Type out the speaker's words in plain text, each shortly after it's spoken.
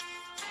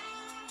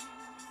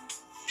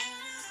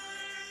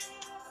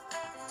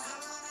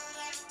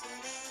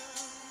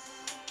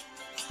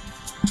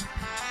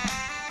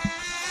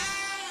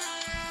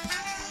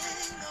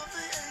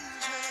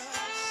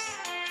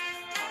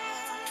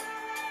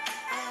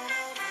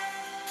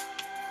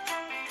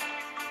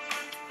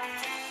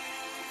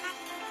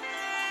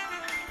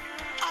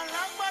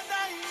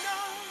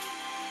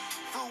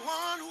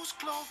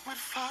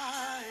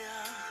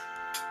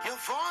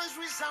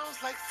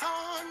like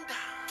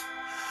thunder.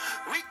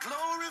 We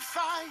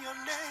glorify your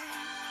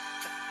name.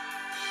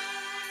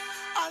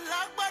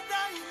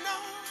 Alagbadaina,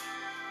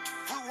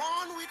 the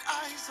one with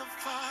eyes of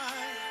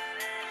fire.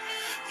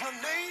 Your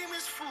name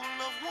is full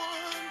of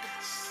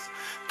wonders.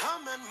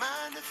 Come and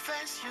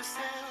manifest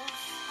yourself.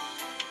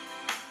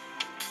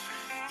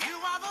 You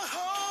are the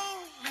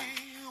Holy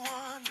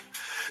One,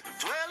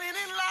 dwelling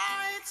in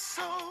light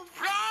so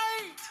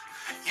bright.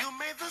 You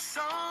made the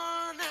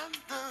sun and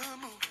the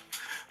moon,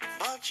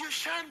 but you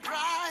shine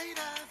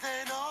brighter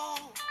than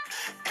all.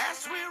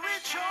 As we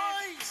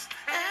rejoice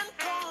and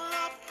call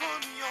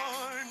upon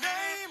your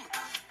name,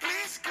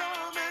 please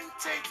come and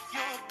take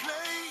your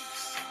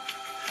place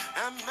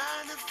and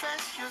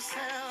manifest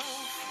yourself.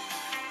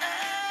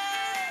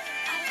 Hey.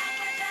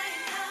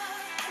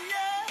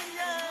 Yeah,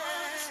 yeah.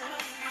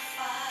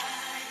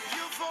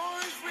 Your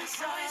voice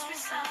resounds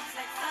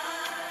like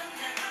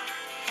thunder.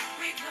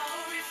 We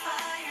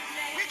glorify your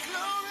name. We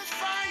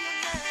glorify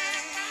your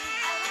name.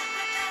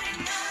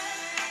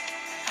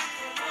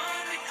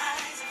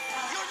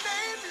 Your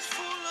name is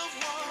full of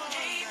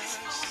wonders.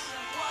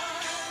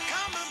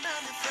 Come and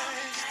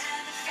manifest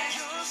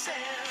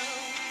yourself.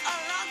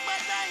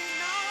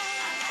 Alagbadaina.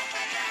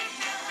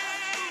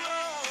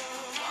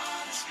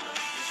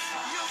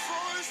 Your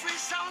voice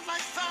resounds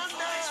like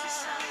thunder.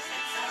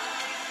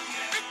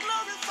 We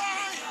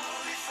glorify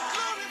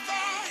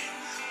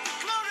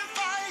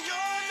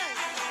your name.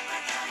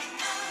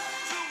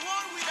 The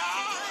one with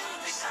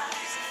eyes.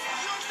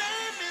 Your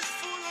name is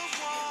full of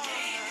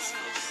wonders.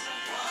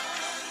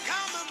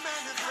 Come and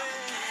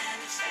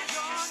manifest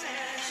your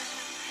name.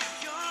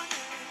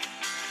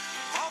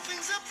 All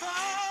things are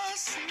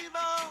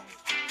possible.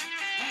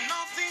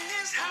 Nothing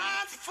is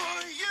hard for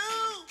you.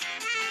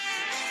 If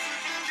we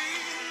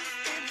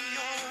believe in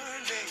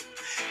your name,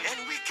 and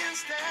we can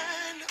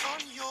stand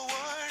on your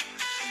word.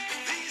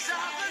 These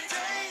are the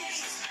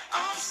days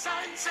of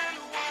signs and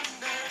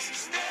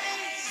wonders,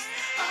 days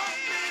of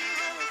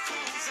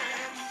miracles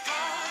and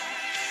power.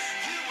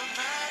 You will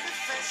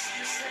manifest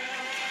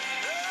yourself.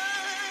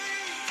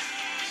 Hey,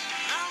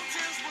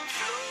 mountains will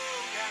flow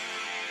down,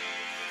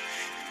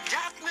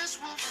 darkness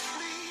will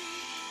flee,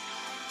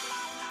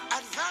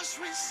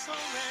 adversaries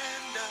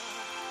surrender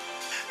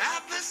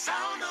at the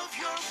sound of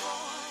your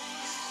voice.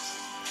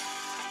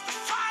 The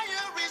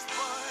fire is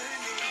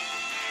burning,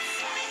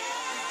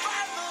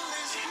 battle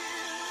is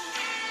here.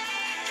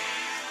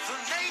 The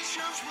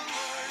nations will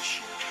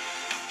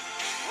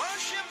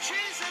worship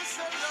Jesus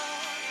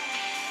alone.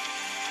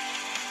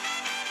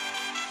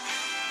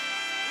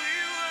 We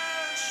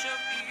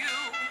worship you.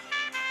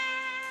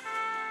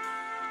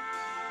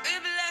 We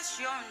bless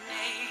your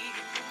name.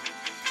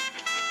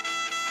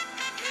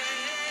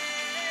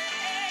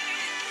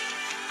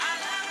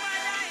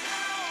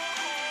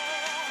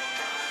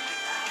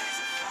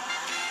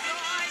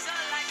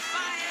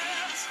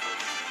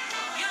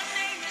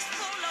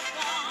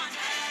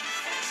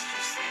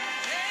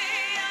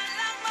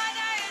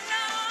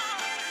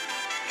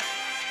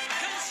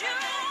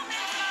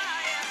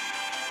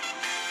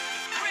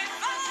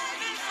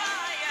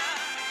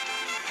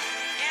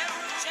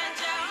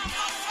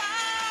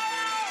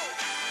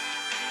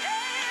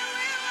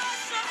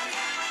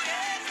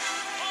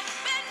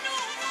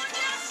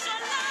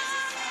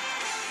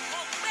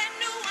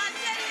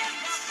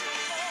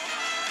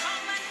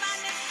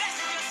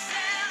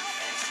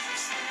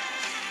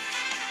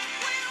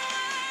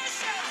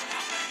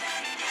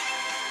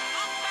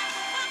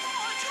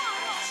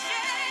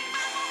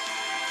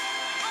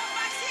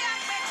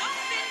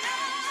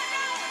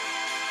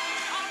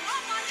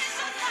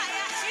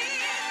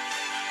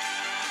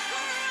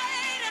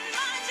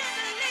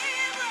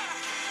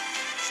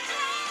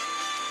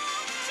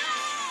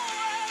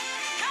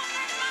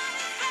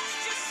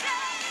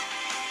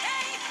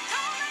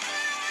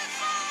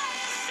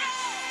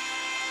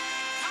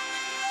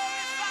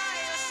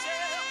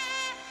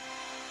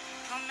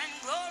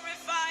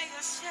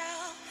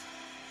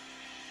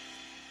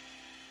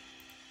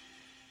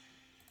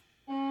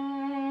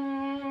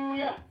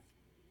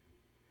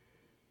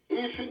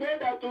 If you know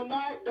that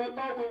tonight the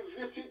Lord will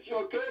visit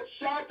your case,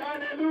 shout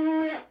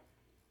hallelujah.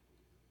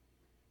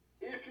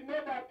 If you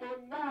know that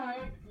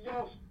tonight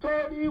your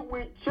story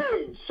will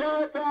change,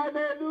 shout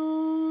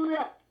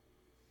hallelujah.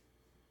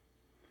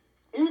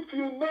 If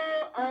you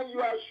know and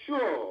you are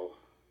sure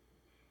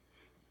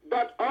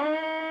that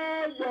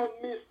all your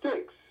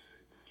mistakes,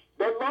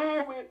 the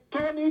Lord will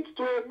turn it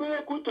to a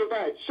miracle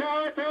tonight,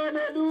 shout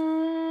hallelujah.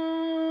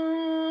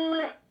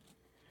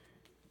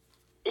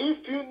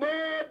 If you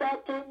know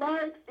that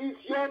tonight is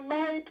your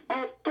night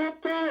of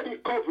total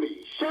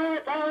recovery,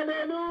 shout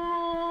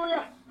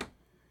hallelujah.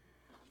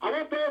 I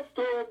want us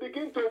to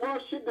begin to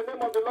worship the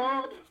name of the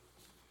Lord.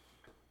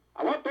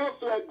 I want us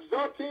to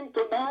exalt him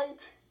tonight,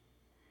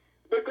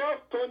 because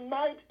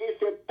tonight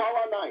is a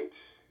power night.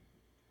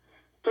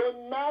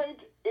 Tonight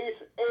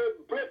is a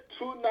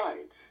breakthrough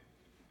night.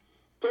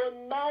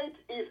 Tonight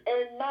is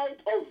a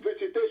night of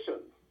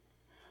visitation.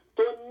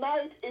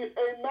 Tonight is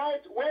a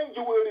night when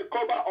you will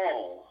recover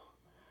all.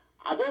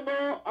 I don't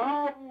know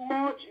how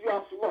much you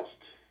have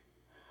lost.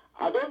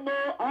 I don't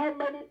know how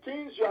many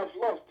things you have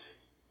lost,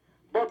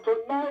 but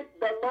tonight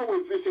the Lord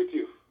will visit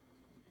you,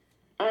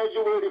 and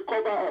you will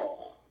recover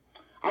all.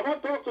 I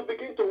want us to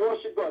begin to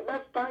worship God.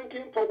 Let's thank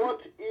Him for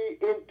what He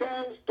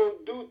intends to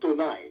do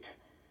tonight.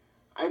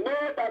 I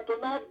know that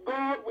tonight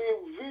God will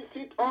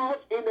visit us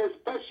in a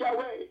special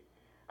way.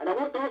 And I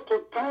want us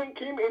to thank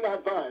Him in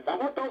advance. I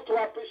want us to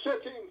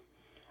appreciate Him.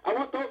 I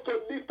want us to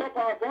lift up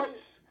our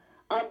voice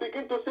and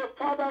begin to say,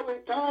 Father, we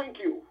thank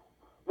you.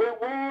 We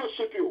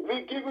worship you.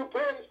 We give you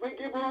praise. We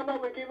give you honor.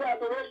 We give you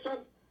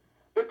adoration.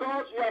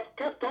 Because you have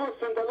kept us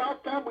in the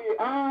last time we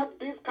had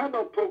this kind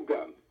of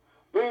program.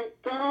 We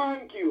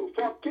thank you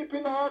for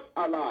keeping us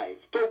alive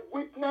to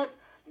witness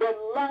the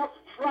last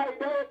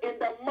Friday in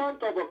the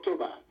month of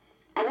October.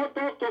 I want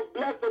us to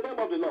bless the name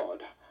of the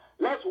Lord.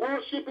 Let's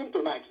worship Him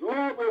tonight.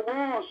 Lord, we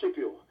worship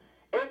you.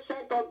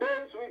 Ancient of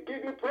days, we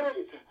give you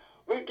praise.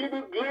 We give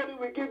you glory.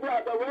 We give you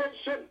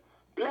adoration.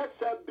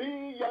 Blessed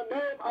be your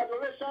name.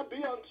 Adoration be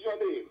unto your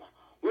name.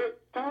 We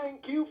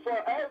thank you for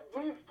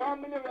every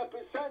family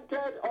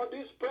represented on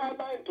this prayer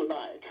line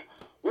tonight.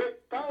 We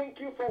thank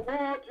you for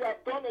what you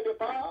have done in the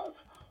past.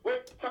 We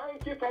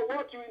thank you for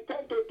what you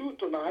intend to do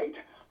tonight.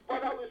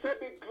 Father, we say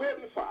be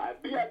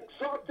glorified, be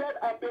exalted,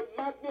 and be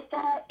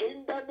magnified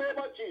in the name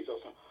of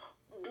Jesus.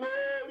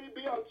 Glory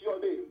be unto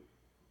your name.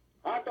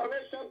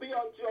 Adoration be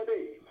unto your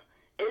name.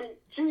 In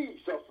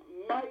Jesus'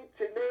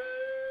 mighty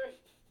name,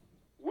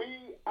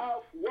 we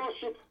have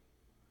worship.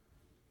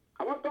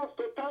 I want us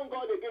to thank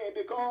God again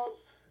because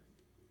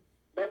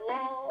the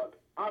Lord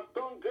has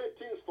done great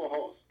things for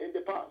us in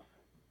the past.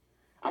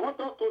 I want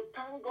us to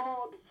thank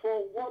God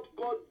for what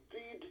God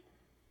did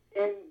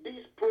in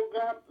this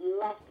program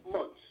last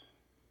month.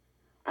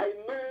 I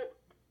know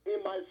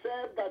in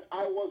myself that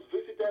I was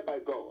visited by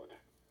God.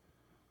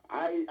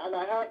 I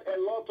had a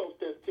lot of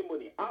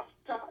testimony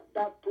after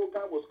that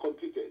program was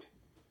completed.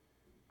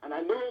 And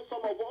I know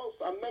some of us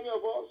and many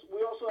of us,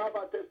 we also have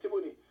our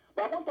testimony.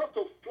 But I want us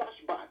to flash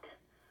back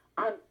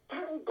and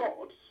thank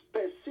God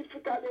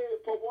specifically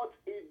for what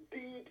He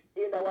did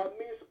in our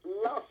midst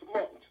last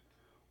month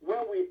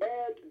when we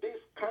had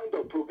this kind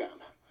of program.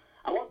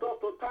 I want us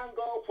to thank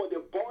God for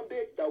the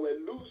bondage that were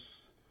loose,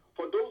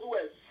 for those who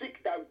were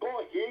sick that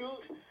God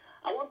healed.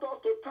 I want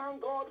us to thank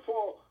God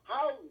for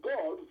how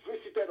God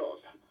visited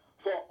us,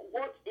 for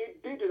what He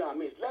did in our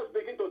midst. Let's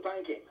begin to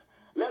thank Him.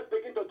 Let's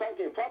begin to thank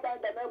Him. Father,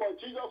 in the name of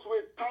Jesus,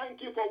 we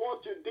thank you for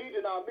what you did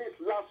in our midst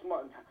last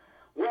month.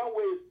 When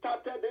we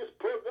started this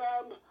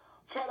program,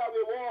 Father,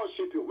 we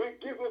worship you. We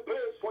give you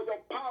praise for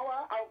your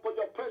power and for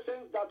your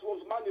presence that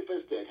was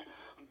manifested.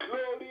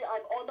 Glory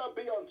and honor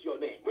be unto your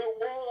name. We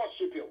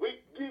worship you.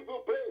 We give you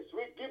praise.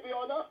 We give you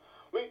honor.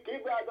 We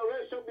give you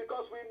adoration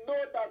because we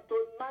know that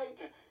tonight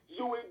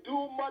you will do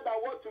more than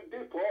what you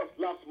did for us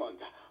last month.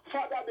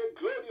 Father, be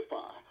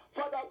glorified.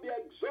 Father, be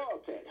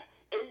exalted.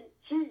 In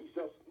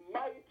Jesus'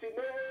 mighty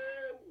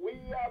name, we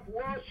have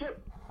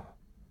worship.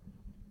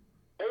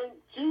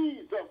 In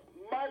Jesus'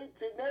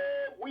 mighty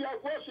name, we have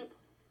worship.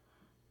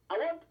 I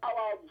want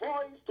our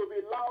voice to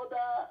be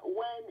louder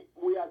when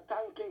we are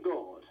thanking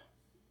God.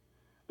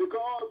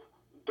 Because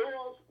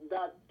those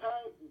that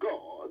thank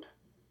God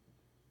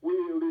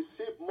will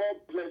receive more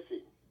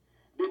blessing.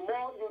 The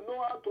more you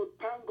know how to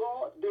thank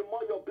God, the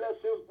more your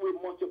blessings will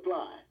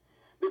multiply.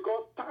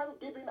 Because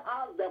thanksgiving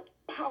has the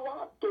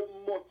power to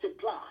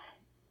multiply.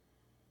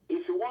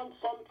 If you want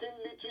something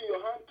little in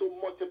your hand to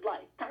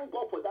multiply, thank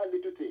God for that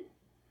little thing.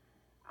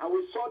 And we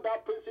saw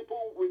that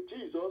principle with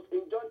Jesus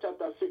in John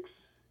chapter 6.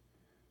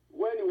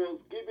 When he was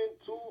given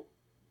 2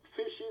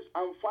 fishes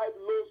and 5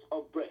 loaves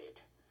of bread.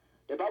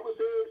 The Bible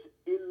says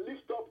he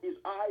lifted up his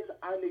eyes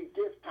and he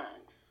gave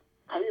thanks.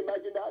 Can you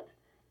imagine that?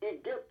 He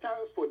gave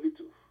thanks for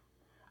little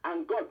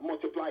and God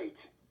multiplied it.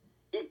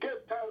 He gave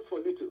thanks for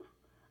little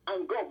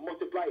and God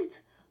multiplied it.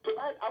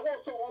 Tonight I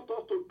also want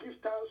us to give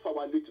thanks for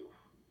our little.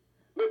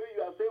 Maybe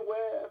you are saying,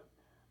 well,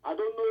 I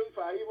don't know if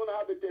I even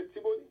have a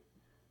testimony.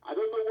 I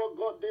don't know what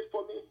God did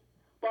for me.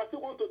 But I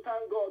still want to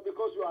thank God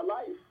because you are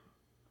alive.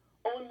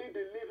 Only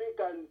the living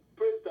can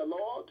praise the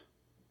Lord.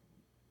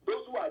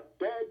 Those who are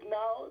dead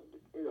now,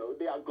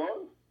 they are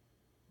gone.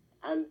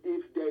 And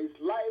if there is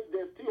life,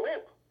 there's still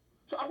hope.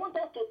 So I want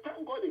us to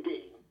thank God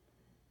again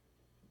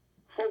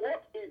for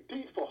what He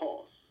did for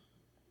us.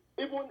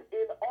 Even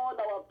in all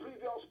our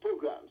previous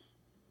programs,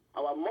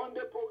 our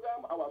Monday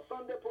program, our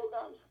Sunday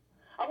programs,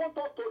 I want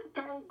us to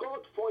thank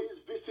God for His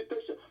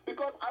visitation.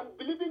 Because I'm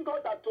believing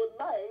God that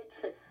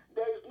tonight,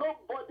 there is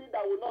nobody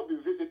that will not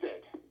be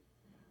visited.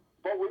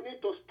 But we need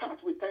to start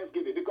with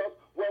thanksgiving, because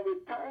when we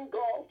thank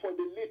God for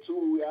the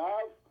little we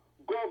have,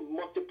 God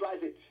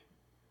multiplies it.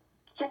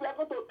 So we are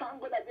going to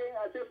thank God again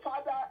and say,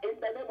 Father, in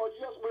the name of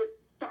Jesus, we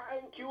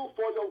thank you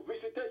for your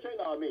visitation in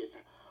our midst.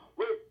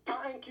 We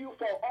thank you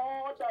for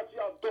all that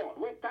you have done.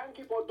 We thank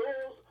you for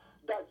those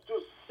that you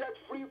set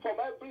free from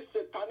every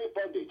satanic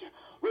bondage.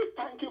 We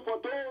thank you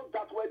for those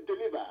that were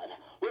delivered.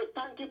 We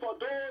thank you for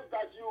those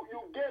that you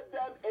gave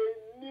them a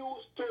new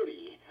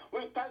story.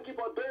 We thank you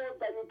for those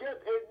that you gave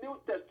a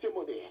new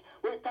testimony.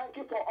 We thank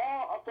you for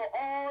all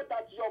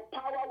that your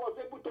power was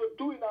able to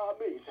do in our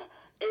midst.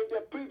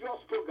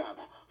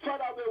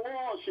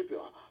 worship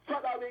you.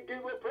 Father, we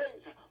give you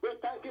praise. We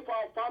thank you for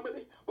our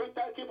family. We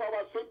thank you for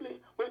our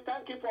siblings. We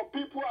thank you for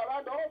people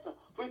around us.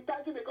 We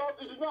thank you because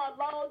you do not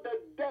allow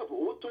the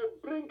devil to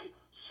bring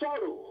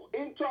sorrow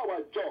into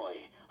our joy.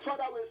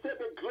 Father, we say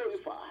be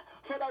glorified.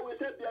 Father, we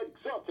say be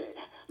exalted.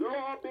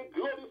 Lord, be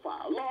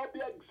glorified. Lord,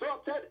 be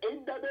exalted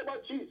in the name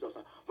of Jesus.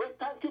 We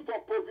thank you for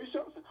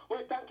provisions.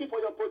 We thank you for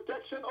your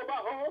protection over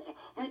us.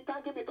 We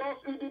thank you because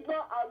you did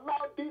not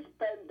allow this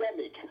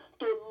pandemic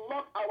to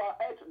lock our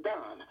heads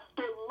down,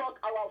 to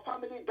lock our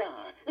family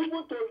down,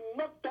 even to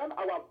knock down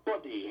our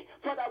body.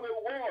 Father, we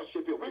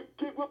worship you. We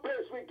give you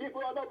praise. We give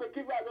you honor. We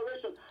give you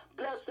adoration.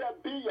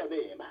 Blessed be your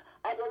name.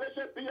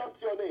 Adoration be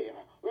unto your name.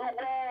 We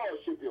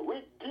worship you. We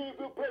give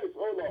you praise,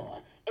 oh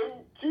Lord.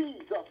 In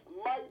Jesus'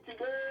 mighty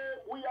name,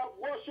 we have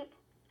worship.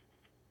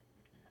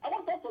 I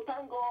want us to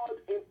thank God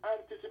in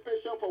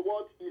anticipation for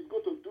what He's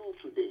going to do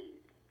today.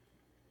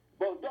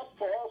 But just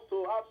for us to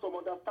have some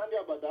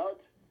understanding about that,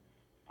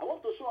 I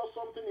want to show us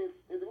something in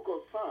the book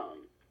of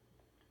Psalm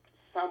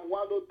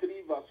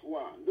 103 verse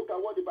 1. Look at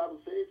what the Bible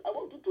says. I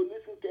want you to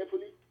listen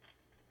carefully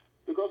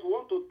because we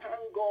want to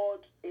thank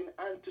God in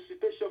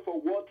anticipation for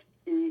what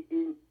He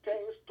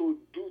intends to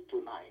do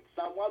tonight.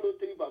 Psalm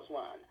 103 verse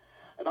 1.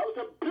 And I will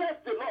say,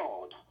 bless the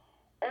Lord,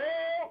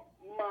 oh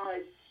my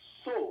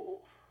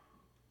soul,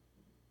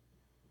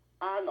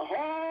 and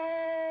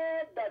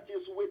all that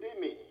is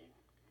within me.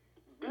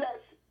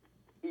 Bless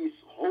His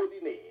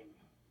holy name.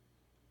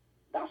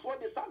 That's what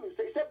the psalmist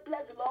says. He said,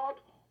 bless the Lord,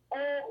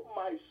 oh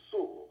my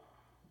soul.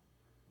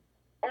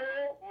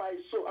 Oh my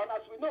soul. And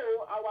as we know,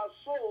 our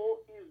soul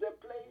is the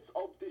place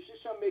of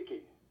decision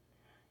making.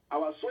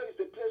 Our soul is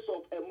the place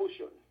of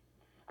emotion.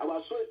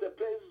 Our soul is the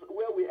place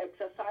where we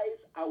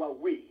exercise our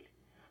will.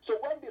 So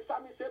when the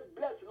psalmist said,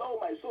 bless the Lord,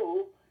 my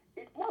soul,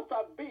 it must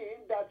have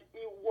been that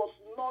he was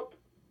not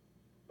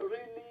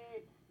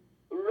really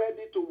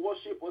ready to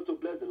worship or to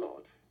bless the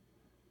Lord.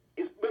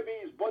 Maybe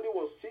his body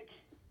was sick,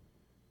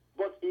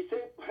 but he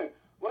said,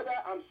 whether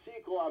I'm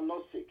sick or I'm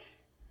not sick,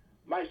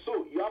 my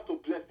soul, you have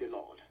to bless the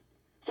Lord.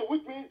 So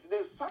which means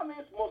the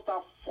psalmist must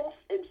have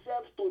forced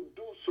himself to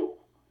do so,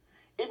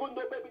 even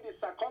though maybe the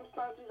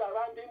circumstances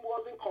around him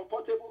wasn't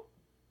comfortable.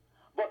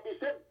 But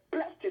he said,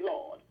 bless the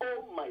Lord,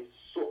 oh my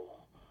soul.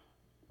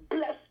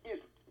 Bless His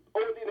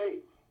holy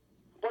name.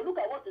 But look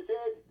at what he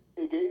said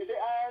again. He said,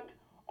 and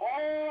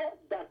all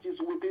that is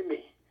within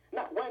me.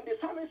 Now, when the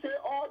psalmist says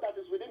all that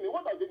is within me,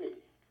 what does it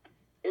mean?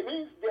 It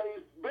means there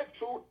is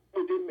breakthrough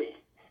within me.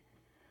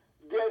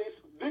 There is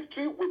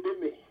victory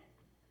within me,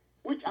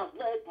 which has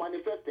not yet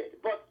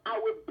manifested, but I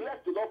will bless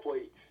the Lord for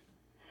it.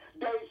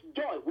 There is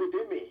joy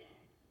within me,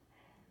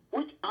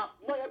 which has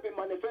not yet been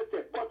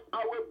manifested, but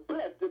I will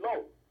bless the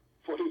Lord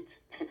for it.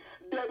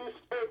 There is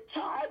a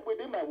child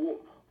within my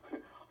womb.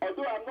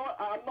 Although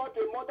I'm not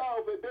a mother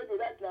of a baby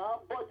right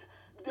now, but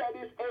there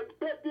is a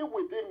baby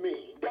within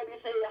me. There is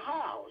a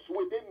house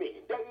within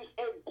me. There is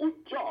a good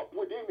job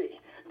within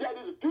me. There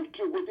is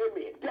victory within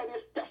me. There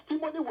is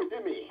testimony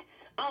within me.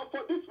 And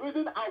for this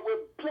reason, I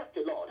will bless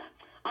the Lord.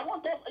 I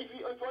want us, if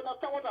you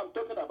understand what I'm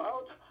talking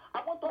about,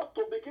 I want us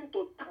to begin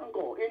to thank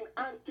God in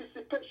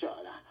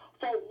anticipation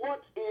for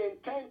what He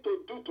intends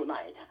to do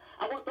tonight.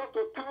 I want us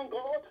to thank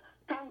God.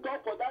 Thank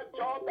God for that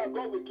job that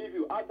God will give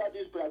you after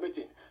this prayer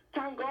meeting.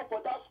 Thank God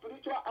for that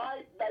spiritual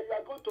eye that you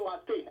are going to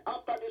attain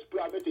after this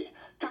prayer meeting.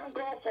 Thank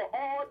God for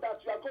all that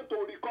you are going to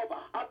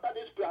recover after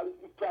this prayer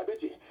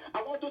meeting.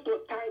 I want you to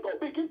thank God.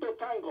 Begin to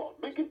thank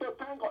God. Begin to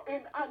thank God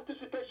in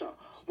anticipation.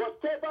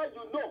 Whatever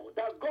you know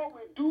that God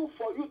will do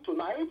for you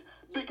tonight,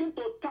 begin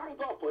to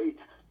thank God for it.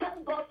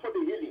 Thank God for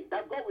the healing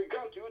that God will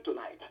grant to you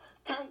tonight.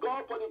 Thank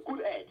God for the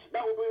good edge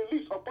that will be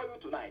released upon you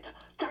tonight.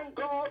 Thank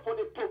God for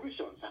the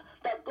provisions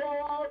that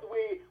God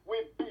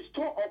will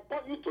bestow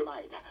upon you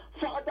tonight.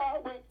 Father,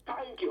 we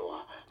thank you.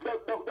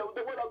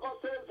 The word of God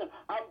says,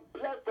 and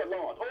bless the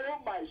Lord, oh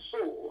my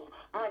soul,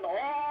 and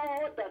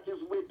all that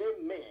is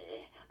within me.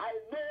 I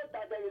know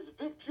that there is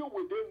victory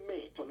within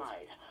me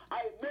tonight.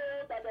 I know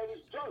that there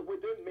is joy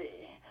within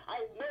me.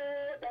 I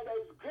know that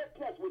there is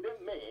greatness within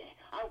me.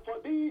 And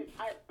for these,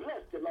 I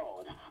bless the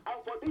Lord. And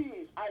for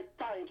these, I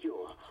thank you.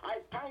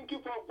 I thank you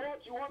for what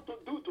you want to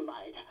do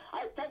tonight.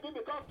 I thank you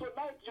because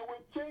tonight you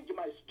will change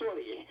my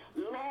story.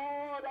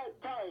 Lord, I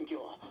thank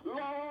you.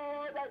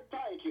 Lord, I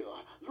thank you.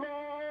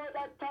 Lord,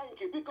 I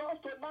thank you. Because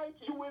tonight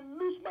you will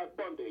lose my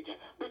bondage.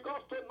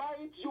 Because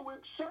tonight you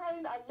will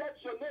shine and let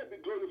your name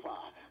be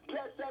glorified.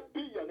 Blessed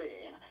be your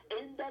name.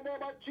 In the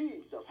name of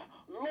Jesus.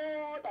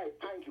 Lord, I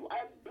thank you.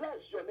 I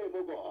bless your name,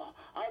 O God.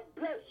 I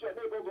bless your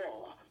name, O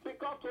God.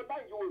 Because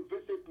tonight you will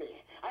visit me.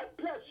 I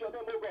bless your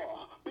name, O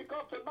God.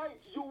 Because tonight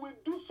you will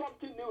do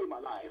something new in my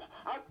life.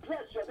 I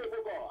bless your name,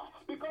 O God.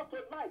 Because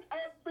tonight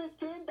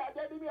everything that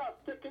the enemy has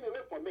taken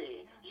away from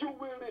me, you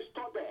will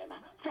restore them.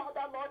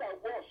 Father, Lord, I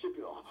worship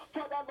you.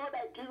 Father, Lord,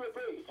 I give you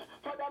praise.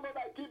 Father, Lord,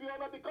 I give you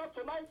honor because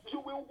tonight you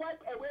will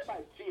wipe away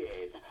my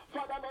tears.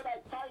 Father, Lord, I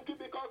thank you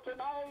because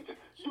tonight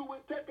you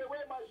will take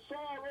away my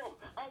sorrow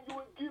and you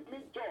will give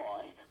me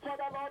joy.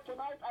 Father, Lord,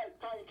 tonight I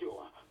thank you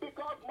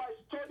because my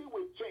story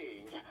will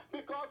change.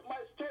 Because my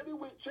story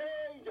will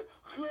change.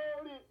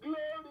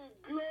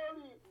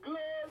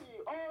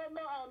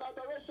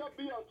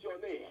 out your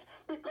name.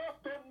 Because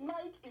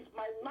tonight is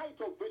my night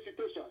of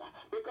visitation.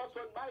 Because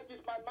tonight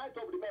is my night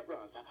of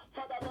remembrance.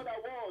 Father, Lord, I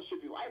worship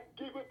you. I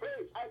give you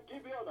praise. I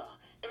give you honor.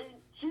 In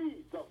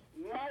Jesus'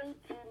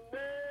 mighty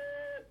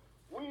name,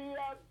 we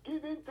are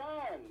giving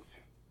thanks.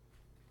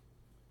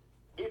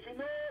 If you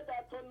know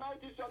that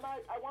tonight is your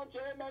night, I want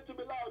your amen to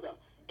be louder.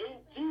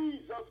 In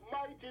Jesus'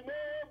 mighty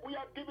name, we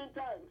are giving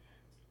thanks.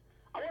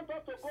 I want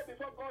us to go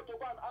before God to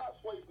go and ask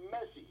for his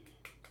mercy.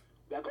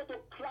 We are going to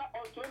cry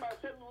unto him and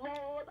say,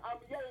 Lord, I'm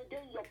here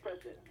again in your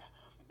presence.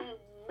 Be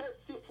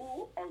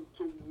merciful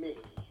unto me.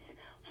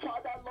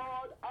 Father,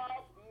 Lord,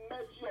 have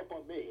mercy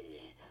upon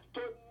me.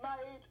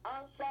 Tonight,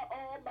 answer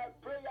all my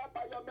prayer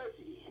by your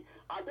mercy.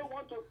 I don't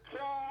want to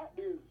cry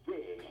in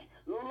vain.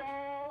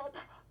 Lord,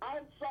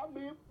 answer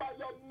me by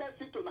your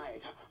mercy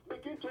tonight.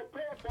 Begin to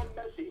pray for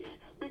mercy.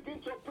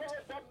 Begin to pray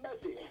for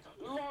mercy.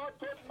 Lord,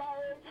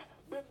 tonight,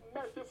 be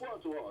merciful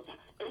unto us.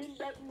 In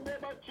the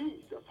name of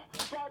Jesus.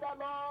 Father,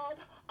 Lord,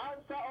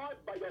 answer us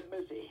by your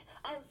mercy.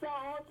 Answer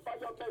us by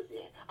your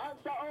mercy.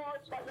 Answer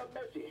us by your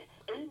mercy.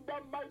 In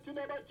the mighty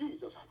name of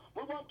Jesus.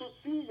 We want to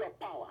see your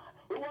power.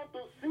 We want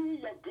to see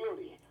your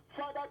glory.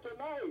 Father,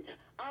 tonight,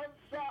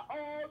 answer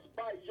us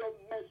by your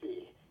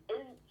mercy.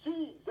 In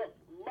Jesus'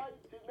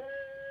 mighty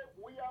name,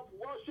 we have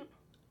worship.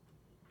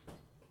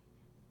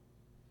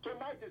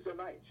 Tonight is your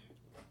night.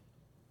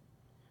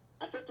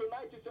 I said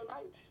tonight is your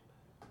night.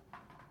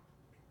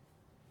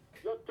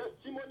 Your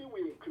testimony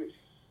will increase.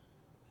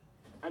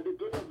 And the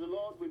glory of the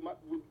Lord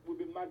will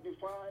be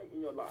magnified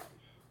in your life.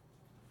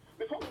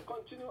 Before we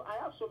continue, I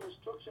have some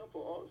instruction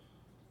for us.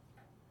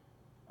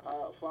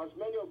 For as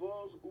many of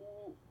us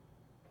who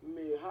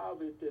may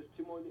have a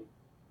testimony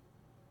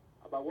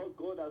about what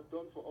God has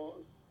done for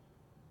us,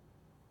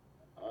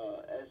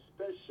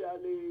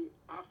 especially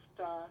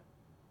after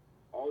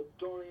or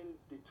during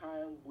the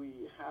time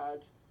we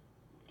had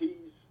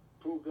this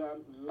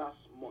program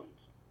last month.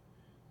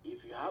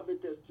 If you have a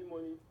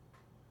testimony,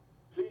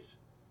 please,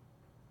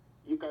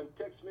 you can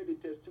text me the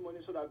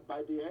testimony so that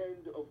by the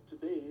end of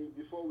today,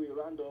 before we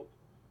round up,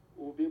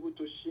 we'll be able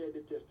to share the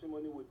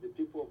testimony with the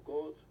people of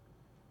God.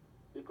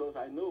 Because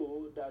I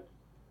know that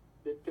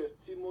the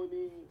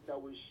testimony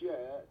that we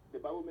share, the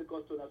Bible makes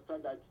us to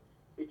understand that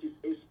it is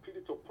a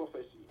spirit of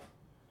prophecy.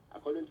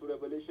 According to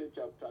Revelation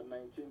chapter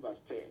 19, verse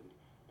 10,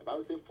 the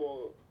Bible says,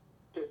 for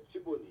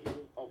testimony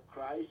of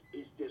Christ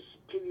is the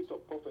spirit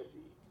of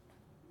prophecy.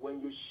 When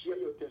you share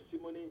your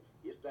testimony,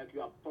 it's like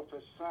you are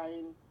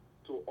prophesying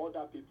to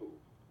other people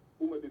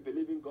who may be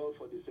believing God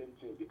for the same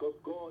thing. Because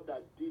God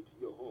that did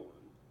your own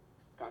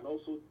can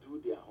also do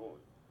their own.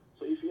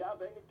 So if you have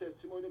any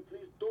testimony,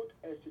 please don't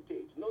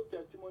hesitate. No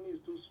testimony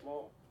is too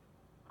small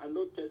and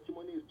no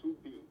testimony is too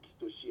big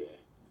to share.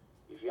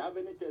 If you have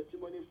any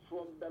testimony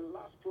from the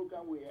last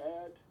program we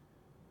had,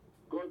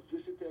 God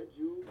visited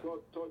you,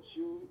 God touched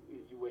you,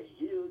 you were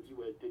healed, you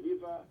were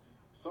delivered,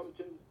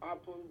 something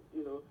happened,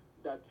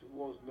 that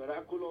was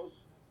miraculous,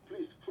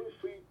 please feel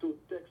free to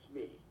text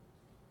me.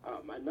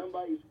 My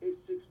number is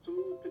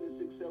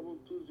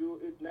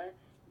 862-367-2089.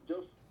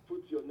 Just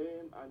put your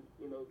name and,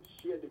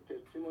 share the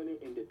testimony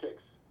in the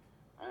text.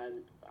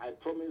 And I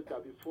promise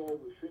that before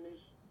we finish,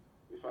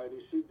 if I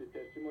receive the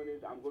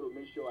testimonies, I'm going to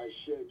make sure I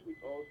share it with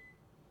us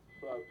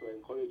so as to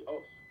encourage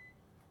us.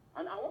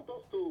 And I want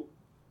us to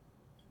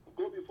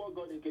go before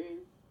God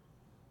again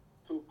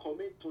to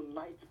commit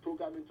tonight's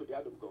program into the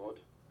hand of God.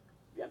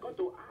 We are going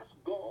to ask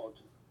God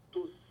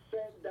to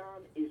send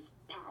down his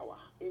power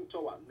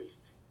into our midst.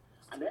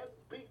 And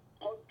every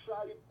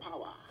contrary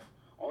power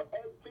or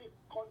every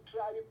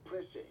contrary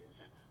presence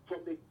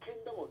from the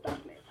kingdom of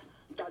darkness,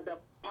 that the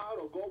power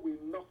of God will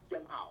knock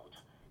them out.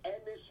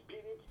 Any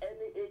spirit,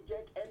 any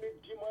agent, any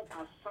demon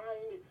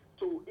assigned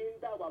to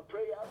hinder our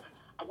prayers,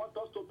 I want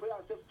us to pray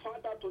and say,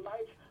 Father,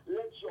 tonight,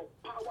 let your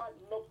power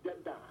knock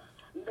them down.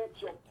 Let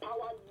your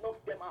power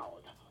knock them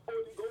out.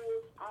 Holy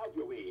Ghost, have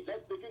your way.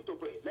 Let's begin to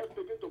pray. Let's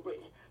begin to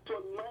pray.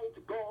 Tonight,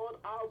 God,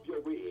 have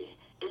your way.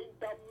 In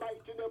the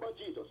mighty name of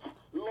Jesus,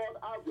 Lord,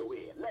 have your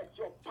way. Let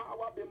your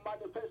power be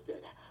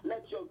manifested.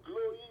 Let your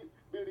glory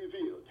be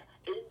revealed.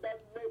 In the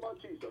name of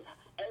Jesus,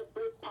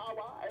 every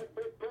power,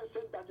 every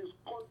person that is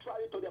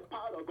contrary to the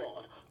power of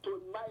God,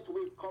 tonight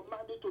we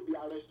command it to be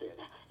arrested.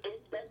 In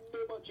the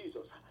name of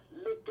Jesus,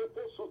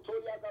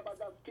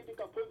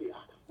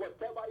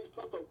 whatever is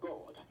not of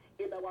God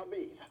in our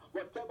midst,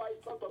 whatever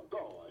is not of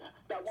God,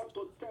 that want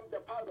to tempt the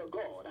power of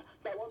God,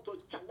 that want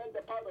to challenge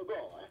the power of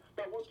God,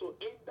 that want to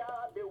hinder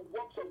the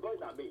works of God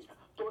in our midst,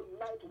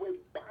 tonight we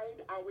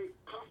bind and we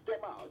cast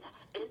them out.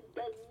 In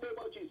the name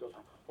of Jesus,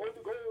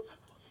 Holy Ghost,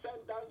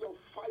 send down your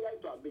fire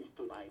into our midst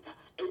tonight.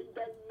 In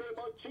the name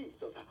of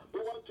Jesus, we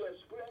want to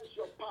experience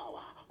your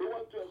power. We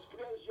want to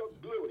experience your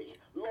glory.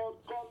 Lord,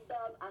 come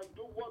down and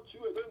do what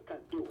you alone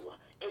can do.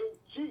 In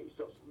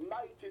Jesus'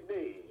 mighty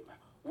name,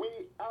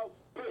 we have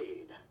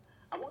prayed.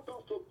 I want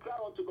us to cry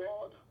unto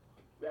God.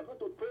 We are going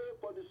to pray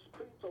for the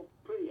spirit of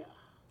prayer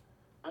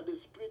and the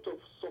spirit of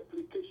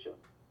supplication.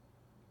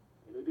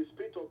 The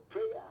spirit of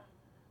prayer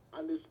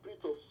and the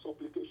spirit of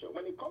supplication.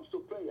 When it comes to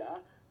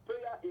prayer,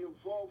 prayer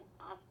involves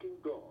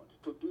asking God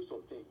to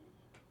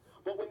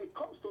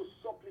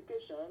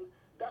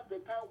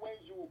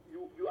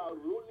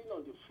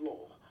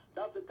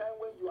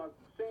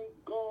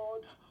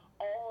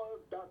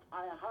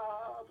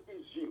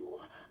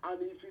And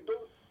if you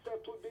don't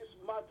settle this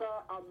matter,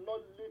 I'm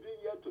not living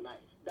here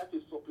tonight. That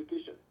is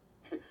supplication.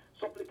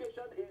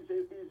 Supplication is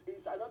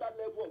another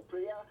level of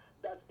prayer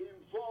that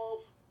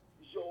involves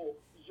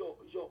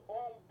your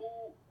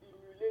humble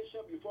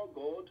humiliation before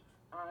God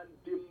and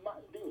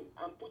demanding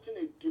and putting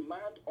a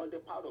demand on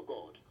the power of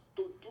God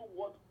to do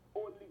what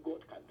only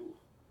God can do.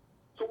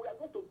 So we are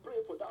going to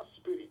pray for that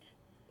spirit,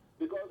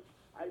 because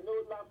I know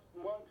last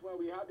month when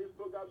we had this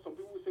program, some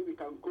people say we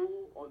can go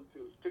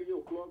until 3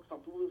 o'clock,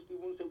 some people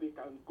even say we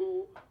can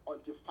go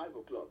until 5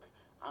 o'clock.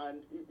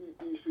 And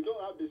if you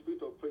don't have the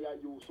spirit of prayer,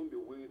 you will soon be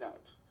wearied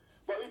out.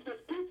 But if the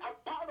spirit and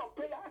power of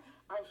prayer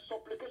and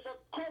supplication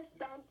comes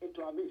down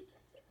into our midst,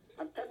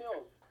 I'm telling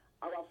you,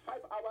 our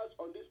 5 hours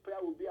on this prayer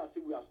will be as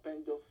if we have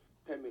spent just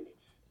 10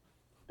 minutes.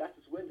 That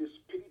is when the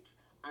spirit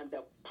and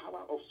the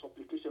power of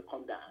supplication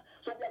come down.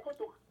 So we are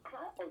going to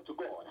cry unto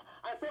God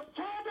and say,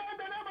 Father, in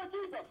the name of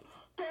Jesus,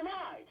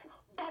 tonight,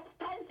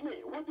 baptize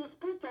me with the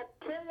spirit of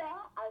prayer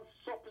and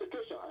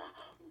supplication.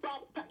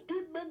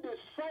 Give me the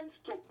strength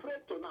to pray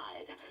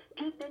tonight.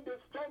 Give me the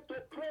strength to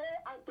pray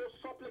and to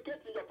supplicate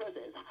in your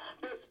presence.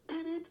 The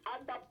spirit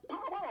and the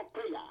power of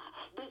prayer,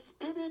 the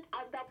spirit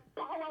and the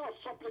power of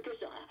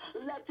supplication,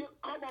 let it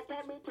come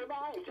upon me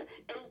tonight.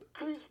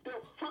 Increase the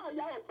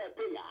fire of my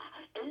prayer.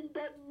 In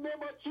the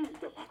name of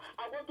Jesus,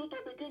 I want you to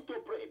begin to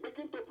pray.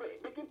 Begin to pray.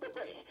 Begin to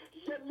pray.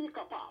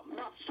 Yelikapa,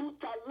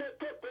 Masuta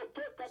Leke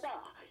Potekada,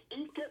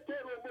 Ikete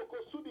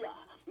Romokosudia,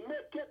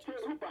 Mekete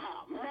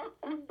Rubaha,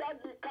 Makunda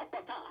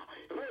Likapata,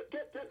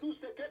 Rekete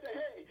Lusekete,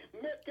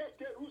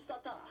 Mekete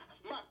Rusata,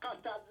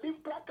 Makata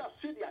Limpraka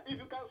Sidia. If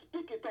you can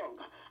speak a tongue,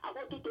 I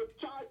want you to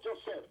charge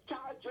yourself.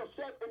 Charge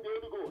yourself in the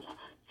Holy Ghost.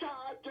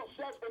 Charge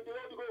yourself in the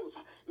Holy Ghost.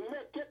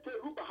 Mekete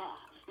Rubaha,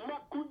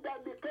 Makunda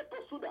Liketo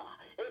Suda,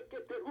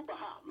 Ekete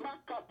Rubaha,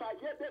 Makata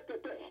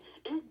Yedekete,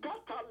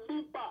 Ikata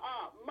Lipa,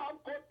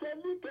 Makote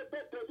Likete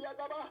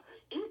Diagaba,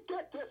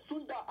 Ikete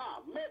Sunda,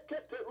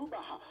 Mekete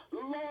Rubaha.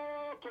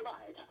 Lord,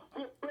 tonight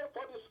we pray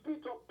for the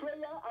spirit of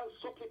prayer and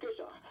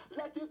supplication.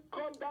 Let it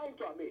come down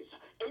to our midst.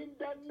 In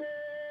the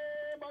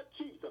name of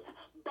Jesus,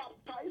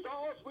 baptize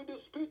us with the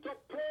spirit of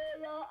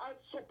prayer and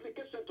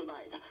supplication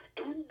tonight.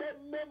 In the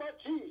name of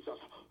Jesus,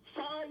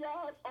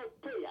 fires of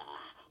prayer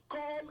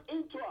come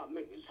into our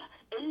midst.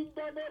 In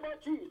the name of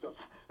Jesus,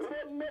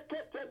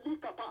 Remekete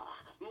Likapa,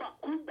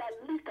 Makunda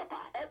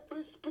Likapa,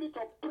 every spirit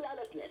of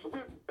prayerlessness,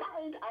 we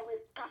bind and we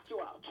cast you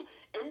out.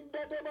 In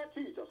the name of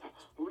Jesus,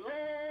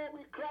 Lord,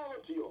 we cry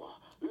unto you.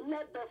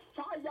 Let the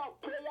fire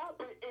of prayer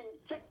be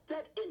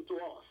injected into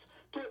us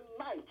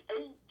tonight.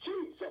 In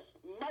Jesus'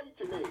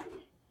 mighty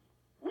name,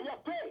 we are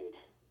prayed.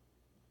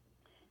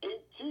 In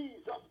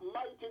Jesus'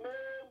 mighty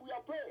name, we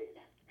are prayed.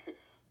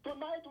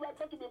 Tonight we are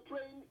going to be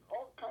praying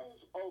all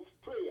kinds of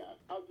prayers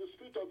as the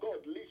Spirit of God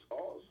leads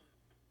us.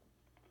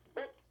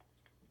 But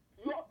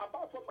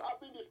apart from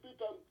having the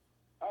spirit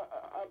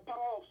and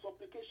power of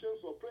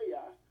supplications or prayer,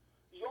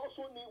 you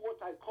also need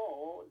what I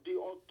call the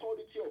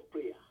authority of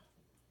prayer.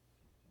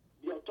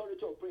 The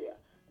authority of prayer.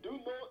 Do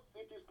you know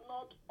it is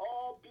not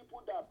all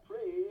people that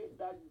pray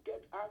that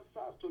get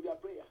answers to their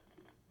prayer?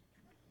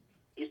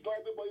 It's not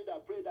everybody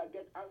that pray that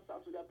get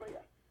answers to their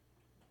prayer.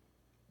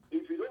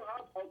 If you don't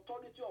have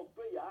authority of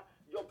prayer,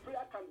 your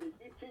prayer can be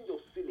eating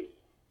your ceiling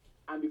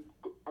and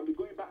be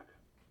going back.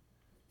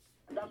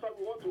 And that's why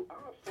we want to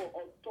ask for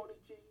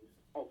authority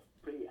of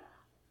prayer.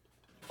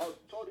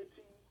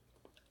 Authority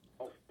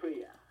of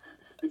prayer.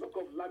 The book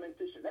of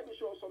Lamentation. Let me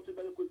show you something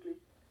very quickly.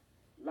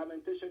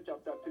 Lamentation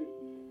chapter 3.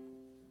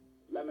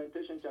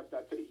 Lamentation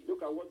chapter 3.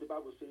 Look at what the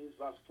Bible says,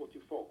 verse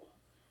 44.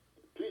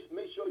 Please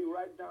make sure you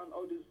write down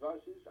all these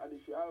verses, and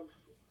if you have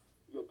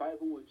your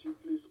Bible with you,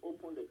 please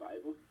open the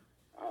Bible.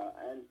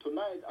 And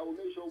tonight, I will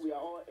make sure we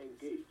are all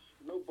engaged.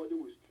 Nobody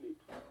will sleep.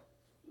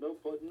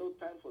 No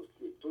time for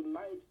sleep.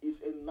 Tonight is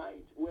a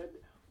night when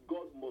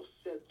God must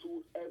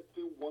settle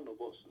every one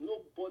of us.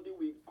 Nobody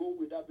will go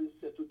without being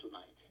settled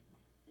tonight.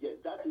 Yes,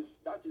 that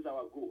is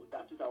our goal.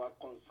 That is our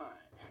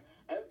concern.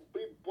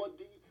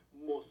 Everybody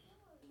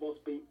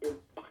must be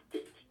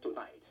impacted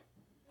tonight.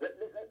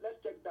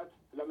 Let's check that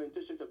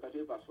Lamentation chapter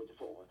 3, verse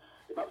 44.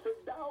 The Bible says,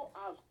 Thou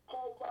hast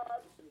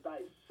covered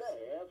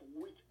thyself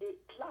with a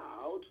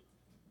cloud,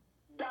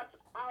 that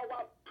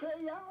our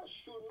prayer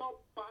should not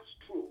pass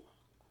through.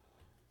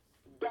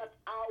 That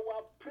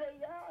our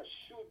prayer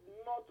should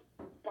not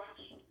pass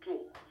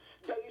through.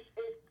 There is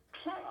a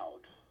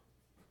cloud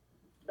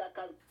that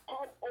can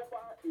come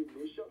over a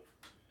nation.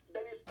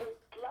 There is a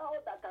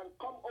cloud that can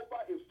come over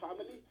a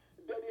family.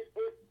 There is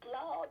a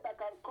cloud that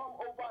can come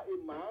over a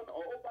man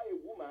or over a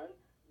woman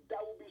that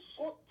will be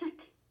so thick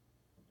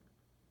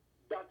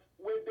that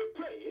when they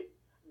pray,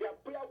 their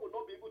prayer will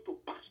not be able to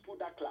pass through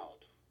that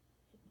cloud.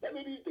 Let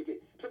me read it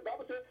again. So the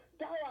Bible says,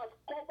 Thou hast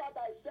covered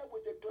thyself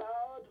with a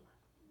cloud,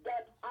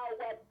 that our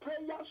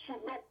prayer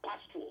should not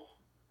pass through.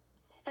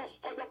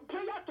 For the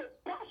prayer to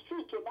pass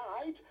through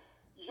tonight,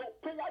 your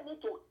prayer needs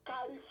to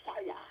carry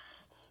fire.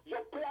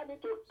 Your prayer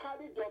needs to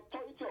carry the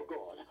authority of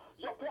God.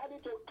 Your prayer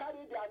needs to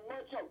carry the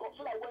anointing of God.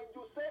 So that when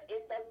you say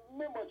in the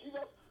name of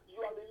Jesus,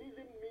 you are releasing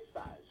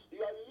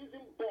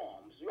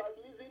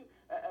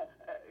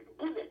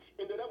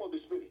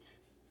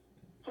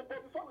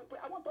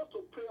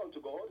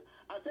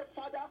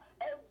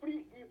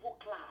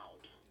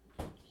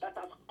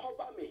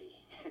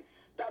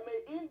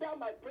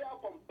prayer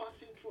from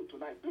passing through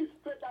tonight. Please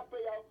pray that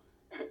prayer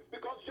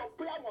because your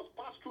prayer must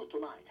pass through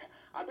tonight.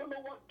 I don't know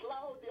what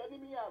cloud the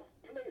enemy has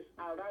placed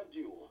around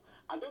you.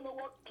 I don't know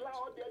what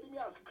cloud the enemy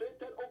has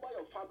created over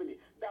your family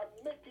that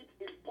make it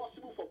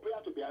impossible for prayer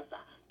to be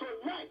answered.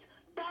 Tonight,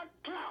 that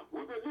cloud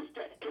will be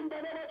lifted in the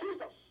name of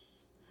Jesus.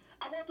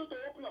 I want you to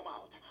open your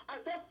mouth and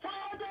say,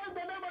 Father, in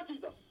the name of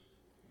Jesus,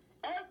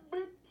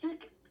 every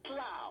thick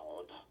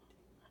cloud,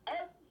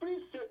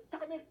 every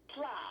satanic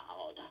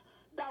cloud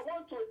that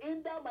wants to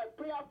hinder my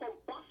prayer from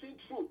passing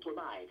through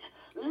tonight,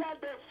 let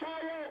the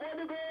fire of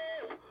Holy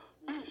Ghost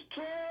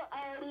destroy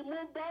and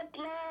remove that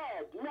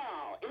cloud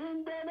now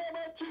in the name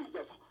of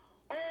Jesus.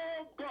 Oh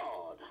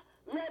God,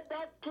 let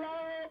that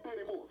cloud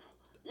be removed.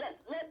 Yes,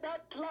 let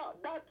that cloud,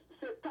 that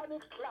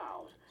satanic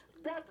cloud,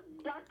 that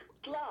dark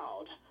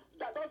cloud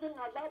that doesn't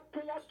allow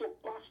prayer to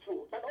pass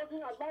through, that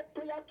doesn't allow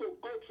prayer to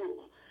go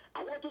through.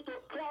 I want you to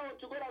cry out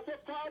to God and say,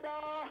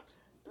 Father,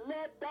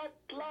 let that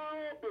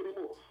cloud be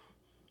removed.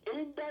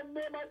 In the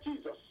name of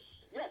Jesus.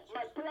 Yes,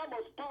 my prayer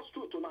must pass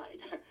through tonight.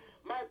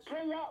 My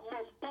prayer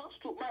must pass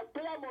through. My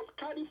prayer must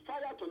carry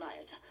fire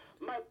tonight.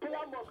 My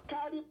prayer must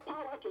carry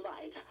power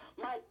tonight.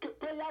 My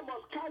prayer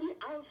must carry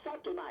answer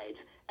tonight.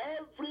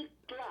 Every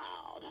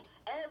cloud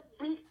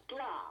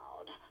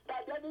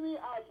that the enemy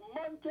has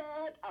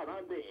mounted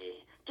around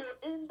me to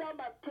hinder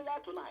my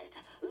prayer tonight,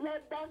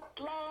 let that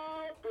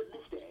cloud be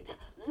lifted.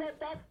 Let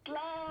that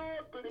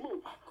cloud be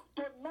removed.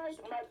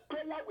 Tonight my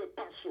prayer will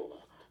pass through.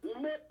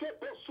 Meke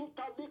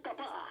besuta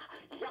likapa,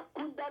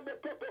 yakunda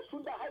meke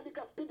besunda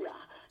halika spidia,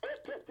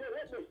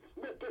 eketereme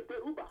meke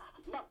teruba,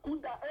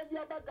 makunda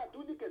elia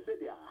bagaduni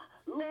kesedia.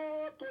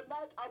 Lord,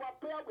 tonight our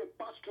prayer will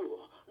pass through.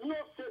 No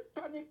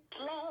satanic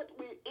cloud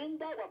will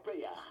hinder our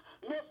prayer.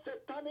 No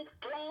satanic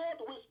cloud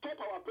will stop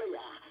our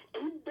prayer.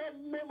 In the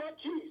name of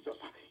Jesus,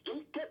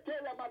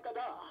 iketera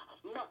magada,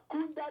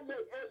 makunda le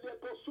ele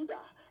besuda.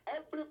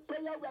 Every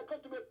prayer we are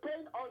going to be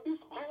praying on these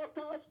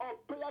altars of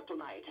prayer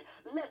tonight,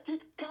 let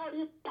it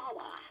carry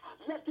power,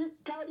 let it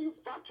carry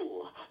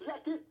virtue,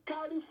 let it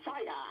carry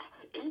fire.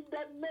 In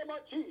the name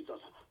of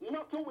Jesus,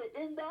 nothing will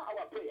hinder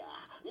our prayer,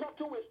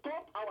 nothing will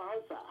stop our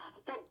answer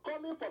from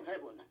coming from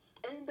heaven.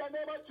 In the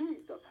name of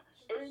Jesus,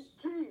 in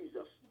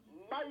Jesus'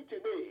 mighty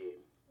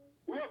name,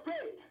 we are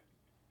praying.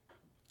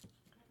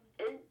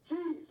 In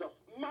Jesus'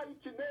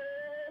 mighty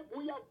name,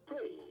 we are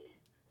praying.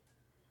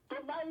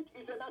 Tonight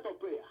is a night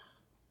of prayer.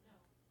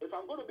 If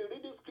I'm going to be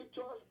reading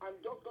scriptures, I'm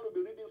just going to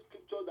be reading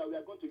scriptures that we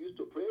are going to use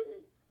to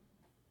pray.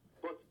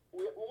 But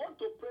we want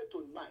to pray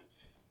tonight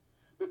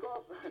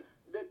because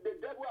the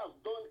devil has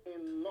done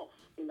enough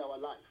in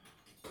our life.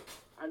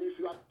 And if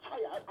you are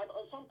tired, and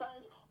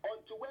sometimes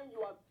until when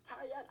you are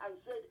tired and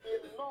said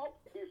enough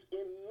is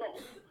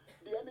enough,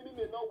 the enemy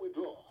may not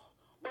withdraw.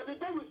 But the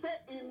day we say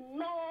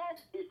enough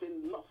is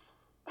enough.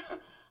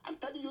 I'm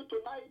telling you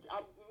tonight,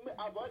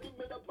 I've already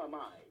made up my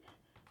mind.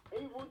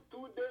 Even 2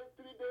 days,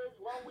 3 days,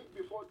 1 week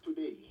before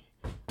today,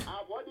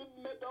 I've already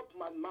made up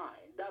my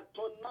mind that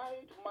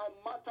tonight my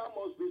matter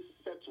must be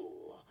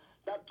settled.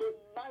 That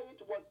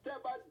tonight,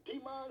 whatever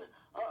demon,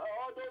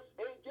 all those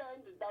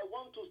agents that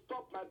want to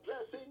stop my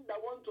blessing, that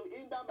want to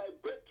hinder my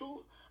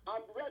breakthrough,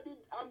 I'm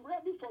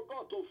ready for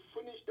God to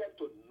finish them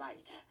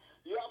tonight.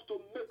 You have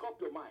to make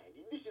up your mind.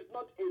 This is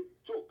not a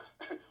joke.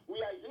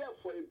 We are here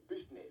for a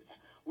business.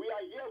 We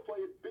are here for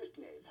a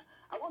business.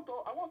 I want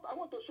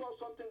to show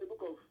something in the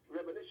book of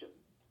Revelation.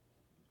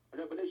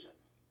 Revelation.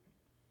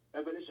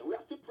 We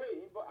are still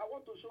praying, but I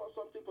want to show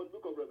something from the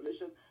book of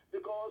Revelation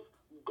because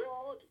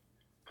God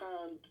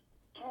can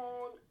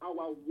turn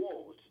our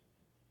word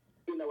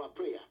in our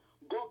prayer.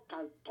 God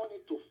can turn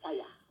it to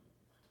fire.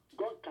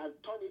 God can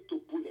turn it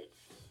to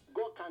bullets.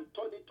 God can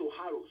turn it to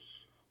arrows.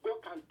 God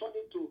can turn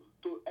it to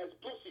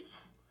explosive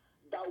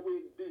that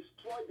will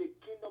destroy the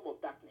kingdom of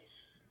darkness.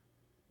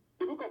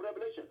 The book of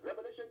Revelation,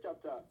 Revelation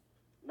chapter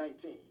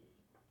 19.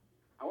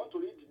 I want to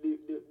read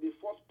the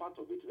first part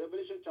of it.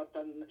 Revelation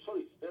chapter 9,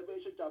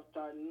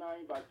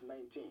 verse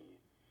 19.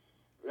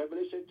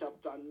 Revelation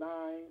chapter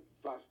 9,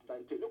 verse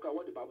 19. Look at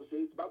what the Bible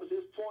says. The Bible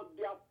says, for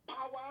their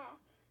power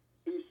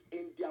is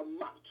in their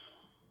mouth.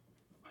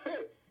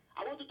 Hey,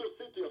 I want you to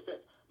say to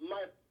yourself,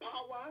 my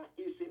power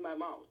is in my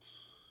mouth.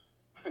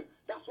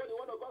 That's what the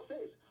word of God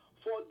says.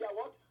 For their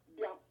what?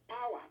 Their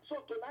power.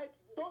 So tonight,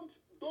 don't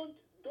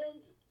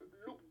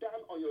look down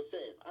on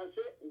yourself and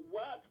say,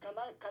 what? Can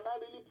I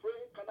really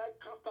pray? Can I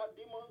cast out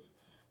demons?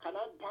 Can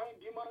I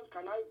bind demons?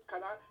 Can I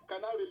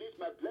release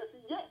my blessing?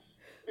 Yes,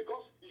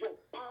 because your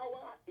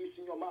power is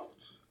in your mouth.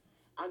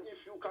 And if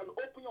you can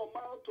open your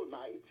mouth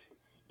tonight,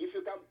 if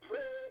you can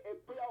pray a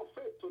prayer of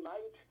faith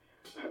tonight,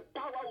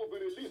 power will be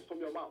released from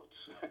your mouth.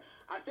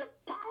 I said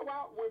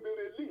power will be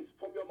released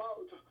from your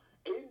mouth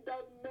in the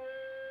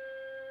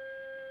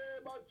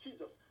name of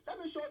Jesus. Let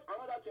me show you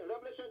another thing.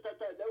 Revelation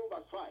chapter 11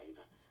 verse 5.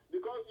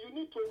 Because you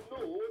need to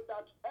know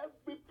that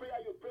every prayer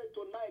you pray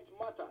tonight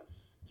matters.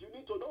 You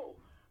need to know.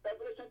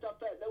 Revelation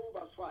chapter 11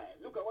 verse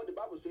 5. Look at what the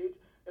Bible says.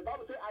 The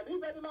Bible says, and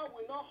if any man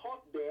will not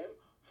hurt them,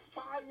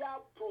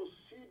 fire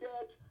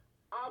proceeded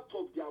out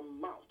of their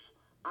mouth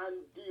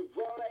and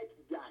devoured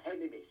their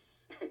enemies.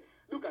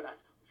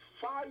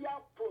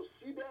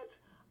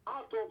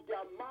 of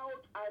their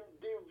mouth and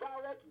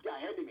devoured their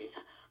enemies.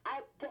 I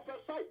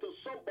prophesy to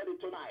somebody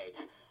tonight.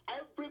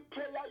 Every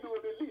prayer you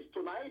release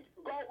tonight,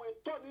 God will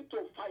turn it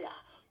to fire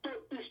to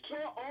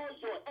destroy all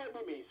your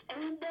enemies.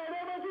 In the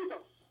name of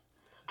Jesus.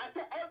 I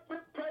say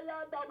every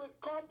prayer that will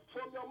come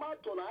from your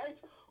mouth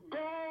tonight,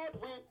 God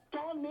will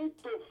turn it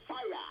to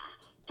fire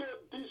to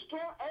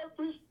destroy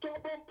every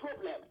stubborn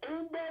problem.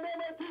 In the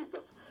name of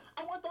Jesus.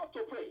 I want us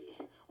to pray.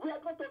 We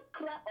are going to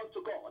cry unto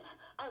God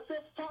and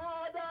say,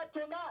 Father,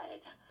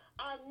 tonight,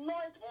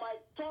 anoint my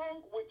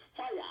tongue with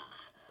fire.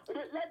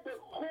 Let the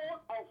whole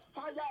of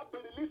fire be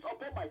released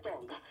upon my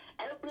tongue.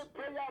 Every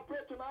prayer I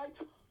pray tonight,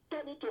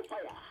 turn it to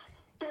fire,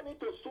 turn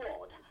it to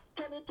sword,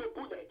 turn it to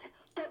bullet,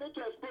 turn it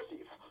to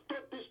explosive, to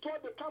destroy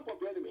the camp of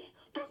the enemy,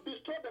 to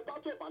destroy the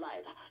battle of my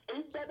life.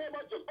 In the name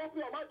of Jesus, open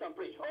your mouth and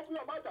pray. Open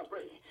your mouth and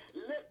pray.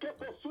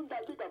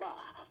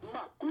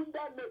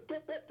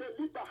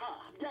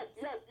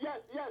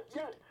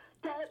 Yes.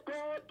 Tell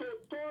God to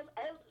turn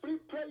every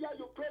prayer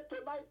you pray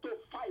tonight to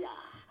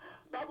fire.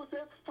 Bible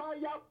says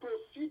fire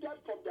proceeded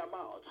from their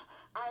mouth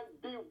and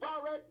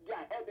devoured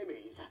their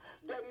enemies.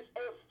 There is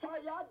a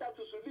fire that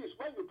is released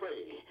when you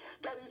pray.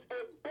 There is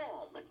a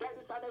bomb. There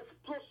is an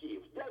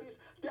explosive. There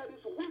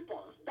is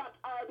weapons that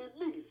are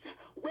released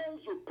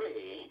when you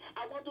pray.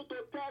 I want you to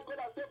tell God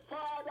and say,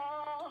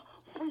 Father,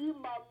 fill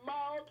my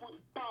mouth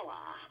with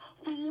power.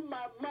 Fill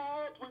my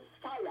mouth with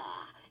fire.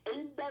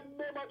 In the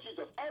name of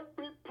Jesus,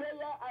 every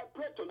prayer I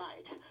pray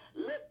tonight,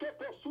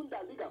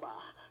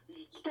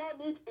 turn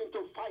it into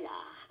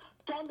fire,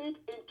 turn it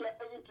into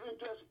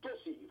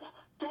explosive,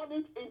 turn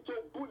it into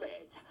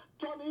bullets,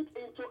 turn it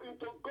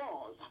into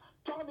guns,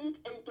 turn it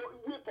into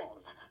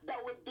weapons that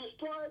will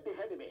destroy the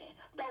enemy,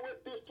 that will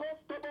destroy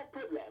stubborn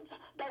problems,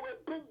 that will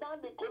bring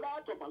down the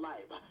collapse of my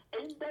life.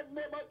 In the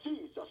name of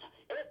Jesus,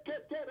 in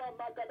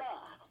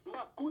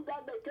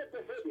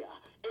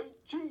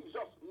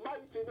Jesus'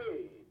 mighty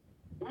name,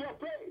 we are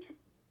prayed.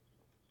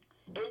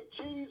 In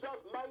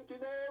Jesus' mighty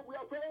name, we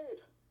are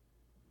prayed.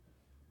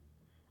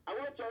 I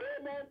want your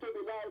amen to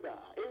be louder.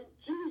 In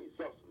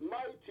Jesus'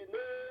 mighty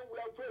name, we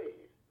are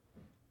prayed.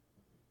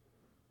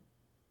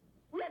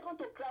 We are going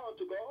to cry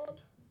unto God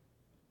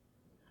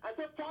and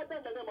say,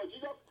 Father, in the name of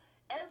Jesus,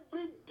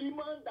 every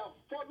demon that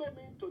follow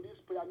me to this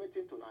prayer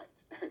meeting tonight,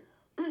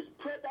 please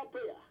pray that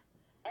prayer.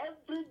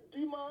 Every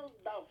demon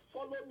that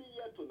follow me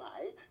here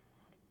tonight,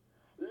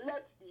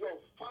 let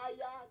your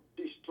fire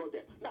destroy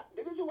them. Now,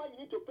 the reason why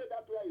you need to pray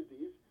that prayer is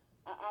this.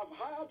 I've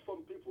heard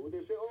from people,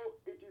 they say, oh,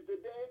 it is the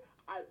day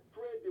I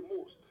pray the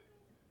most.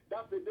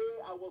 That's the day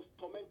I was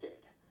tormented.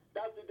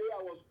 That's the day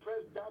I was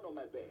pressed down on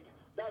my bed.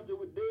 That's the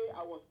day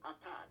I was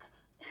attacked.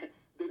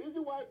 The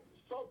reason why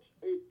such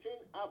a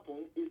thing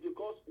happened is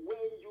because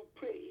when you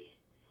pray,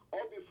 or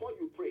before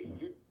you pray,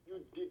 you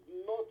did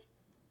not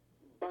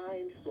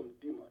bind some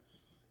demons.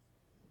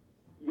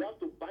 You have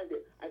to bind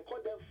them. I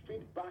call them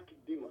feedback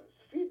demons.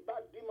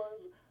 Feedback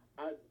demons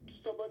are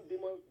stubborn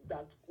demons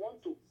that want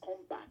to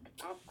come back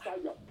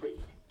after you have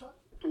prayed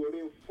to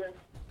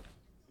reinforce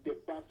the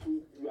battle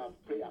you have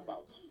prayed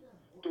about,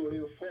 to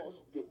reinforce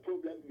the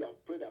problem you have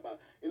prayed about.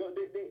 You know,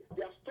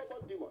 they are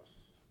stubborn demons.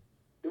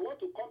 They want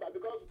to come back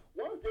because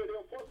once they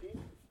reinforce it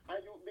and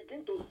you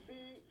begin to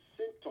see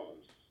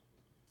symptoms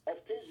of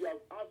things you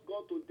have asked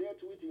God to deal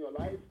with in your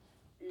life,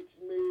 it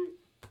may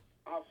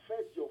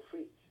affect your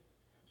faith.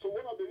 So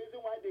one of the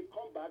reasons why they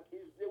come back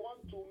is they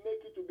want to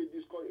make you to be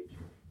discouraged.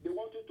 They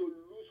want you to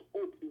lose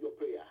hope in your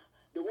prayer.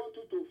 They want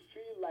you to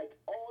feel like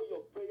all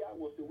your prayer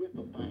was a waste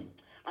of time.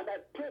 And I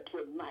pray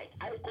tonight,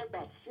 I call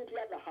that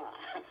Cynthia Laha.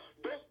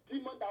 Those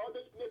demons that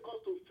always make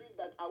us to feel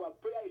that our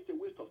prayer is a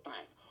waste of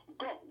time,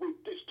 God will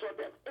destroy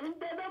them. In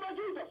the name of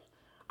Jesus,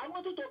 I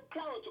want you to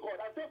cry out to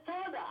God and say,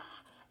 Father,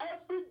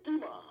 every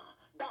demon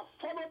that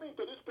follow me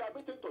into this prayer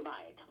meeting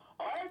tonight,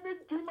 or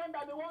any demon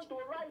that they want to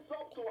rise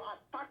up to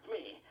attack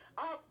me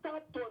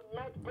after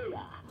tonight's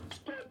prayer,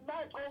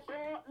 tonight, oh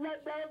God, let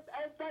them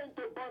enter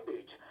into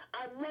bondage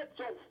and let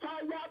your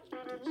fire be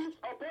released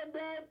upon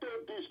them to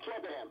destroy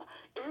them.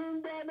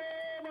 In the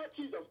name of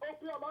Jesus,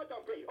 open your mouth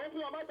and pray.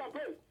 Open your mouth and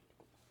pray.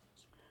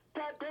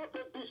 Tell God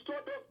to destroy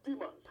those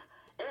demons.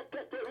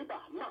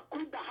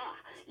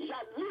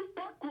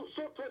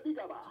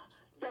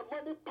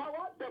 Demonic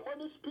power,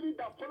 demonic spirit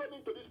that follow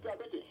me into this prayer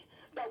meeting,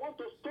 that want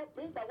to stop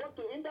me, that want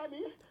to hinder me,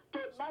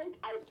 tonight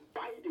I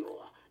bind you.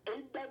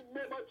 In the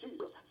name of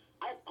Jesus,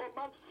 I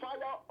command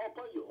fire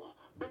upon you.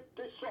 Be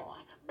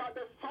destroyed by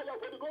the fire of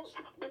the Holy Ghost.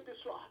 Be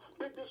destroyed.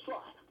 Be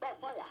destroyed by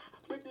fire.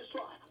 Be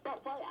destroyed by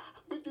fire.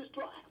 Be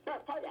destroyed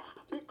by fire.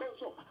 Be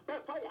consumed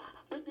by fire.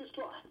 Be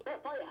destroyed by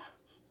fire.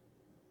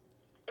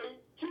 In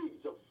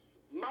Jesus'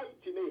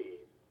 mighty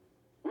name,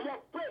 we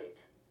have prayed.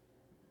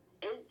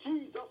 In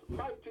Jesus'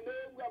 mighty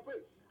name, we have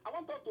prayed. I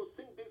want us to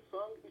sing this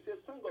song. It's a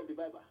song of the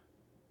Bible.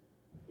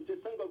 It's a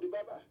song of the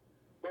Bible.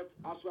 But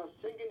as we are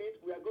singing it,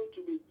 we are going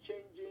to be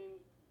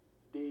changing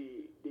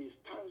the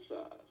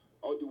stanzas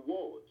or the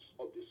words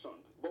of the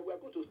song. But we are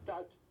going to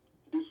start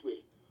this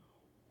way.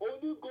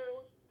 Holy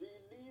Ghost,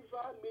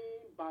 deliver me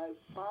by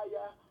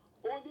fire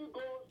Holy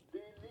Ghost,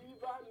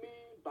 deliver me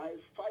by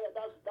fire.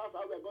 That's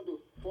how we're going to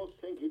first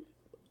sing it.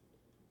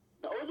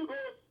 The Holy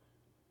Ghost,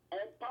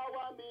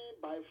 empower me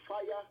by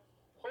fire.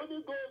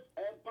 Holy Ghost,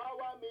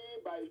 empower me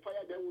by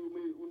fire. Then we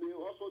may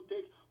also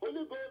take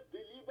Holy Ghost,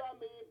 deliver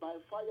me by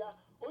fire.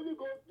 Holy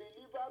Ghost,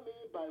 deliver me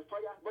by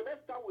fire. But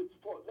let's start with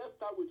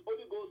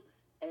Holy Ghost,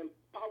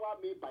 empower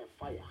me by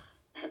fire.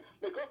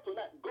 Because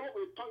tonight, God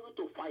will turn you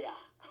to fire.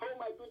 Oh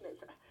my goodness.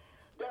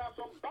 There are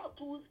some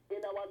battles in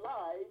our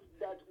lives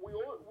that we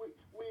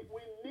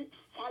need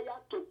fire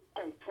to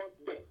confront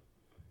them.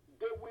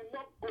 They will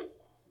not go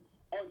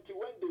until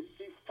when they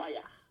see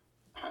fire.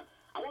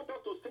 I want us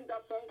to sing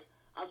that song.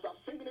 As we are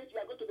singing it, you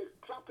are going to be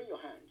clapping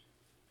your hands.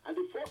 And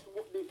the way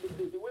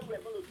we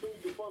are going to sing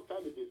it the first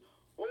time it is,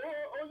 oh,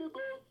 Holy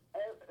Ghost,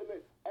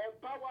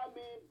 empower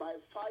me by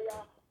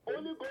fire.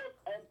 Holy Ghost,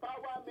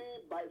 empower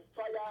me by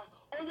fire.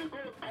 Holy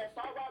Ghost,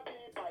 empower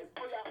me by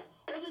fire.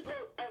 Holy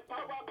Ghost,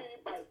 empower me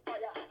by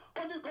fire.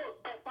 Holy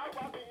Ghost,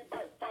 empower me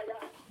by fire.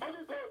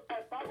 Holy Ghost,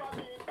 empower me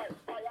by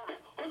fire.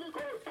 Holy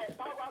Ghost,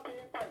 empower me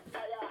by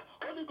fire.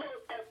 Holy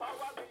Ghost,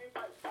 empower me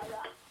by fire.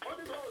 Holy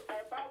Ghost,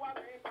 empower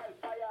me by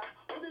fire.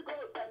 Holy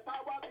Ghost,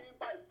 empower me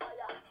by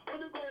fire.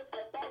 Holy Ghost,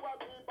 empower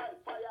me by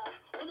fire.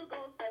 Holy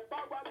Ghost,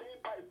 empower me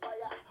by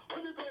fire.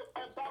 Holy Ghost,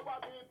 empower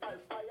me by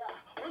fire.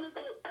 Holy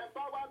Ghost,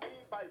 empower me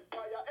by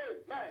fire.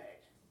 Amen.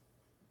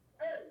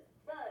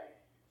 Amen.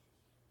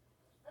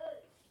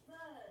 Amen.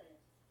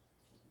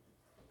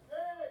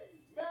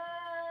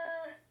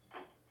 Amen.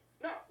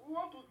 Now, we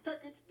want to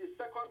take it the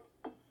second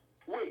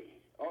way,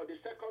 or the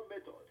second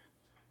method.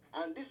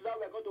 And this is how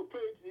we're going to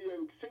pray it,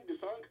 sing the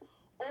song.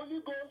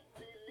 Holy Ghost,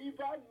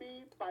 deliver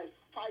me by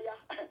fire.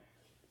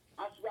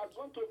 As we are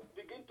going to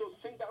begin to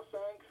sing that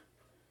song,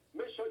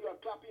 make sure you are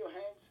clapping your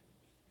hands,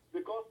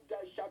 because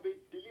there shall be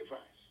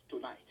deliverance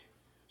tonight.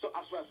 So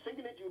as we are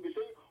singing it, you'll be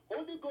saying,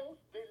 Holy Ghost,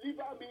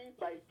 deliver me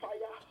by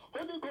fire.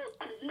 Holy Ghost,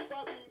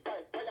 deliver me by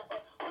fire.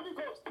 Holy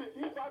Ghost,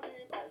 deliver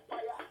me by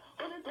fire.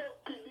 Holy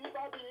Ghost,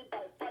 deliver me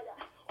by fire.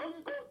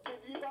 Holy Ghost,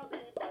 deliver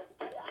me by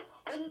fire.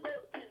 Holy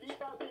Ghost,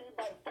 deliver me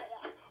by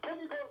fire.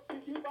 Holy Ghost,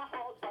 deliver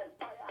us by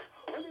fire.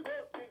 Holy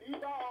Ghost,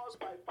 deliver us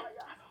by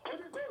fire.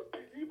 Holy Ghost,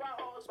 deliver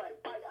us by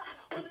fire.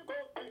 Holy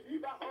Ghost,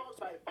 deliver us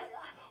by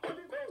fire.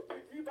 Holy Ghost,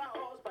 deliver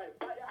us by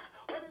fire.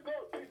 Holy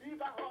Ghost,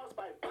 deliver us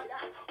by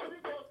fire.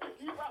 Holy Ghost,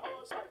 deliver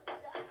us by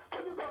fire.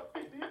 Holy Ghost,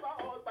 deliver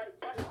us by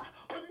fire.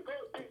 Holy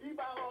Ghost,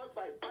 deliver us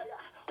by fire.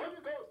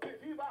 Holy Ghost,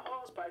 deliver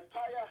us by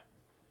fire.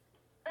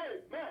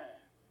 Amen.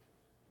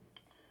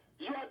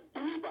 You are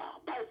delivered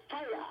by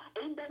fire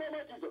in the name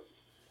of Jesus.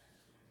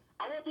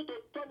 I want you to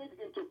turn it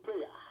into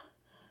prayer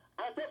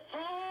and say,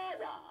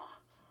 Father,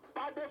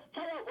 by the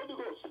fire of Holy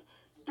Ghost,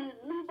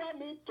 deliver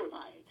me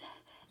tonight.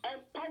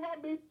 Empower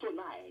me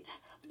tonight.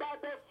 By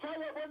the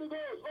fire of Holy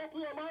Ghost,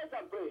 open your mouth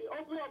and pray.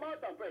 Open your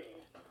mouth and pray.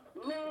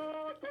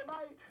 Lord,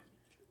 tonight,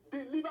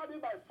 deliver me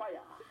by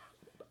fire.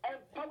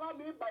 Empower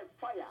me by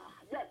fire.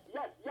 Yes,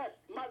 yes, yes.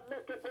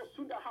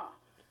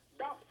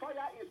 That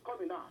fire is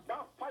coming now.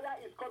 That fire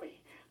is coming.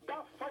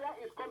 That fire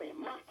is coming.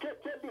 Yes,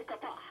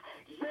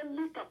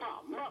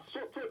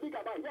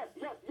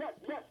 yes, yes,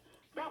 yes.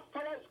 That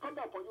fire is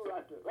coming for you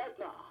right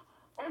now.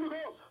 Holy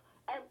Ghost,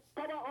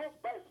 empower us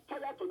by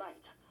fire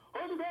tonight.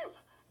 Holy Ghost,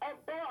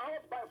 empower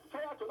us by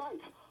fire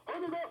tonight.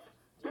 Holy Ghost,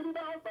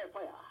 deliver us by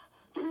fire.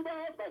 Deliver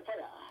us by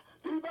fire.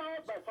 Deliver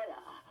us by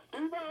fire.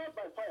 Deliver us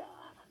by fire.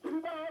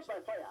 Deliver us by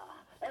fire.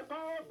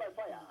 Empower us by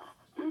fire.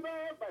 Deliver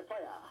us by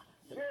fire.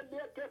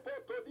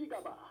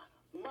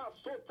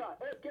 Masota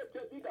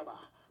ekete digaba.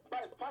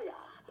 By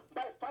fire.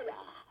 By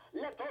fire.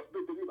 Let us be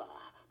delivered.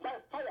 By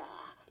fire.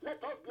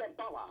 Let us be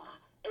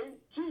empowered. In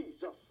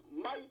Jesus'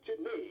 mighty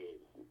name.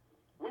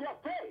 We are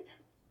prayed.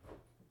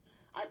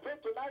 I pray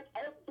tonight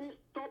every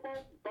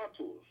stubborn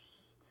battles,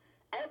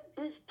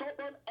 every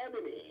stubborn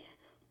enemy,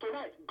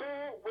 tonight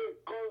God will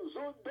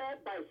consume them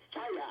by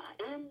fire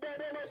in the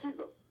name of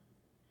Jesus.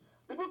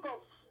 The book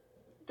of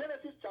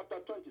Genesis chapter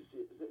 27,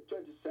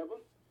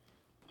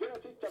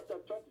 Genesis chapter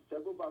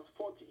 27 verse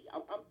 40.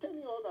 I'm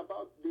telling you all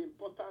about the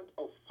importance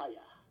of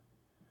fire.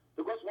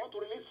 Because we want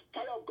to release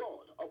fire of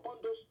God upon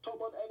those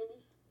stubborn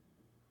enemies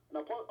and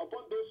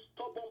upon those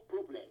stubborn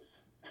problems.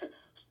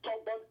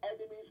 Stubborn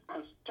enemies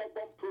and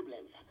stubborn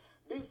problems.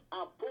 These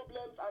are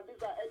problems and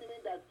these are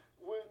enemies that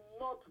will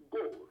not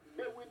go.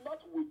 They will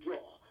not withdraw.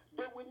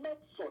 They will not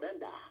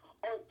surrender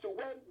until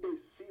when they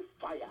see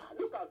fire.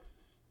 Look at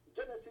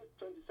Genesis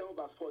 27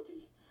 verse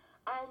 40.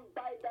 And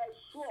by thy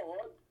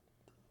sword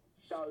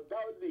shalt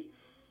thou live.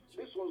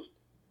 This was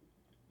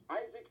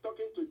Isaac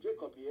talking to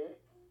Jacob here.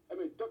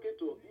 Talking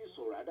to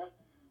Esau rather.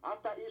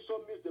 After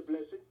Esau missed the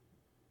blessing,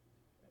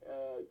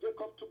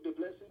 Jacob took the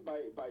blessing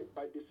by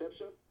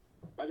deception.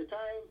 By the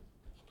time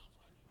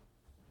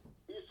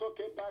Esau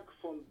came back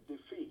from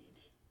the field,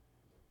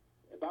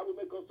 the Bible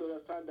makes us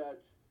understand that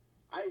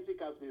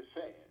Isaac has been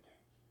fed.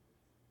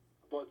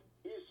 But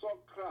Esau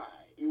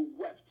cried, he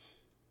wept.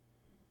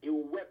 He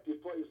wept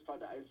before his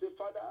father. He said,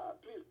 Father,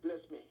 please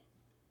bless me.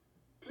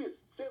 Please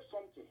say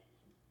something.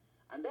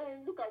 And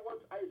then look at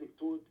what Isaac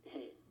told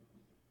him.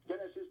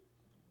 Genesis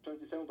 27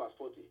 27 verse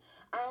 40.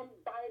 And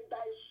by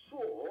thy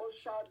sword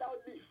shalt thou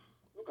live.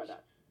 Look at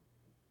that.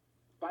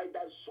 By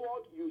thy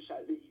sword you shall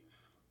live,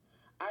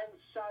 and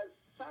shall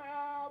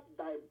serve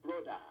thy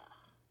brother.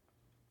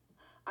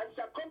 And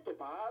shall come to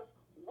pass,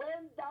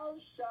 when thou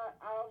shalt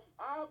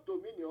have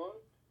dominion,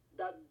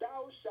 that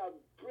thou shalt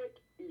break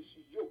his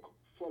yoke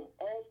from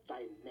off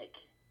thy neck.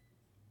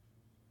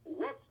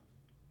 What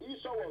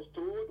Esau was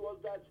told was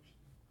that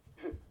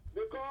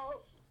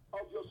because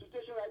of your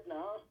situation right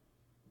now,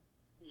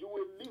 you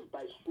will live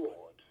by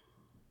sword,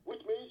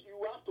 which means you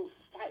have to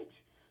fight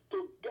to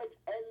get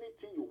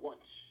anything you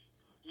want.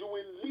 You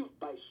will live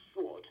by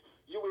sword.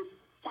 You will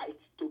fight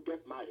to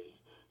get married.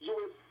 You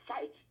will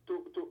fight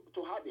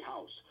to have a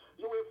house.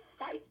 You will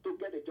fight to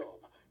get a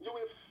job. You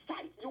will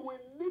fight. You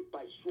will live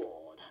by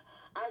sword.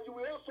 And you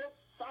will also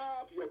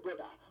serve your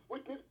brother,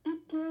 which means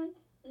people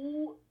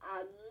who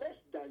are less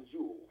than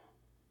you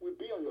will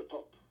be on your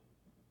top.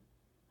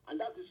 And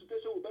that's the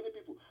situation with many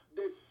people.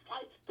 They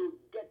fight to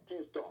get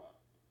things done.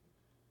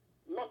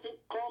 Nothing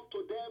comes to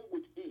them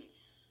with ease.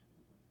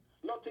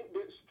 Nothing.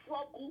 They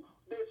struggle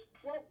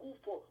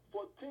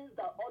for things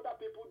that other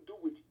people do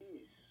with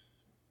ease.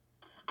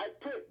 I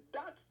pray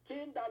that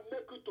thing that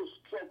make you to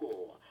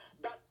struggle,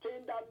 that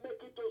thing that make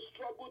you to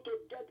struggle to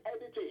get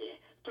anything,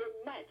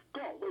 tonight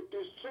God will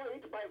destroy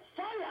it by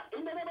fire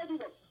in the name of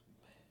Jesus.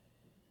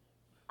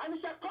 And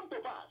it shall come to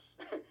pass.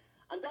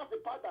 And that's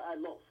the part that I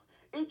love.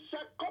 It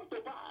shall come to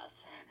pass.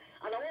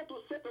 And I want to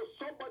say to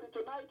somebody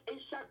tonight,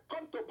 it shall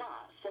come to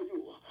pass for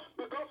you.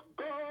 Because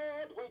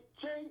God will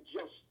change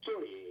your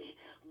story.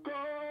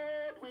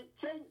 God will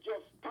change your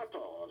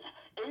status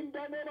in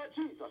the name of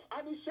Jesus.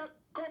 And it shall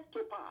come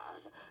to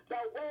pass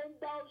that when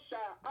thou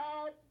shalt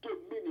have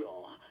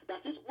dominion, that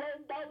is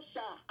when thou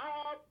shalt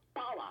have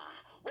power,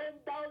 when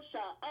thou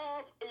shalt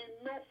have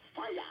enough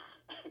fire.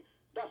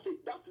 That's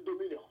it. That's the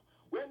dominion.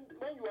 When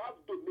you have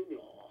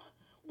dominion,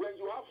 when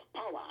you have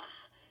power,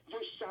 you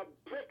shall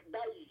break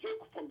that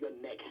yoke from your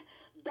neck.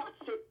 That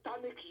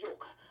satanic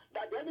yoke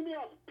that the enemy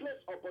has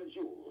placed upon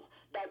you,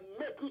 that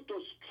make you to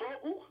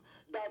struggle,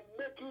 that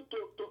make you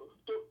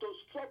to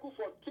struggle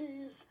for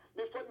things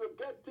before you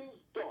get things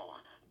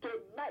done.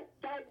 Tonight,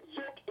 that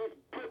yoke is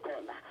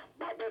broken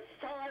by the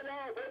fire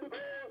of the Holy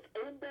Ghost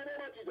in the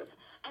name of Jesus.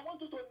 I want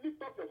you to lift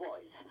up your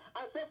voice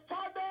and say,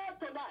 Father,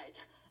 tonight,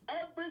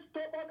 every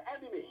stubborn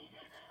enemy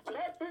and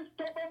every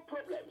stubborn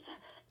problems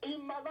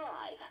in my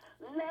life,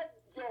 let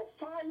your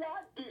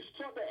fire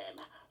destroy them.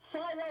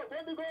 Fire of the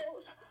Holy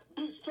Ghost,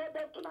 destroy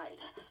them tonight.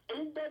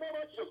 In the name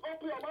of Jesus,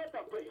 open your mouth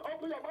and pray.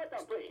 Open your mouth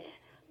and pray.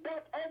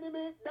 That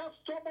enemy, that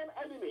stubborn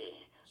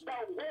enemy,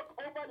 that work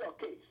over your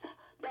case,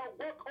 that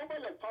work over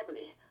your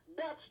family,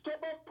 that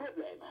stubborn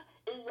problem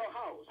in your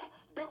house,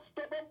 that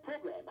stubborn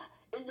problem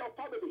in your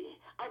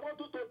family, I want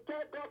you to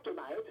tell God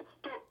tonight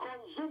to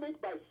consume it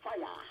by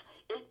fire.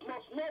 It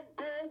must not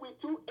go with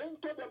you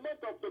into the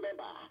month of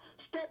November.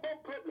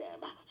 Stubborn problem,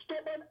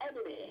 stubborn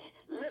enemy,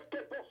 be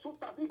consumed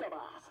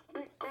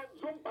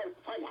by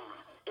fire.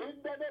 In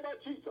the name of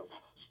Jesus,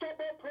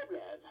 stubborn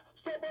problems,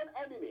 stubborn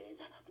enemies,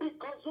 be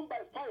consumed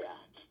by fire.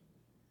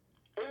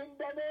 In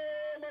the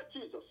name of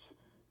Jesus,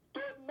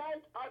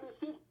 tonight I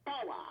receive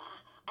power.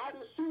 I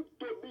receive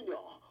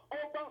dominion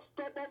over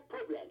stubborn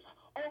problems,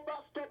 over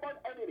stubborn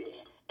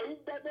enemy. In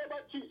the name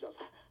of Jesus,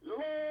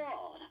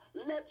 Lord,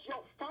 let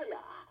your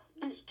fire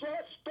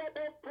destroy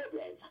stubborn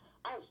problems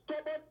and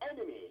stubborn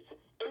enemies.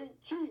 In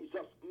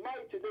Jesus'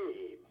 mighty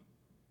name,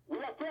 we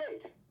are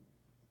prayed.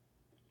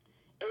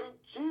 In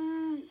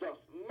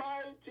Jesus'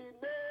 mighty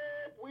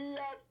name, we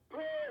have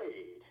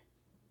prayed.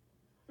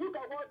 Look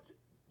at what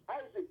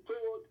Isaac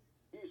told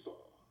Esau.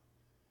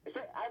 He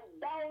said, and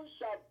thou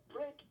shalt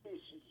break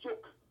his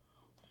yoke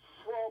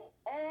from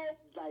off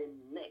thy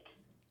neck.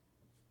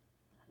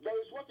 There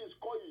is what is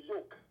called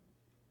yoke.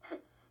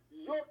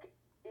 Yoke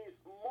is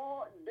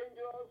more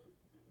dangerous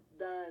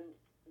than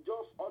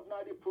just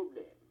ordinary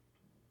problem.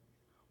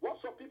 What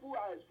some people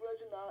are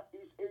experiencing now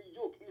is a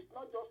yoke. It's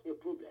not just a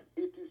problem.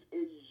 It is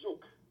a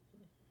yoke.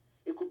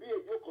 It could be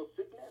a yoke of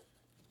sickness.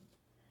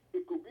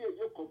 It could be a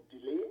yoke of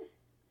delay.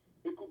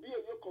 It could be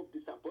a yoke of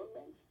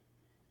disappointment.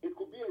 It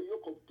could be a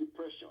yoke of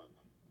depression.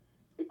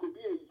 It could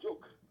be a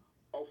yoke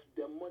of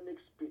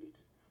demonic spirit.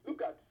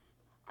 Look at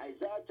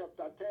Isaiah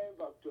chapter 10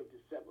 verse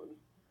 27.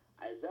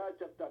 Isaiah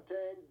chapter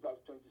 10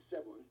 verse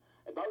 27.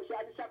 About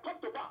it shall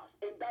come to pass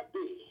in that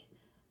day.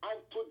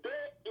 And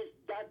today is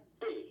that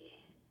day.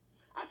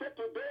 I said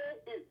today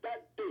is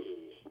that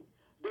day.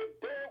 The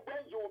day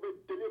when you will be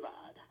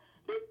delivered.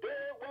 The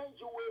day when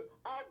you will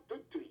have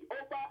victory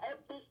over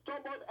every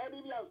stubborn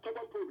enemy and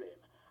stubborn problem.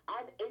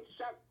 And it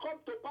shall come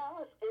to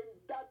pass in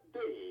that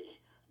day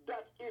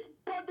that his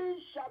body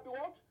shall be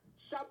what?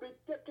 Shall be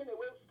taken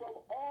away from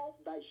off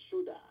thy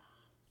shoulder,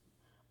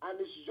 and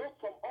his yoke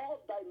from off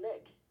thy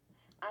neck,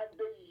 and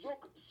the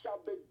yoke shall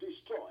be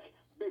destroyed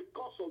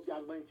because of the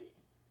anointing.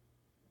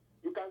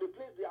 You can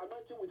replace the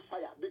anointing with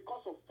fire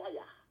because of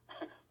fire.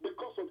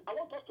 Because of, I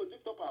want us to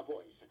lift up our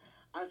voice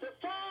and say,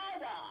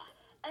 Father,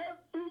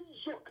 every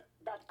yoke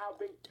that I've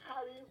been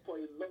carrying for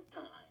a long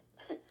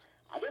time,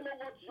 I don't know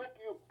what yoke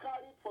you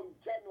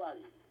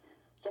January.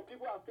 Some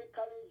people are still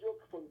carrying yoke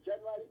from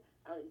January,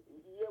 and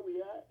here we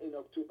are in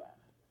October.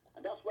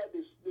 And that's why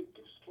they keep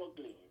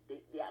struggling.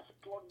 They are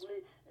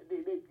struggling.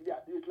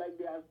 It's like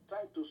they are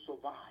trying to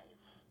survive.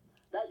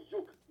 That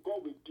yoke,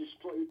 God will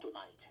destroy it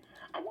tonight.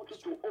 I want you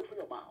to open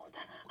your mouth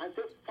and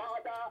say,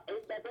 Father,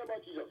 in the name of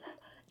Jesus,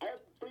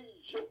 every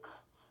yoke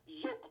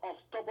of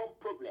stubborn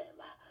problem,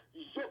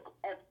 yoke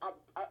of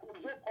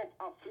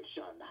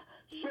affliction,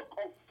 yoke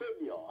of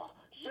failure,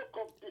 yoke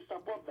of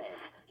disappointment,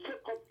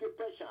 yoke of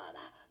depression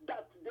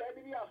that the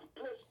enemy has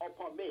placed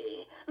upon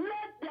me,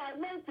 let the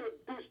anointing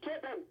destroy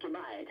them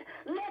tonight.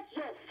 Let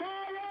your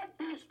fire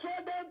destroy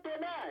them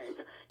tonight.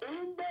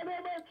 In the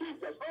name of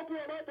Jesus, open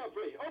your mouth and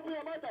pray. Open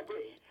your mouth and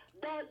pray.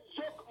 That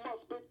yoke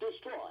must be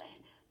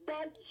destroyed.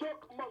 That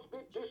yoke must be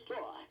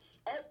destroyed.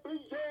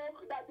 Every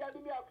yoke that the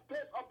enemy has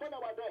placed upon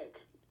our neck,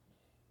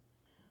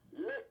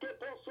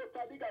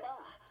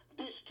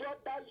 destroy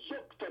that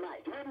yoke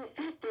tonight. We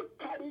refuse to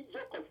carry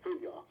yoke of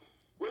failure.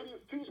 We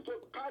refuse to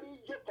carry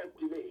yoke of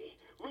delay.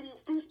 We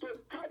refuse to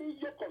carry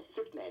yoke of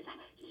sickness.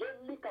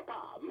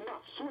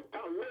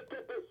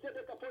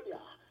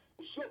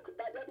 Yoke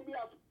that the enemy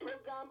has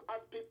programmed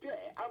and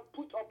prepared and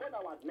put upon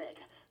our neck.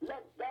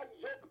 Let that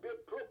yoke be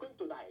broken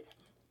tonight.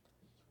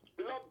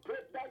 Lord,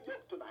 break that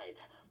yoke tonight.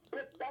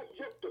 Break that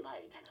yoke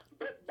tonight.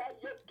 Break that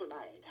yoke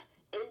tonight.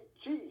 In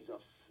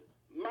Jesus'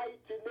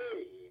 mighty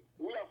name,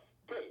 we have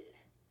prayed.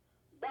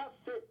 That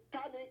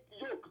satanic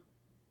yoke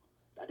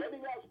that the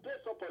enemy has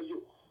placed upon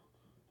you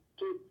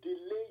to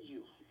delay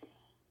you,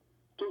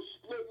 to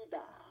slow you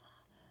down,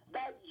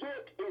 that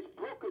yoke is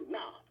broken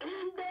now.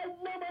 In the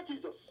name of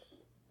Jesus,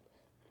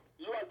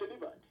 you are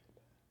delivered.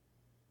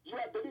 You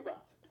are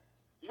delivered.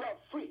 You are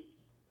free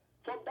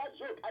from that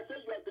yoke. I say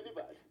you are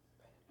delivered.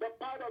 The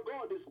power of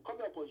God is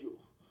coming upon you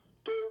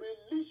to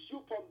release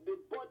you from the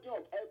body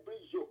of every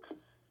yoke.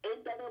 In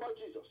the name of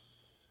Jesus.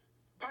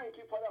 Thank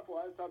you, Father,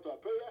 for answer to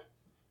our prayer.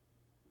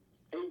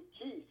 In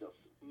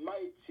Jesus'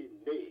 mighty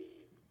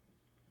name,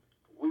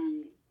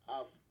 we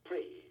have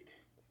prayed.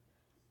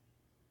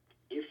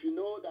 If you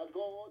know that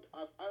God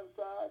has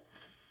answered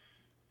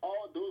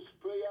all those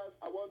prayers,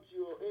 I want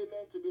your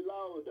amen to be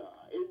louder.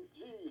 In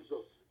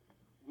Jesus'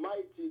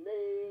 mighty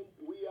name,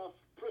 we have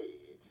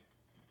prayed.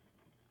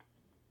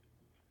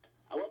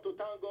 I want to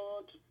thank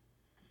God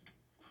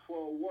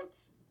for what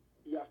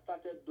He has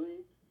started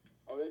doing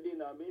already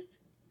in our midst.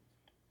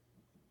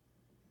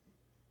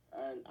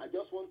 And I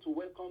just want to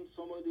welcome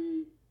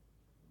somebody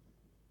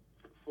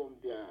from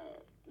their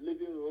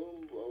living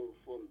room or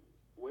from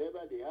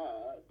wherever they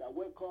are, that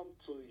welcome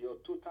to your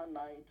total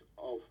night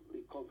of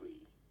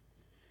recovery.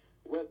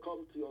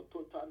 Welcome to your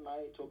total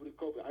night of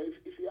recovery.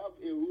 If you have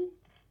a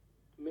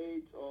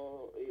roommate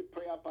or a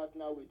prayer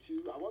partner with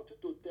you, I want you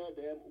to tell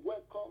them,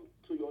 welcome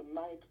to your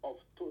night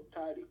of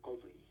total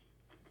recovery.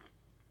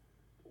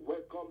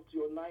 Welcome to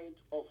your night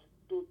of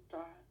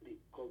total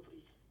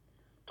recovery.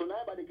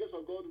 Tonight, by the grace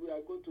of God, we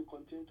are going to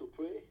continue to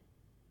pray.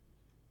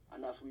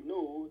 And as we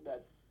know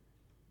that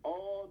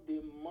all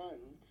the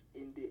months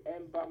in the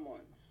ember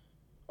months,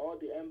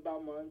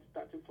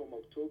 starting from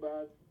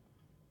October,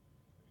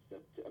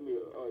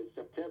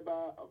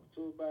 September,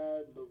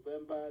 October,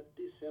 November,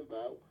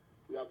 December,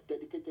 we have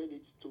dedicated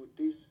it to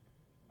this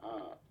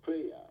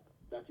prayer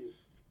that is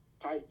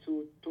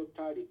titled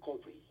Total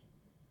Recovery.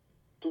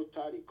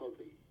 Total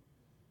Recovery.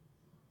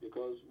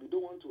 Because we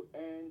don't want to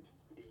end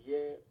the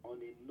year on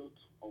a note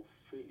of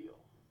failure.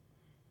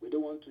 We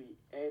don't want to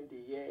end the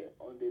year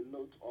on the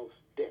note of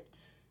debt.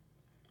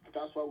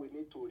 That's why we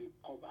need to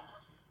recover.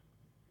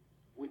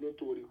 We need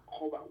to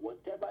recover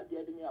whatever the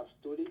enemy has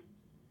stolen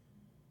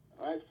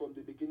right from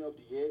the beginning of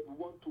the year. We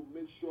want to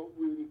make sure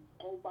we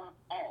recover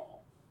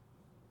all.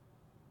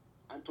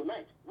 And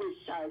tonight, we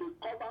shall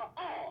recover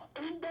all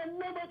in the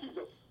name of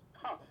Jesus.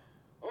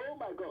 Oh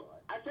my God.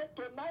 I said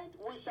tonight,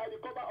 we shall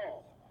recover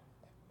all.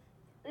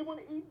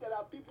 Even if there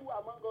are people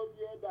among us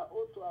here that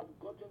ought to have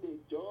gotten a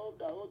job,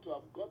 that ought to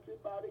have gotten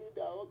married,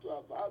 that ought to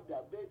have had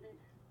their baby,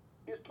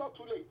 it's not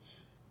too late.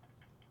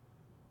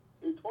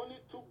 It only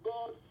took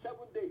God 6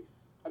 days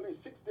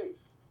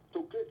to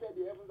create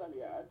the heavens and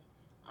the earth,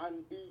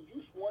 and He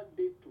used 1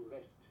 day to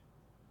rest.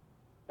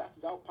 That's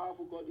how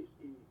powerful God is.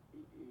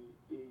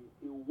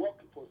 He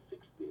worked for 6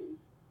 days,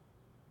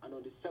 and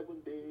on the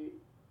 7th day,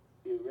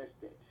 He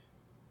rested.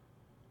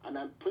 And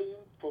I'm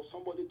praying for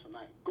somebody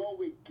tonight. God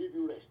will give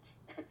you rest.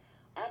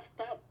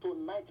 After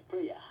tonight's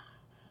prayer,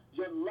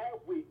 your life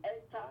will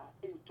enter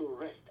into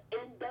rest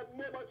in the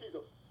name of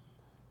Jesus.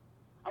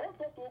 I want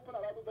us to open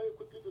our Bible very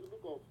quickly to the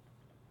book of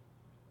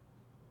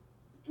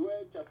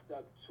Joel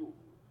chapter 2.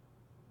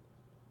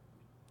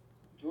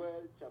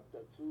 Joel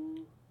chapter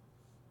 2.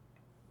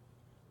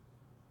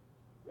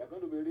 We are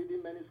going to be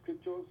reading many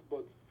scriptures,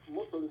 but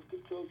most of the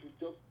scriptures will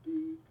just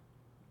be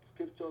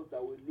scriptures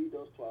that will lead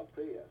us to our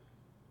prayers.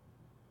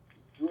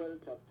 Joel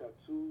chapter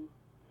 2.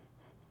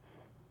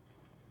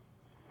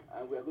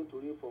 And we are going to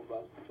read from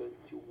verse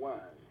 21.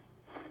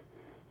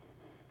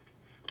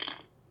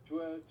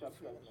 Joel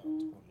chapter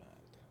 2,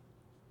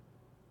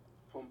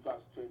 from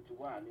verse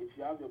 21. If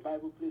you have your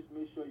Bible, please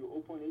make sure you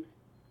open it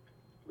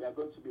We are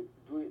going to be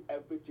doing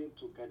everything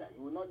together.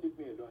 You will not leave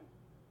me alone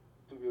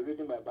to be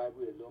reading my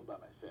Bible alone by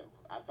myself.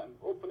 As I'm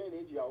opening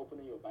it, you are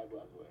opening your Bible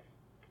as well.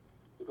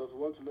 Because we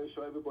want to make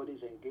sure everybody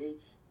is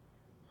engaged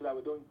so that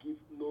we don't give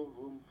no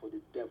room for the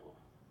devil.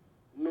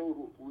 No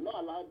room. We will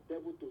not allow the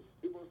devil to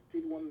even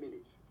steal 1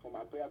 minute from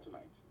our prayer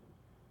tonight.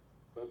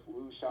 Because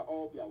we shall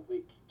all be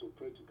awake to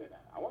pray together.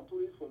 I want to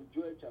read from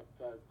Joel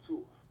chapter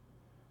 2.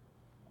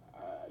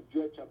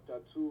 Joel chapter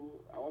 2,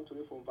 I want to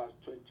read from verse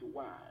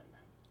 21.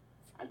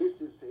 And this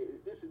is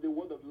the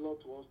word of the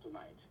Lord to us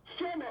tonight.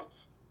 Fear not.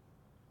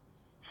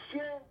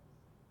 Fear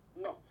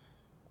not.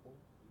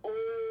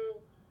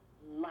 O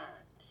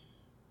land.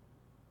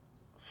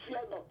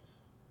 Fear not.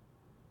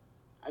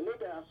 I know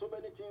there are so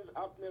many things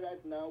happening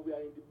right now. We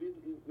are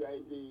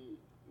in the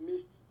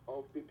midst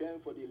of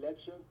preparing for the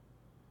election.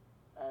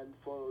 And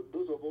for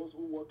those of us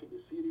who work in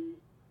the city,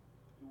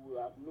 you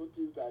will have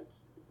noticed that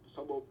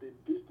some of the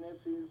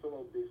businesses, some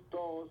of the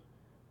stores,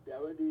 they're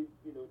already,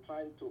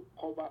 trying to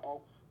cover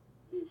up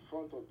the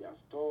front of their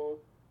store,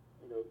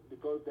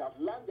 because they have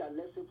learned their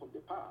lesson from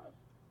the past,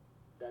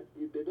 that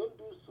if they don't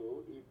do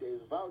so, if there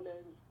is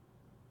violence,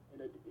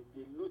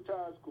 the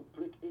looters could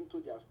break into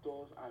their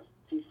stores and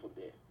steal from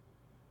there.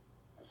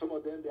 And some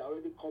of them, they're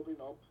already covering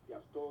up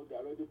their stores,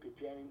 they're already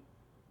preparing,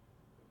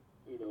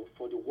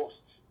 for the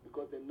worst,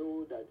 because they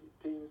know that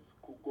things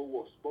could go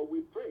worse. But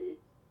we pray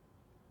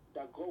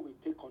that God will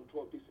take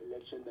control of this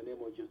election in the name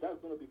of Jesus. That's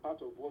going to be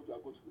part of what we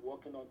are going to be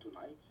working on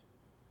tonight.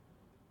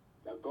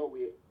 That God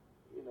will,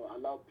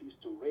 allow peace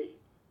to reign.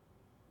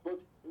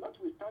 But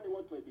notwithstanding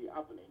what may be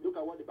happening, look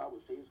at what the Bible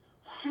says,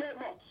 fear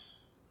not.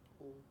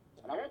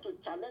 And I want to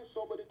challenge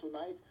somebody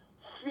tonight,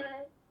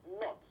 fear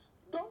not.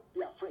 Don't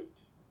be afraid.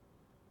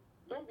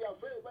 Don't be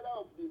afraid whether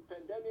of the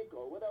pandemic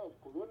or whether of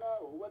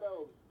corona or whether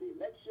of the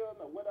election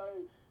or whether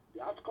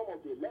the outcome of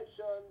the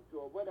election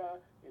or whether,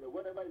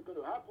 whatever is going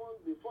to happen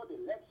before the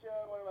election,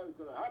 whatever is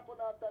going to happen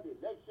after the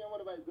election,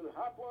 whatever is going to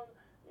happen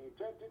in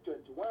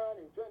 2021,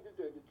 in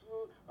 2022,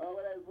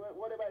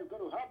 whatever is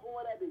going to happen,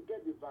 whether they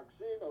get the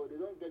vaccine or they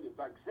don't get the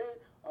vaccine,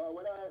 or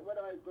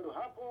whatever is going to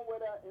happen,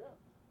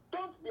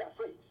 don't be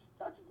afraid.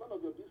 That is none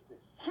of your business.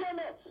 Fear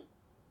not.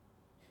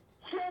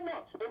 Fear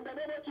not in the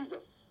name of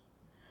Jesus.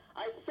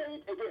 I say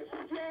it again.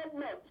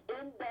 Fear not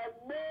in the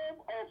name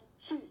of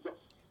Jesus.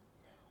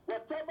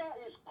 Whatever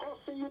is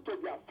causing you to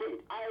be afraid,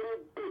 I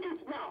rebuke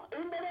it now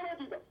in the name of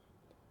Jesus.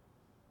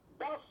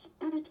 That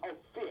spirit of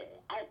fear,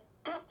 I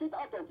cast it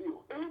out of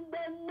you in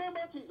the name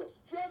of Jesus.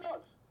 Fear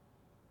not.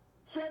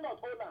 Fear not,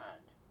 O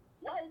land.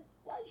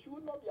 Why should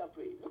you not be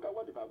afraid? Look at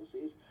what the Bible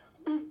says.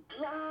 Be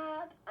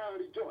glad and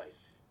rejoice.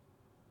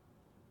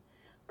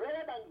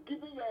 Rather than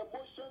giving your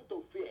emotion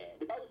to fear,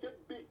 the Bible says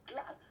be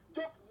glad.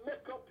 Just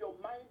make up your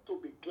mind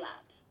to be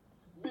glad.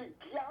 Be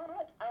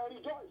glad and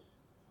rejoice.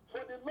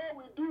 For the Lord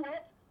will do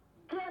what?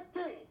 Great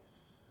things.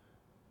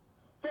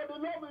 For the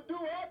Lord will do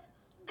what?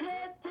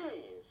 Great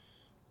things.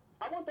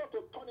 I want us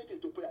to turn it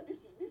into prayer.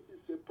 This is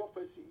a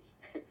prophecy.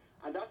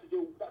 And that is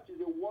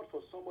a word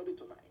for somebody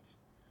tonight.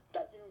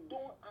 That you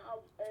don't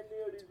have any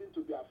reason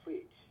to be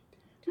afraid.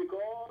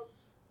 Because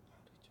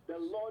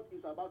the Lord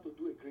is about to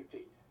do a great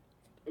thing.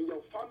 In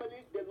your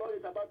family, the Lord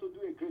is about to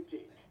do a great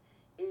thing.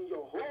 In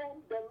your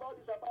home, the Lord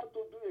is about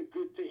to do a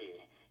great thing.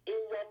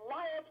 In your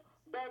life,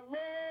 the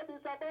Lord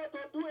is about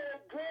to do a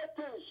great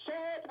thing.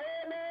 Shout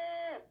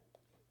amen.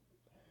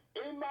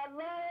 In my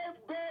life,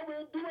 God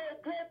will do a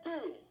great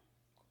thing.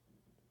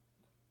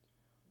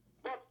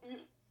 But if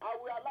I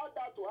will allow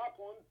that to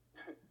happen,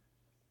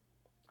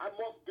 I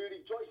must be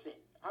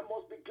rejoicing. I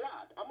must be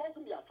glad. I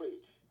mustn't be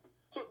afraid.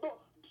 So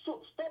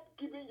stop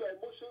giving your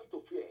emotions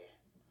to fear.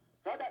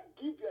 Rather,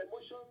 give your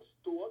emotions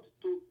to what?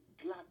 To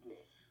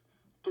gladness,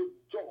 to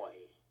joy.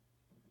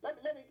 Let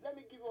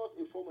me give us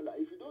a formula.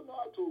 If you don't know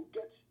how to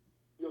get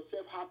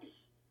yourself happy,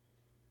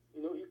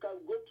 you can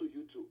go to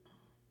YouTube.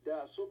 There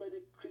are so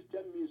many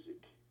Christian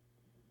music.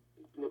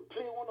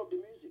 Play one of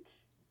the music.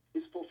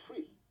 It's for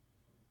free.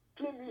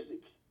 Play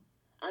music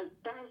and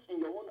dance in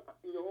your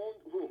own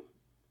room.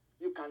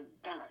 You can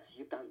dance.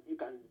 You can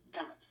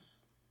dance.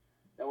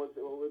 There was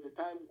a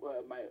time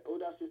where my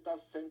older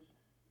sister sent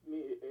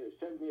me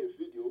a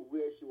video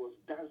where she was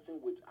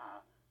dancing with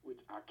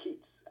her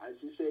kids, and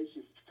she said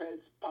she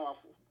felt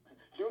powerful.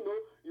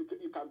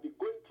 You can be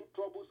going through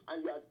troubles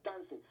and you are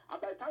dancing. And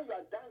by the time you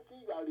are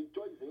dancing, you are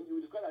rejoicing. You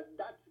will discover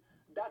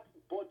that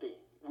burden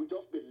will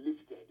just be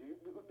lifted.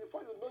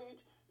 Before you know it,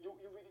 you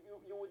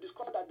will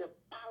discover that the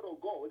power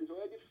of God is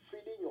already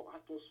filling your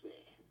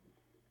atmosphere.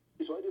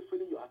 It's already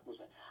filling your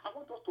atmosphere. I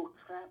want us to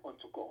cry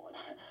unto God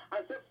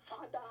and say,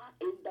 Father,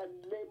 in the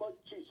name of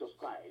Jesus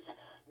Christ,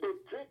 the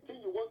great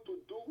thing you want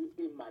to do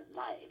in my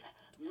life,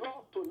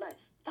 Lord, tonight,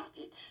 start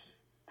it.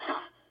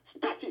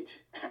 Start it.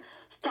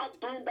 Start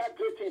doing that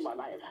great thing in my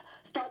life.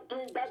 Start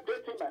doing that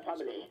great thing in my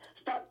family.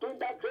 Start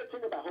doing that great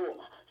thing in my home.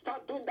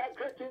 Start doing that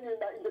great thing in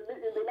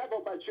the life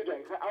of my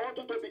children. I want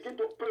you to begin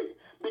to pray.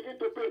 Begin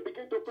to pray.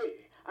 Begin to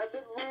pray. I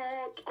said,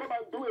 Lord, come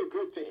and do a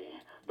great thing.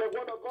 The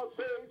word of God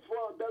says,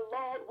 for the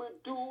Lord will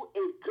do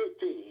a great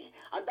thing.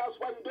 And that's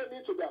why you don't don't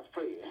need to be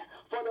afraid.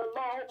 For the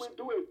Lord will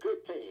do a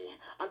great thing.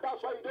 And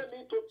that's why you don't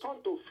need to turn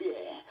to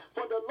fear.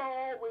 For the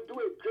Lord will do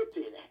a great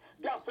thing.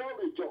 Therefore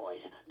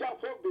rejoice.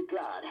 Therefore be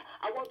glad.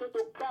 I want you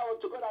to cry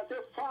unto God and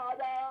say,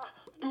 Father,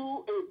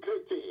 do a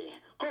great thing.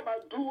 Come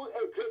and do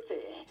a great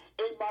thing.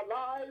 In my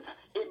life,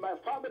 in my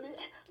family,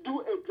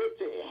 do a great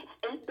thing.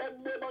 In the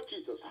name of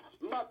Jesus.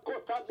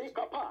 Makota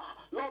Mikapa.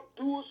 Lord,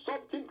 do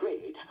something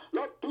great.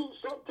 Lord, do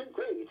something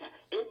great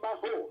in my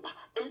home.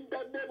 In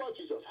the name of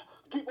Jesus.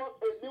 Give us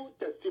a new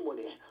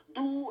testimony.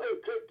 Do a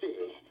great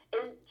thing.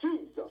 In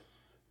Jesus'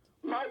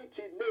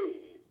 mighty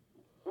name.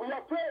 We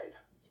are prayed.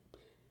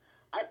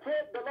 I pray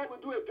the Lord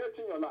will do a great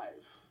thing in your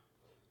life.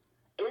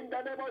 In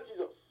the name of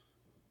Jesus.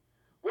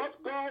 What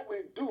God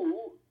will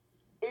do,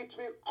 it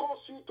will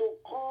cause you to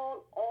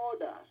call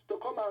others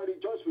to come and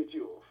rejoice with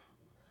you.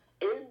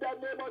 In the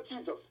name of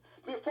Jesus.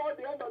 Before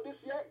the end of this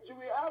year, you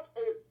will have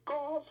a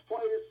cause for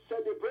a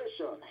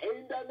celebration.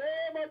 In the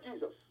name of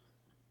Jesus.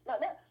 Now,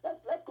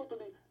 let's go to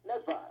the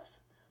next verse.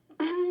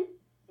 Be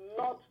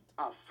not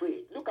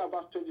afraid. Look at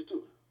verse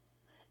 22.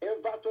 In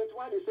verse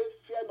 21, it says,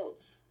 fear not.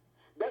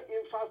 Then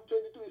in verse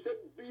 22, it says,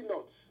 be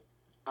not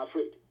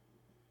afraid.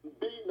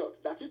 Be not.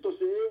 That is to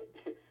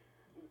say,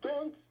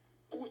 don't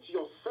put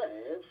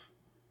yourself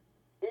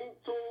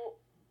into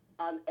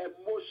an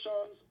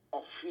emotions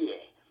of fear.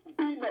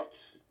 Be not.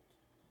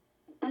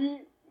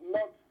 Be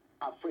not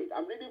afraid.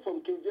 I'm reading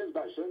from King James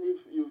Version. If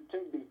you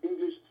think the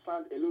English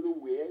sounds a little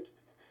weird,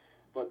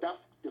 but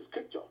that's the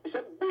scripture. It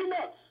said, be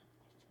not.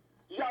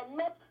 You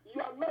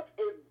are not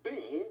a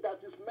being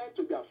that is meant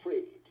to be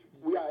afraid.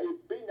 We are a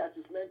being that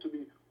is meant to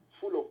be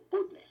full of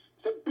boldness.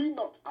 It said, be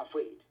not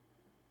afraid.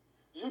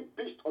 You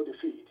beast of the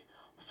field.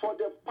 For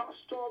the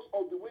pastures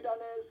of the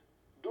wilderness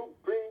do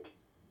spring.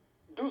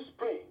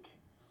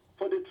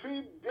 For the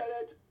tree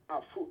beareth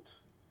a fruit.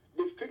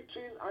 The fig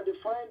trees and the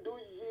vine do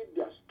yield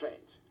their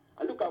strength.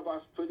 And look at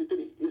verse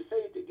 23. He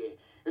said it again.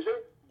 He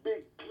said,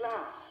 be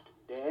glad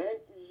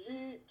then,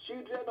 ye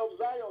children of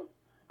Zion,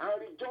 and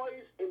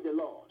rejoice in the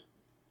Lord.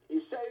 He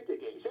said it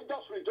again. He said,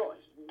 just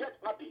rejoice. Get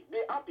happy. Be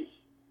happy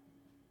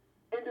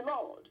in the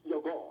Lord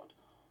your God.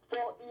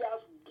 For he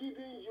has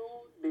given you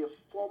the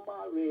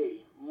former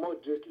rain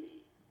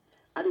moderately,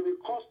 and it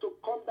will cause to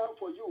come down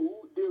for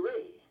you the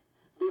rain,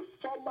 the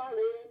former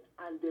rain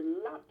and the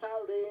latter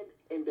rain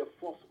in the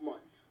first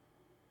month.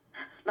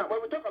 Now,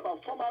 when we talk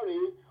about former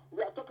rain,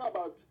 we are talking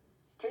about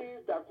things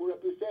that could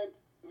represent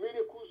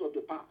miracles of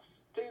the past,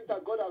 things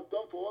that God has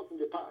done for us in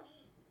the past.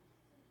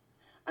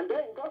 And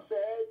then God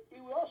said, he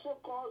will also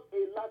cause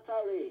a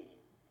latter rain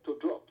to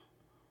drop,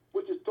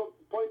 which is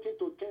pointing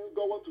to things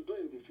God wants to do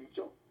in the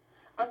future.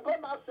 And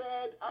God now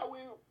said, I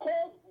will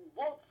cause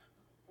both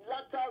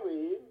latter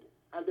rain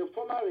and the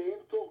former rain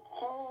to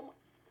come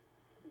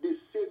the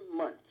same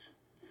month.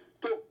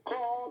 To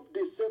come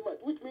the same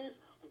month, which means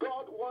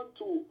God wants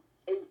to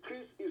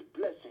increase his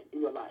blessing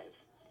in your life.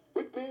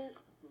 Which means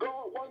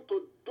God wants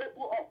to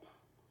double up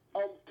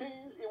on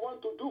things he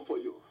wants to do for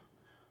you.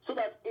 So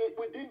that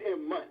within a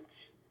month,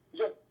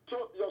 your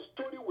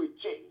story will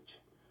change.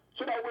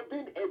 So that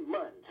within a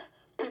month,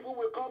 people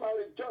will come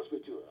and rejoice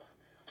with you.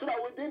 So that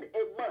within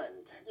a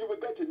month, you will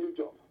get a new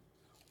job.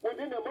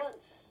 Within a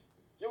month,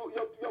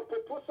 your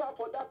proposal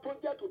for that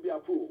project will be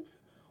approved.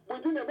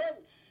 Within a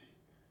month,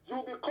 you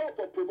will be called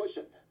for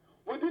promotion.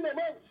 Within a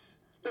month,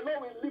 the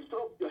Lord will lift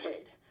up your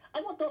head. I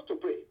want us to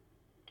pray.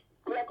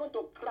 We are going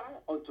to cry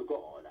unto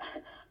God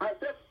and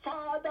say,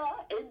 Father,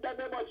 in the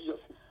name of Jesus,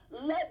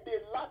 let the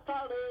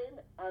latter rain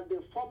and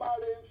the former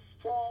rain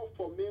fall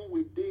for me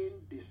within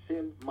the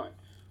same month.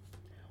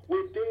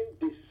 Within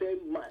the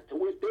same month.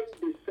 Within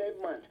the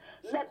same month.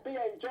 Let me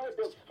enjoy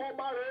the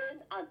former rain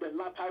and the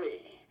latter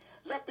rain.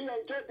 Let me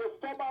enjoy the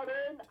former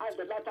rain and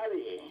the latter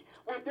rain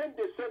within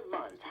the same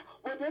month.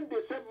 Within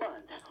the same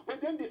month.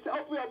 Within the same.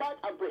 Open your mouth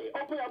and pray.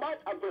 Open your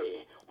mouth and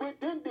pray.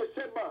 Within the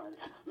same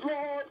month.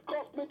 Lord,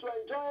 cause me to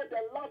enjoy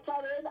the latter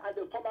rain and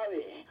the former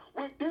rain.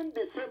 Within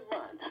the same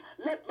month.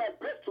 Let my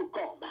breakthrough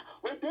come.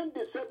 Within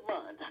the same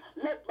month.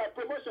 Let my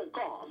promotion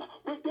come.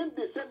 Within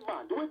the same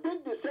month.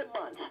 Within the same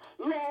month.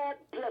 Lord,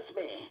 bless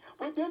me.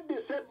 Within the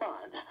same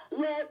month.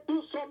 Lord,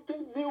 do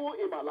something new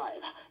in my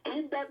life.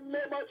 In the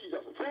name of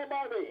Jesus.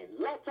 Former rain.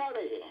 Latter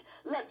rain,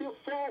 let it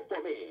fall for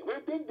me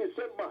within the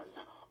same month.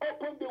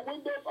 Open the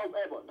windows of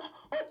heaven.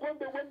 Open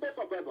the windows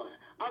of heaven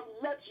and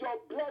let your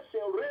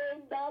blessing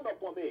rain down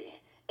upon me.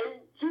 In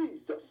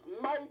Jesus'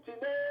 mighty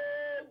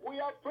name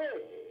we are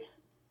praying.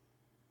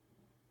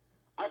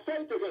 I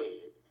say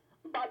today,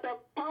 by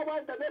the power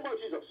in the name of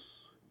Jesus,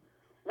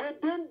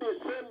 within the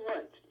same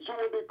month you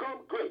will become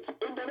great.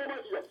 In the name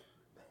of Jesus.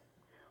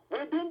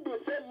 Within the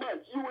same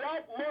month you will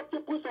have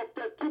multiples of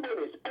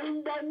testimonies.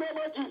 In the name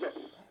of Jesus.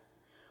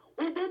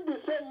 Within the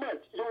same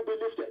month, you will be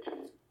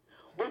lifted.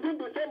 Within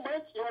the same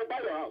month, you will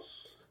buy your house.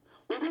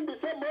 Within the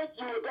same month,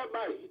 you will get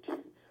married.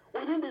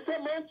 Within the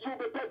same month, you will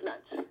be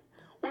pregnant.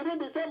 Within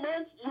the same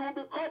month, you will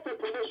be called for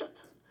promotion.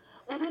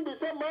 Within the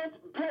same month,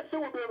 blessing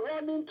will be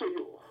running to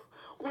you.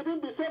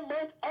 Within the same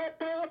month,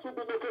 others will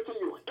be locating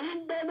you.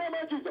 In the name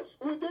of Jesus,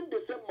 within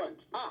the same month.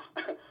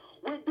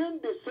 within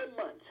the same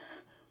month,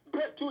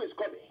 breakthrough is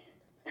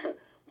coming.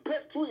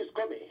 Breakthrough is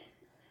coming.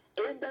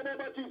 In the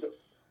name of Jesus.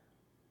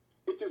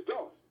 It is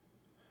done.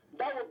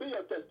 That will be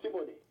your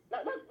testimony.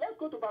 Now let's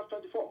go to verse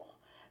 24.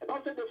 The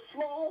Bible says the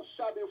floor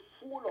shall be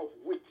full of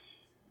wheat,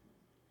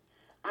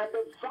 and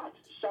the vat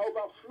shall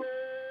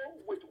overflow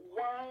with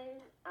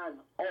wine and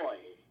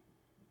oil.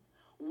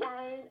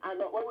 Wine and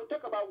oil. When we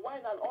talk about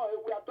wine and oil,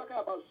 we are talking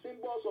about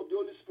symbols of the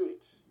Holy Spirit.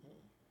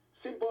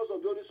 Symbols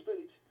of the Holy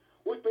Spirit.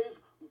 Which means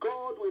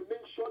God will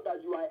make sure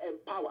that you are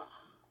empowered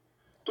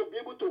to be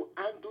able to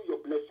undo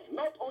your blessing.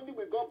 Not only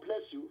will God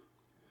bless you,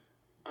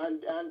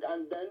 and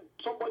then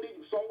somebody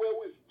somewhere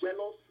who is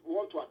jealous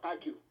want to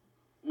attack you.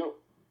 No.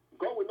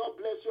 God will not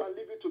bless you and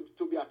leave you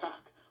to be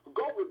attacked.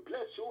 God will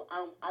bless you,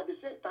 and at the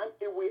same time,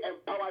 it will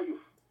empower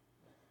you.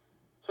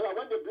 So that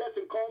when the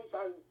blessing comes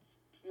and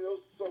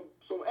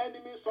some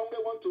enemies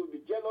somewhere want to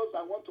be jealous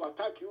and want to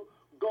attack you,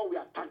 God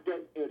will attack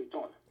them in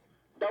return.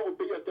 That will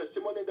be your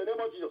testimony in the name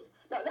of Jesus.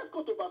 Now let's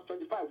go to verse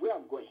 25, where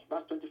I'm going.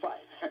 Verse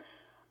 25.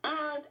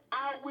 And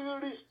I will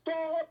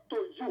restore to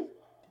you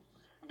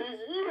the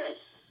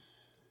years,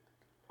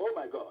 oh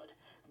my God,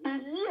 the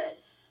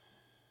years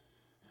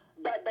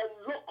that the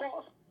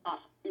locust has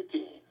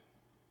eaten.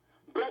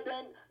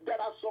 Brethren,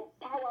 there are some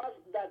powers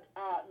that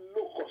are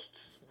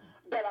locusts.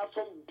 There are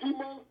some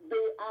demons,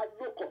 they are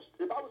locusts.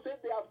 The Bible says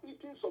they have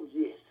eaten some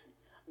years.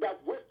 They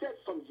have wasted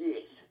some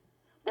years.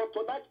 But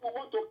tonight we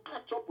want to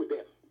catch up with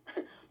them.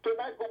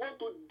 Tonight we want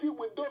to deal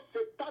with those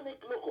satanic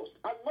locusts,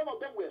 and none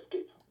of them will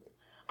escape.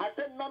 I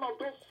said none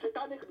of those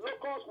satanic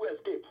locusts will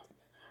escape.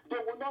 They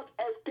will not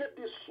escape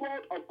the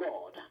sword of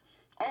God.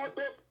 All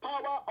those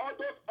power, all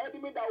those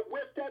enemies that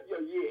wasted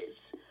your years,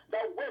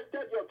 that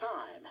wasted your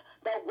time,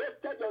 that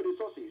wasted your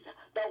resources,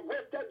 that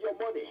wasted your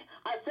money,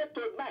 I said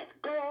tonight,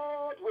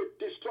 God will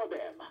destroy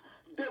them.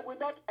 They will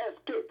not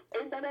escape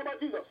in the name of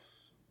Jesus.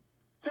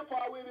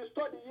 Therefore, I will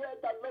restore the years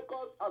that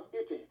locusts have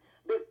eaten,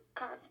 the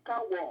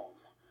cankerworm,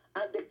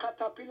 and the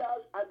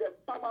caterpillars, and the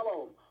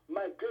palmerworm,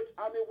 my great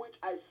army which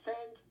I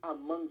sent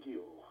among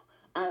you.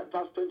 And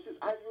verse 26,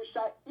 and you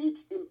shall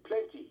eat in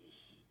plenty,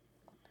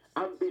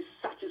 and be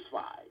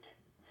satisfied,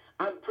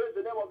 and praise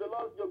the name of the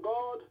Lord your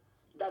God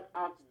that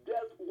hath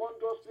dealt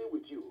wondrously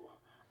with you.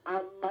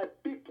 And my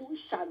people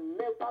shall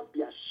never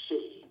be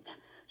ashamed.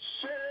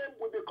 Shame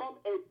will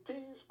become a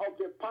thing of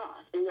the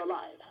past in your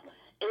life.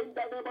 In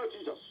the name of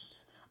Jesus.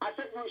 I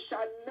said you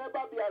shall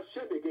never be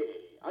ashamed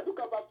again. And look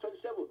at verse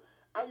 27.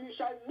 And you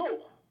shall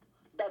know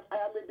that I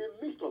am in the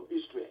midst of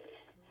Israel,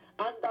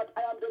 and that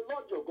I am the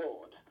Lord your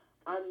God,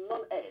 and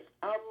none else.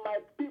 And my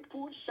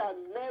people shall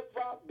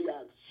never be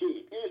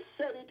ashamed. He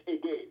said it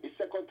again, the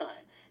second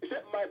time. He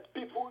said, my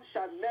people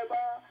shall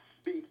never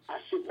be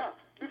ashamed. Now,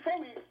 before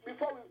we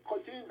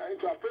continue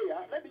into our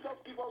prayer, let me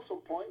just give us some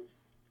points.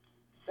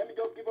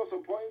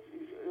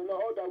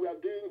 All that we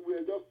are doing, we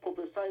are just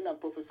prophesying and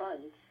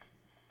prophesying.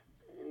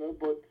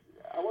 But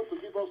I want to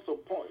give us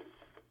some points.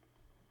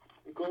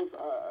 Because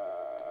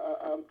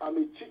I'm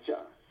a teacher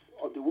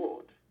of the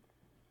word.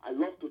 I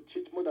love to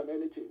teach more than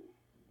anything.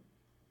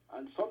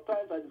 And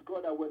sometimes I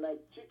discover that when I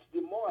teach,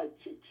 the more I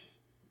teach,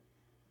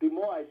 the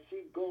more I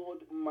see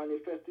God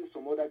manifesting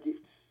some other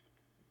gifts.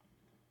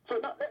 So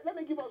now let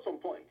me give us some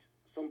points.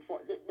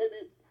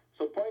 Maybe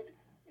some point.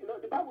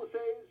 The Bible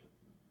says,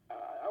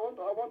 I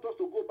want us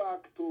to go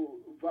back to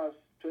verse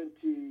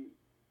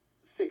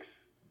 26.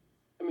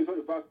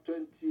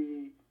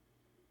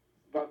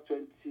 Verse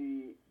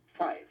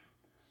 25.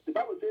 The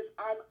Bible says,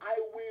 and I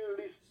will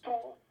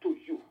restore to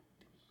you.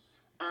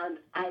 And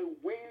I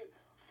will,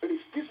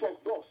 this was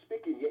God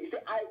speaking here. He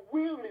said, I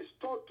will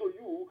restore to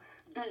you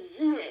the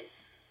years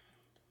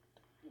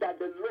that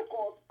the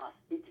locust has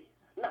eaten.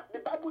 Now, the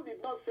Bible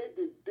did not say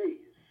the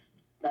days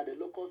that the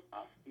locust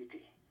has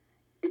eaten.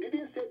 It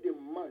didn't say the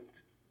month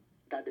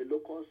that the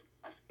locust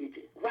has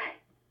eaten. Why?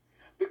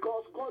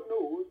 Because God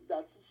knows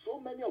that so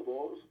many of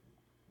us,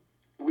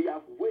 we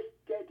have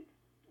wasted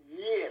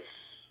years.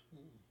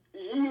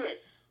 Years.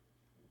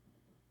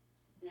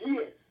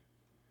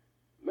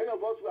 Many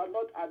of us were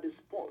not at the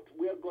spot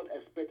where God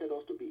expected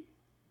us to be.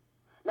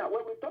 Now,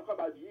 when we talk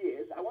about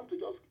years, I want to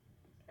just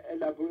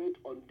elaborate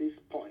on this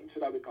point so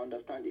that we can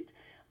understand it.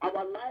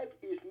 Our life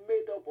is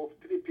made up of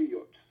three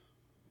periods.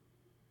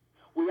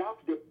 We have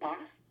the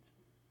past,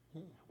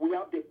 we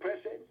have the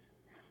present,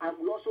 and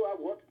we also have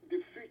what? The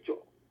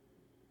future.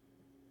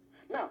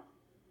 Now,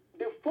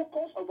 the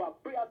focus of our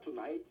prayer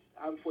tonight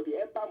and for the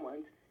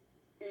empowerment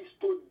is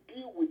to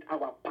deal with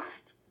our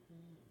past.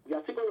 We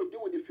are still going to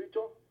deal with the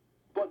future,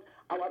 but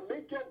our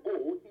major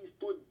goal is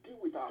to deal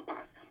with our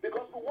past,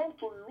 because we want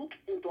to look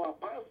into our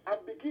past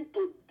and begin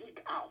to dig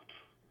out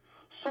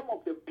some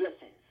of the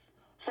blessings,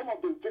 some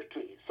of the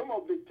victories, some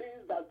of the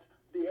things that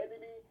the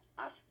enemy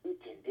has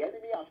eaten, the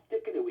enemy has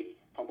taken away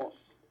from us.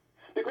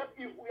 Because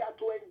if we are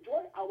to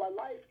enjoy our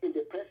life in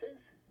the present,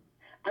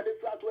 and if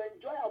we are to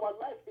enjoy our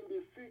life in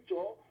the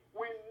future,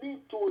 we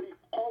need to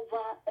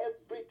recover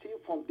everything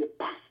from the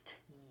past.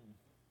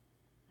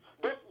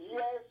 Those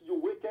years you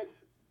waited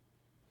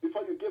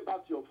before you gave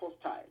back to your first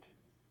child.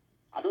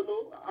 I don't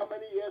know how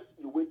many years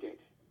you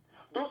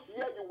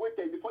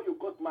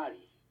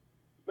marry.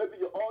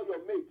 Maybe all your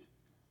mates,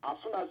 as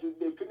soon as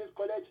they finish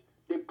college,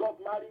 they got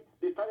married,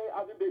 they started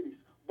having babies.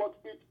 But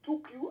it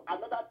took you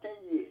another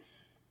 10 years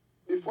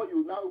before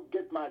you now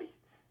get married.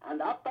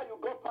 And after you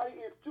got married,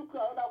 it took you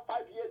another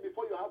 5 years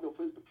before you have your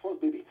first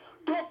baby.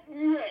 Those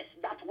years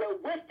that were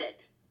wasted,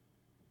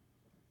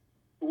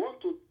 we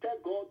want to tell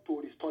God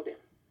to restore them.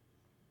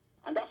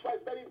 And that's why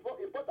it's very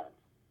important.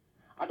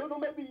 I don't know,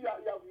 maybe you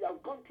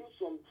have gone through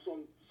some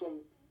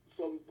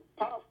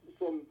past,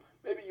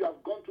 maybe you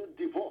have gone through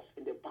divorce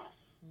in the past.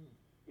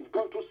 You've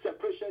gone through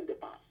separation in the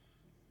past.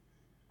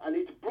 And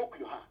it broke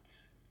your heart.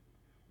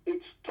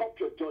 It stopped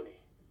your journey.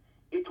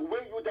 It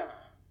weighed you down.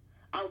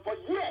 And for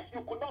years,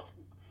 you could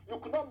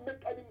not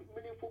make any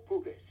meaningful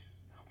progress.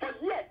 For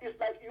years, it's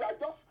like you are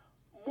just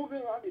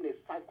moving around in a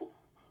cycle.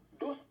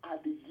 Those are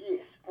the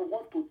years we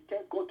want to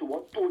thank God to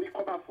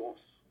recover for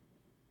us.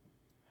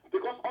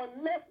 Because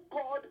unless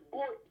God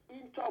goes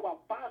into our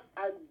past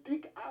and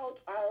dig out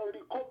and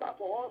recover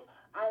for us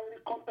and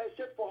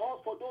compensate for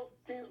us for those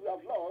things we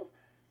have lost,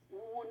 we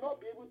will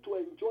not be able to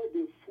enjoy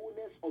the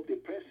fullness of the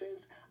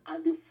presence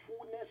and the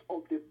fullness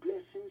of the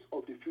blessings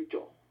of the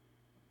future.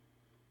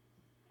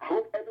 I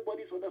hope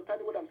everybody's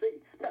understanding what I'm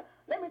saying. Now,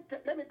 let me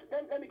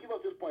give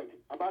us this point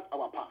about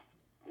our past.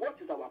 What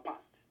is our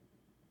past?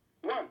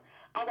 One,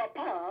 our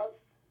past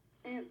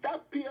is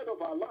that period of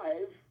our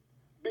life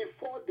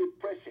before the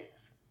presence.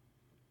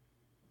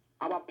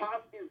 Our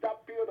past is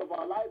that period of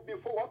our life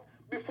before what?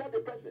 Before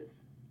the presence.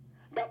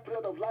 That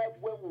period of life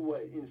when we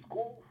were in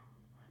school.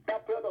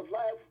 That period of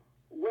life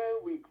when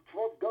we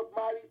first got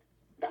married.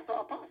 That's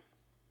our past.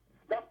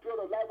 That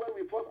period of life when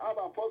we first have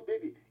our first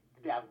baby.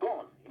 They are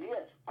gone.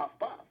 Yes, our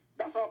past.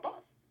 That's our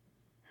past.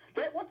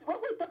 Then when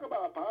we talk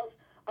about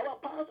our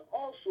past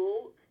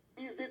also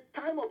is the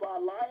time of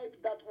our life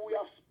that we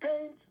have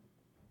spent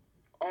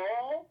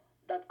or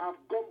that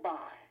have gone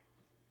by.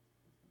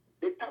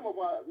 The time of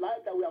our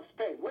life that we have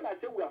spent. When I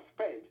say we have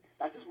spent,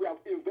 that is we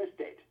have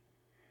invested.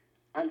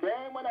 And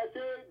then when I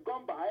say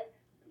gone by,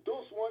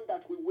 those ones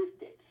that we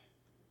wasted.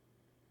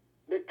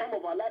 The time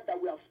of our life that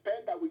we have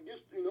spent, that we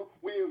used,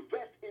 we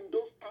invest in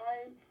those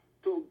times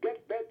to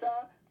get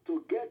better,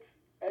 to get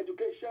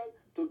education,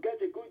 to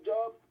get a good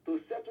job, to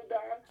settle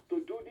down,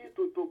 to do this,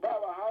 to buy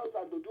our house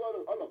and to do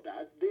all of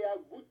that. They are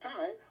good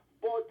times,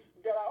 but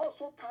there are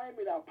also times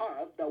in our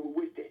past that we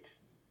wasted.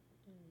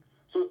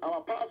 So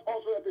our past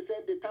also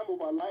represents the time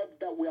of our life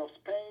that we have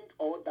spent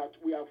or that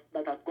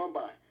has gone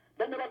by.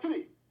 Then number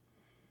three,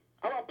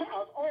 our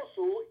past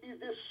also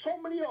is the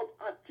summary of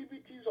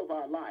activities of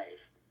our life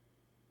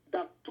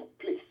that took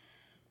place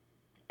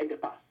in the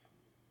past.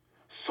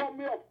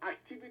 Summary of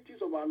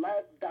activities of our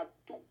life that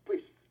took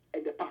place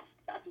in the past.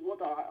 That is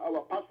what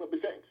our past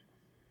represents.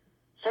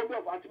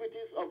 Summary of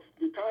activities of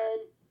the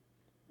time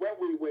when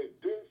we were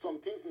doing some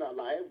things in our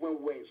life,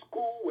 when we were in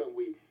school, when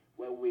we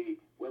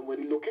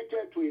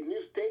relocated to a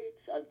new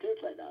state and things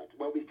like that.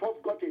 When we first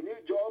got a new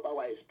job,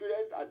 our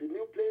experience at the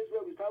new place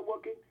where we start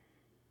working,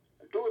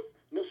 those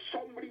the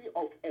summary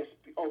of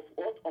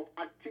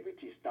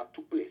activities that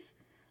took place.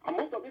 And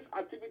most of these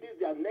activities,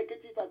 they are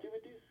negative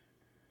activities.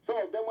 Some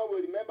of them, when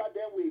we remember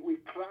them, we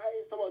cry.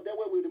 Some of them,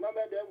 when we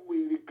remember them,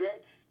 we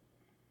regret.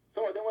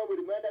 Some of them, when we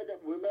remember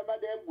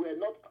them,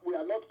 we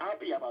are not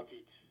happy about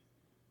it.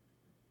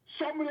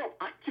 Summary of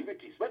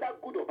activities, whether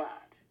good or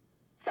bad,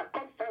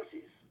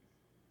 circumstances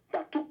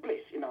that took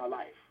place in our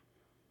life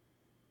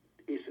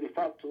is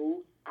referred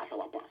to as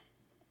our past.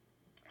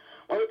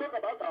 When we talk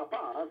about our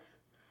past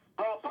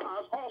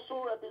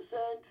also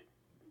represents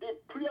the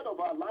period of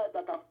our life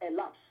that have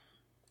elapsed.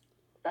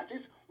 That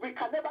is, we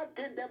can never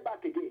gain them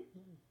back again.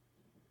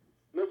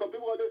 Some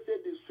people always say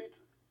the sweet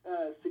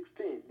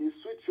 16, the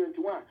sweet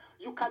 21.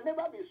 You can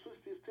never be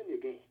sweet 16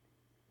 again.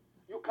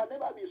 You can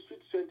never be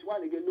sweet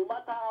 21 again, no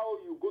matter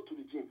how you go to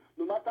the gym,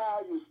 no matter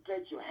how you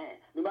stretch your hand,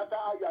 no matter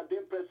how you are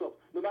doing press-up,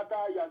 no matter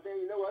how you are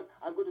saying, you know what,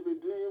 I'm going to be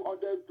doing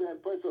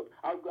 100 press-up,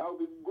 I'll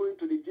be going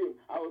to the gym,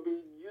 I will be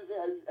using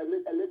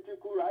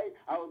electrical ride,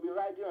 I will be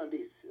riding on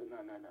this. No.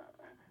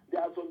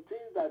 There are some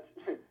things that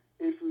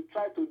if you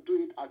try to do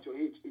it at your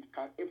age, it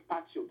can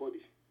impact your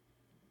body.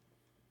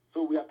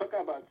 So when we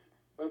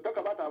talk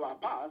about our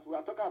past, we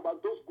are talking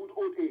about those good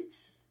old age,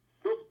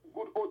 those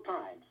good old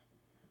times.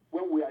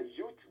 When we are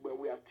youth, when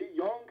we are still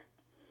young,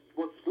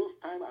 but those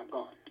times are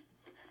gone.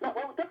 Now,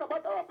 when we talk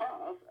about our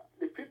past,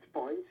 the fifth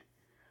point,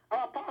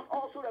 our past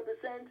also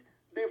represents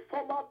the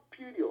former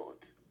period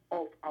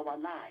of our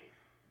life.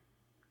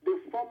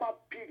 The former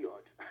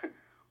period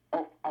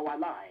of our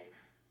life.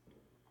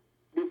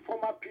 The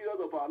former period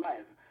of our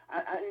life.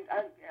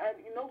 And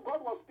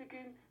God was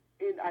speaking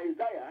in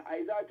Isaiah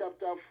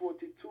chapter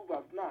 42,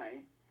 verse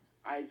 9.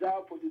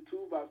 Isaiah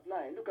 42, verse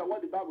 9. Look at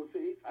what the Bible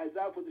says.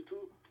 Isaiah 42,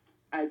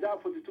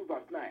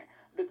 verse 9.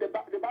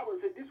 The Bible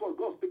says, this was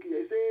God speaking.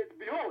 It says,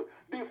 behold,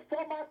 the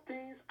former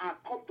things are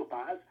come to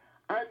pass,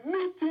 and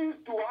new things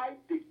do I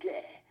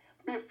declare.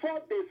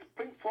 Before they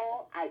spring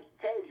forth, I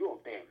tell you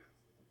of them.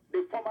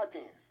 The former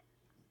things.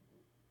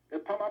 The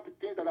former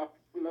things that have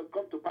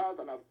come to pass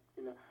and have,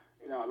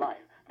 in our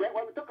life. Then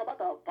when we talk about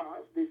our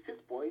past, the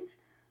sixth point,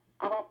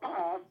 our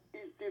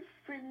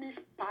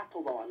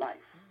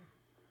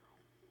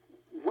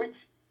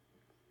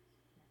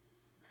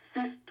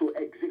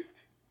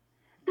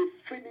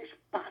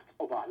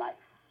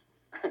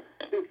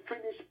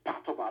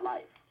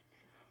life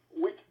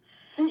which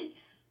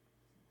cease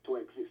to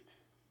exist.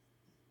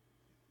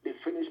 The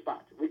finished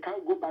part. We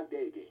can't go back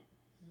there again.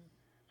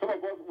 Some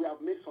of us, we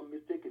have made some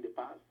mistake in the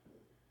past,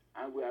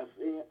 and we are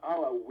saying,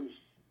 how I wish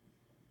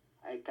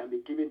I can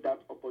be given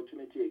that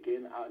opportunity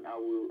again, and I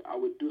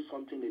will do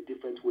something a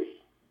different way.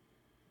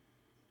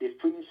 The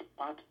finished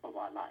part of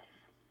our life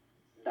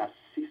that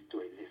ceased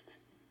to exist.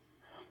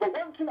 But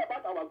one thing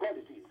about our God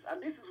is this,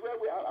 and this is where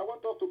I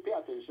want us to pay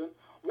attention.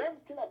 One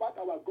thing about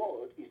our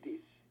God is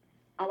this.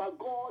 Our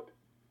God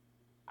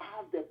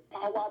has the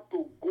power to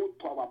go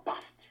to our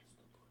past.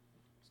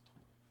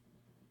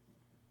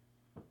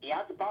 He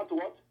has the power to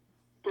what?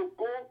 To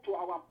go to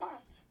our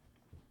past,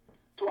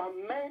 to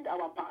amend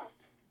our past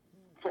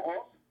for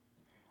us.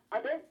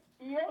 And then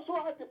he also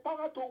has the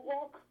power to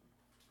work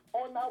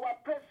on our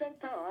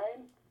present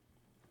time,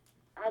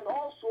 and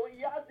also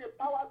he has the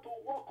power to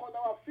work on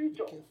our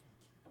future.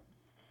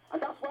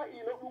 And that's why,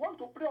 we want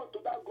to pray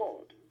unto that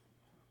God.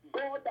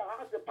 God that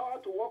has the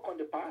power to work on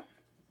the past,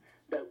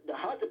 that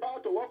has the power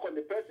to work on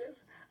the present,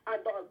 and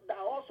that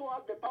also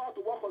has the power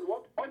to work on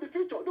what? On the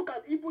future. Look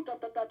at Hebrews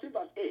chapter 13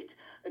 verse 8.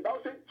 And that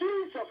will say,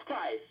 Jesus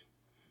Christ,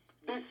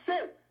 the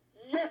same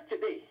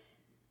yesterday,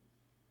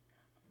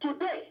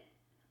 today,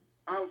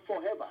 and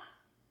forever.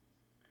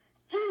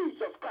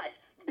 Jesus Christ,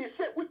 the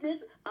same, which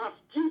means as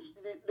Jesus,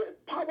 the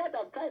power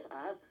that Christ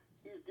has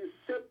is the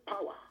same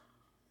power.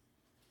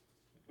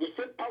 The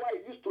same power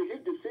he used to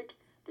heal the sick,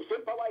 the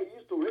same power he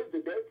used to raise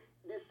the dead,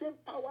 the same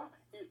power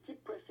is still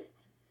present.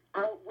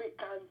 And we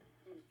can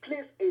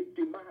place a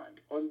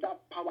demand on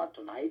that power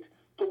tonight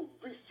to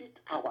visit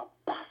our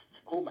past.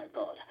 Oh my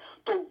God.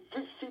 To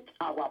visit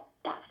our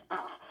past.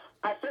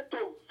 I said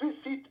to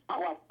visit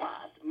our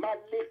past.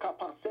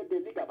 Malekapa said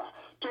the ligaba.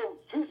 To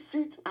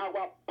visit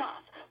our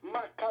past.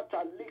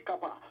 Makata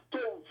likapa.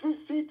 To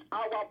visit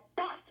our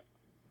past.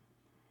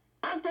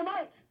 And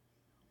tonight,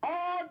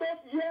 all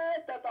those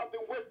years that have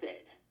been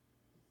wasted,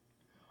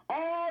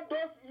 all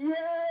those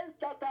years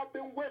that have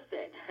been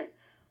wasted,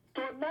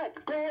 tonight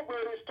God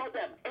will restore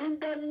them in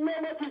the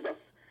name of Jesus.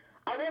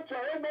 I want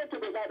your amen to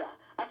be louder.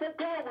 I said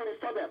God will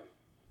restore them.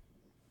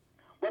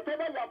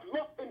 Whatever you have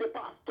lost in the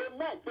past,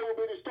 tonight they will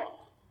be restored.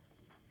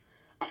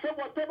 I said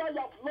whatever you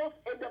have lost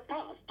in the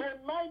past,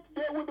 tonight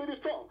they will be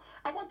restored.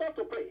 I want us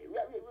to pray.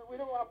 We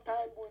don't have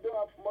time. We don't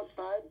have much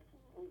time.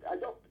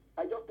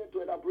 I just need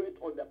to elaborate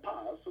on the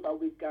past so that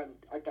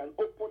I can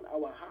open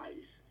our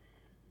eyes,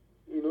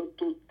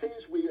 to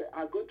things we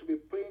are going to be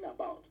praying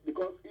about.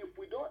 Because if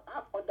we don't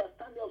have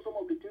understanding of some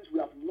of the things we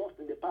have lost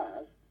in the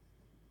past,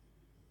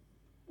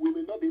 we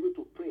will not be able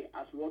to pray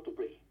as we want to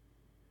pray.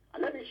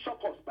 And let me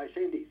shock us by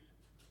saying this.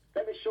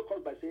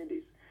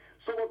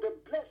 Some of the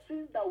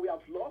blessings that we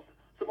have lost,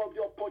 some of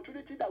the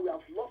opportunity that we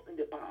have lost in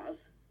the past,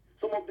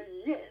 some of the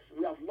years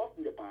we have lost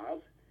in the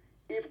past,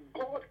 if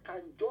God can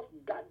just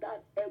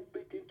gather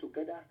everything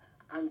together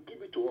and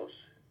give it to us.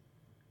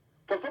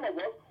 For some of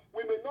us,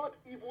 we may not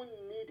even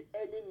need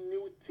any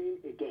new thing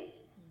again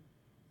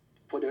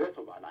for the rest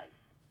of our life.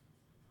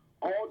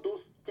 All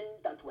those things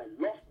that were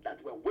lost,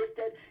 that were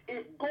wasted,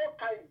 if God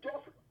can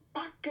just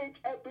package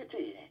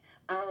everything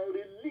and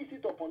release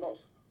it upon us,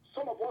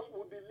 some of us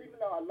will be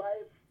living our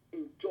life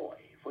in joy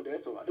for the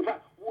rest of our life. In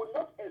fact, we will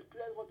not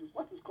experience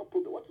what is called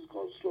problem, what is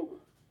called struggle.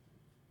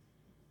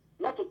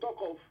 Not to talk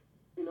of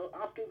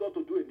asking God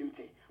to do a new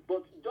thing,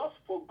 but just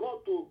for God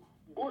to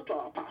go to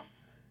our past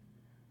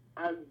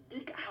and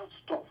dig out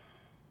stuff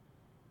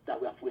that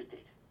we have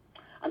wasted.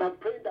 And I'm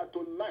praying that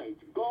tonight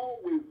God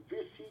will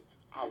visit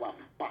our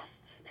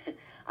past.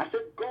 I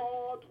said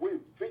God will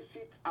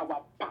visit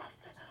our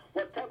past.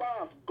 Whatever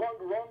has gone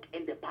wrong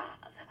in the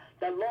past,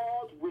 the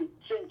Lord will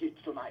change it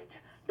tonight.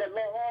 The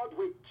Lord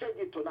will change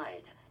it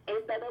tonight.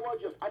 In the name of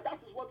Jesus. And that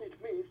is what it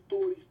means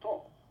to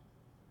restore.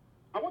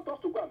 I want us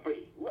to go and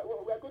pray. We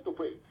are going to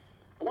pray.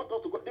 I want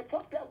us to go. The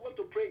first thing I want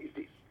to pray is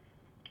this.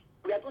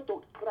 We are going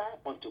to cry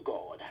unto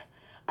God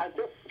and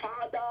say,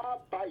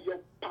 Father, by your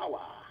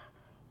power,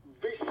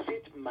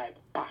 visit my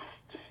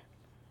past.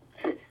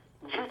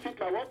 Visit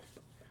my what?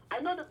 I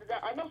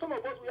know some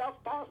of us, we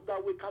have past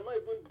that we cannot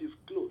even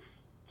disclose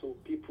to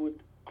people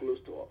close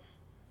to us.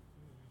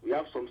 We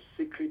have some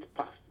secret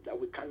past that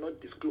we cannot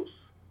disclose.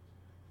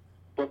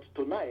 But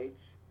tonight,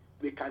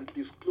 we can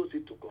disclose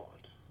it to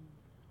God.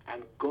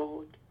 And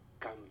God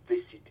can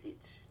visit it.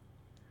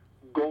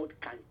 God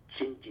can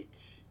change it.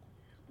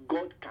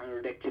 God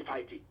can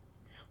rectify it.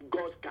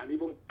 God can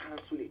even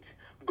cancel it.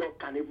 God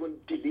can even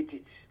delete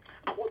it.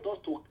 I want us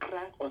to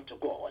cry unto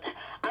God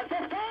and say,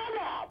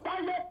 Father, by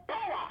your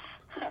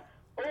power,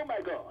 oh my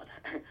God,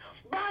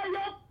 by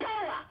your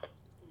power,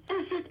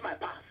 visit my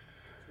past.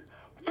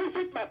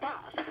 Visit my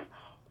past.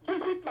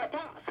 Visit my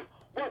past.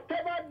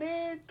 Whatever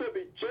needs to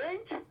be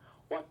changed,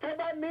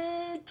 whatever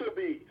needs to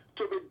be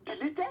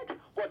deleted,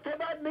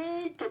 whatever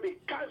needs to be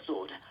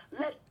cancelled,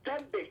 let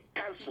them be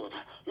cancelled.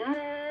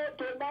 Lord,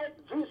 tonight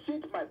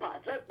visit my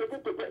past. Let's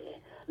begin to pray.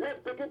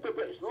 Let's begin to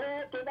pray.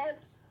 Lord, tonight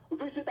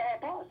visit our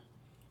past.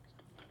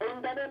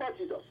 In the name of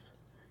Jesus.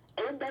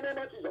 In the name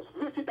of Jesus,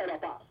 visit our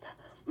past.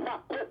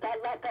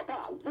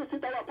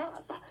 Visit our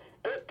past.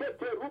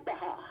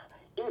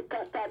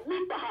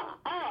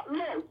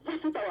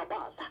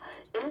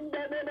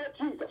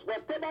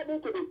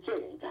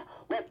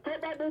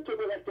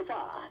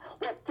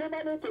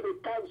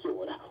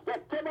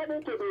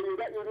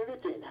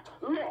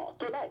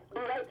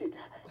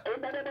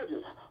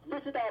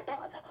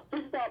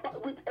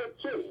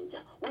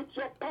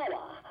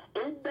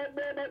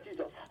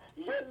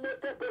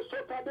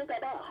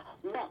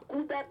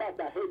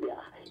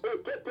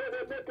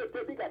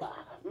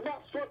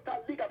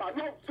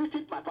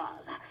 my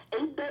past.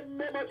 In the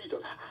name of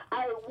Jesus,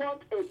 I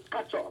want a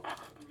catch-up.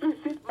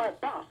 Visit my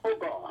past, oh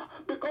God,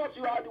 because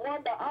you are the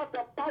one that has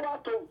the power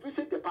to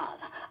visit the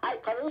past. I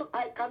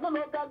can no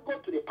longer go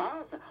to the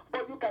past,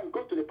 but you can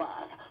go to the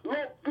past.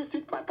 Lord,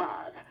 visit my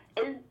past.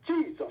 In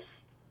Jesus'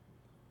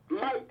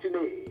 mighty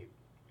name,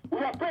 we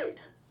are prayed.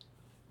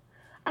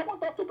 I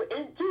want us to pray.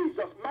 In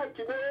Jesus'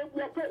 mighty name,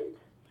 we are prayed.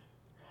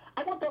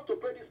 I want us to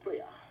pray this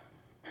prayer.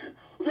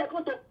 We are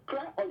going to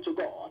cry unto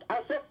God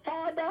and say,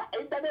 Father,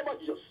 in the name of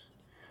Jesus,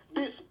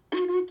 the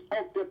spirit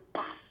of the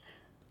past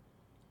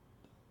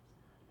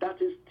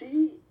that is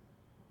still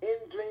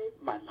hindering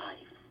my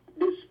life,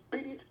 the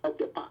spirit of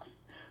the past.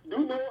 Do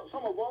you know,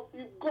 some of us,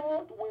 if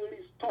God will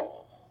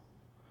restore,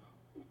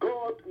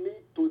 God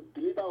needs to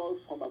deliver us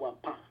from our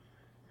past.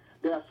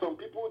 There are some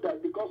people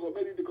that because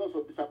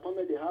of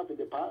disappointment they have in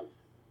the past,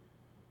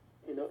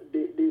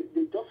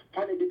 they just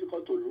find it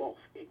difficult to love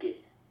again.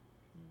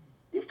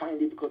 They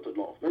find it difficult to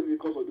love, maybe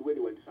because of the way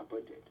they were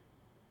disappointed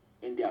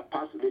in their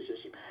past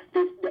relationship.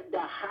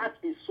 Their heart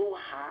is so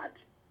hard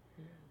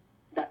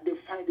that they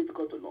find it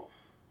difficult to love.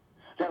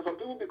 There are some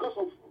people, because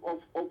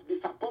of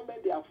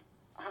disappointment they have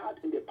had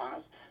in the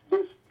past, they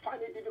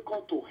find it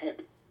difficult to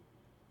help.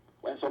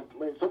 When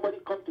somebody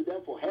comes to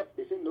them for help,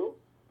 they say no.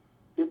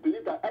 They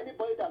believe that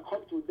anybody that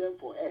comes to them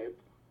for help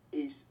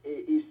is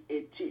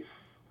a thief,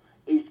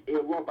 is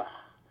a robber.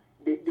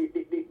 They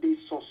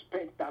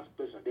suspect that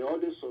person. They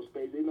always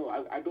suspect,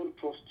 I don't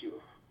trust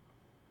you.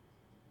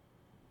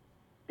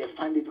 They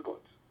find it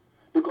difficult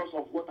because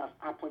of what has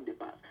happened in the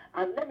past.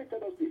 And let me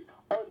tell us this,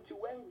 until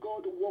when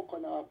God works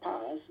on our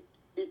past,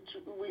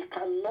 we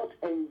cannot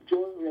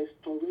enjoy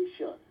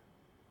restoration.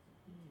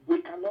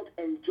 We cannot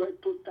enjoy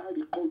total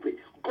recovery.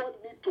 God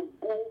needs to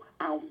go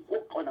and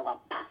work on our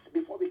past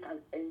before we can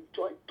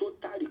enjoy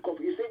total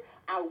recovery. He said,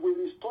 I will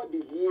restore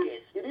the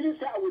years. He didn't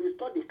say I will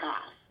restore the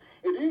cars.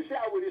 He didn't say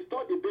I will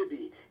restore the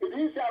baby. He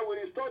didn't say I will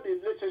restore the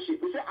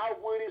relationship. He said I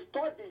will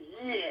restore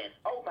the years.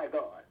 Oh my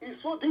God.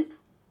 It's so deep.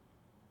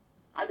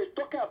 And he's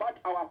talking about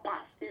our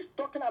past. He's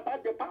talking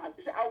about the past.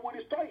 He said, I will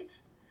restore it.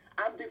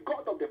 I'm the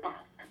God of the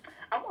past.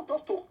 I want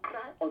us to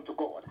cry unto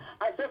God.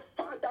 I said,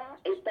 Father,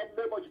 in the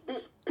name of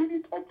the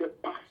spirit of the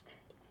past.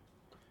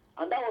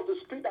 And that was the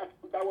spirit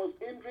that was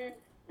hindering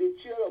the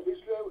children of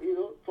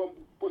Israel, from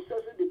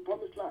possessing the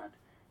promised land.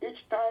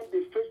 Each time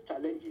they face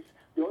challenges,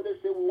 they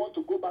always say, we want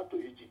to go back to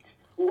Egypt.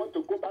 We want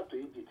to go back to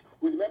Egypt.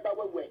 We remember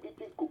when we were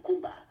eating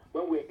cucumber,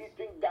 when we were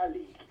eating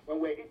garlic, when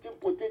we were eating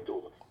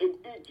potato in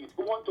Egypt.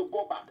 We want to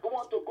go back. We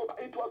want to go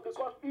back. It was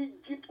because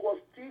Egypt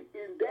was still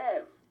in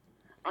them.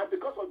 And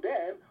because of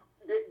them,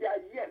 their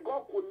year,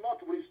 God could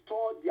not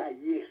restore their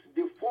years.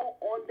 The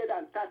 430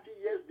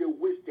 years they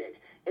wasted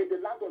in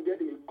the land of the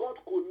enemy, God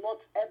could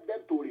not help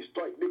them to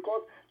restore it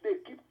because they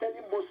keep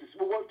telling Moses,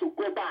 we want to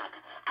go back.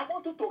 I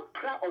want you to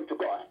cry unto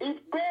God. If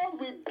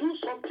God will do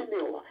something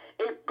new,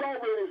 if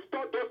God will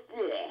restore those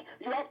years,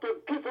 you have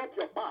to give up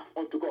your past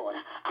unto God.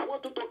 I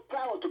want you to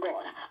cry unto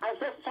God and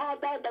say,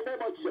 Father, in the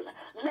name of Jesus,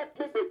 let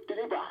me be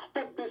delivered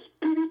from the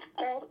spirit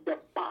called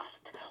the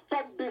past,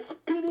 from the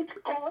spirit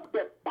called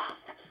the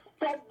past,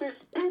 from the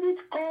spirit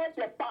called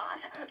the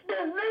past.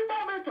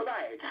 Deliver me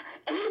tonight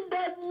in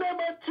the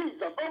name of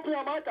Jesus. Open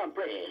your mouth and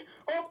pray.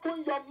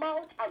 Open your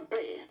mouth and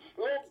pray.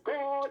 Oh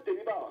God,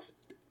 deliver us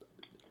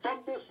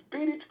from the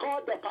spirit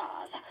called the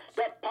past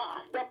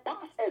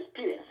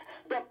experience,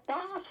 the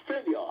past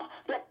failure,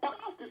 the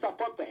past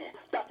disappointment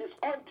that is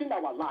haunting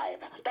our life,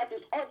 that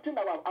is haunting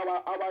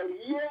our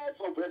years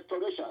of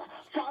restoration.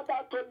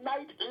 Father,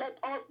 tonight let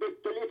us be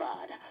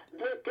delivered.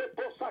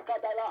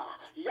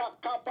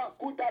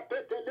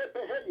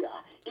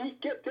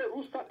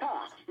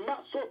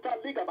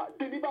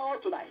 Deliver us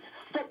tonight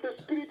from the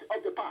spirit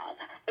of the past.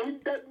 In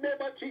the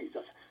name of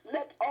Jesus,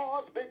 let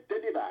us be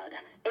delivered.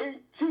 In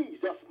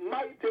Jesus'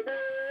 mighty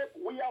name,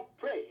 we have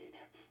prayed.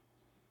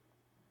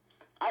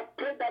 I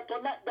pray that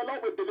tonight the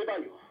Lord will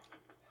deliver you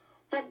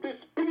from the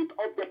spirit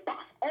of the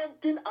past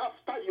haunting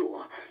after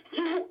you.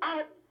 You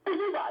are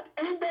delivered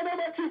in the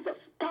name of Jesus.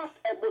 Past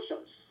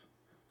emotions,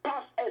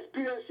 past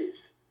experiences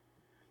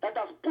that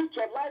has put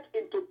your life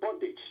into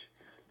bondage,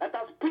 that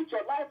has put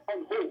your life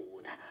on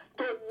hold.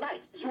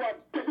 Tonight you are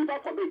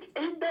delivered from it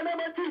in the name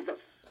of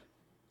Jesus.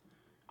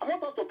 I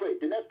want us to pray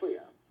the next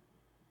prayer.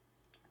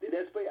 The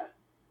next prayer.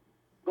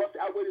 God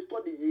said, I will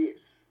restore the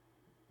years.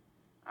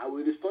 I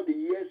will restore the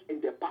years in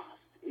the past.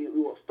 He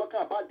was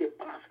talking about the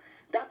past.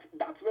 That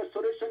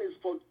restoration is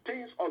for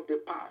things of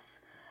the past.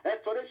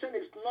 Restoration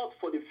is not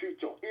for the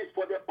future. It's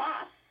for the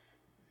past.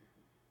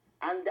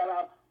 And there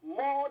are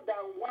more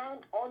than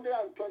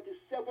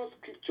 127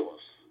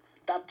 scriptures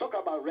that talk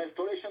about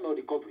restoration or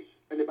recovery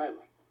in the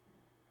Bible.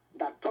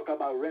 That talk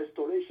about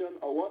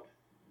restoration or what?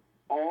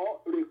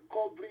 Or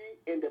recovery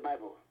in the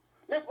Bible.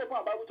 Let's open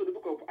our Bible to the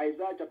book of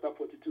Isaiah chapter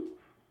 42.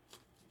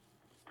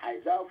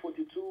 Isaiah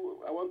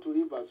 42, I want to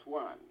read verse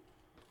 1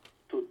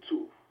 to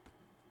 2.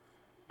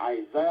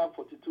 Isaiah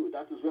 42,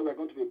 that is where we're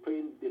going to be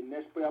praying the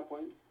next prayer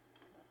point.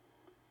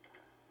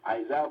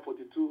 Isaiah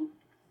 42.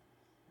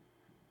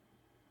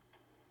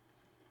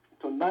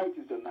 Tonight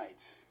is the night.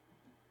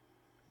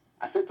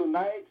 I said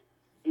tonight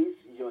is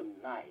your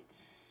night.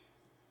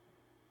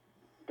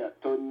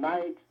 That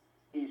tonight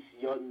is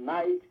your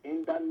night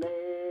in the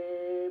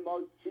name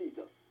of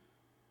Jesus.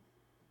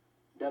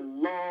 The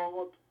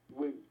Lord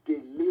will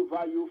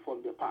deliver you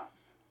from the past.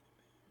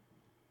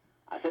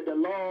 I said the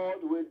Lord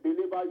will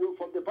deliver you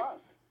from the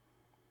past.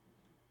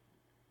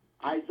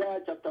 Isaiah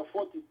chapter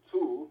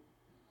 42.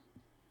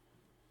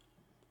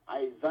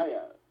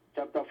 Isaiah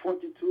chapter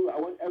 42. I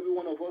want every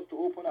one of us to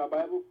open our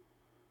Bible.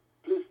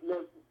 Please,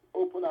 let's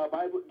open our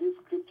Bible. This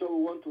scripture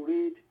we want to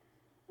read.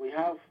 We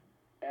have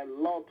a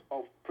lot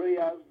of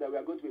prayers that we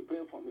are going to be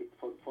praying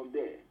from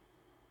there.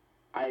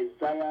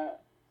 Isaiah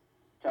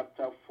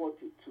chapter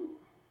 42.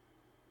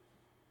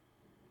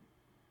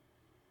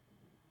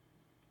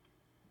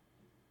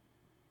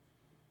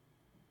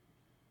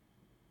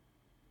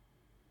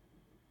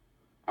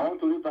 I want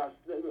to read verse.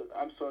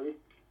 I'm sorry.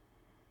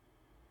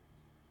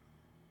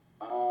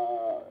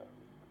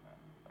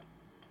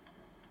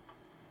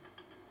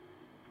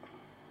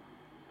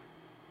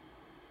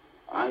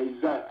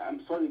 Isaiah. I'm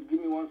sorry. Give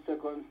me 1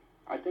 second.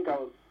 I think I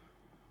was.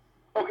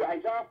 Okay,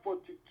 Isaiah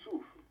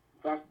 42,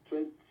 verse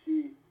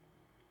 22.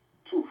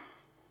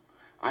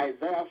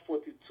 Isaiah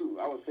 42.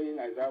 I was saying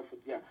Isaiah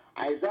 40. Yeah.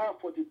 Isaiah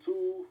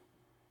 42,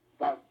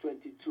 verse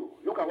 22.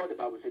 Look at what the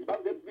Bible says.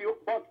 But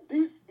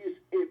this is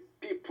a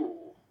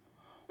people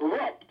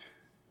robbed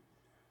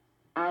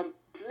and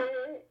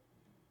play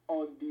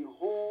on the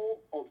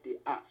whole of the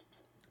asp,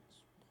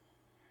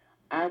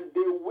 and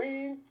the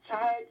wind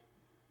child.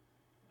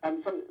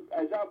 I'm sorry,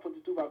 Isaiah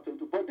 42, verse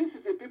 22. But this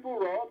is a people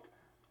robbed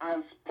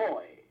and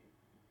spoil.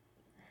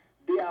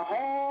 They are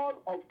all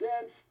of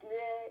them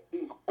snare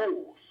in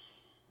holes,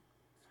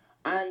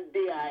 and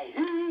they are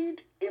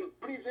hid in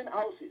prison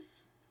houses.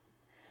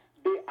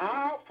 They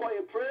are for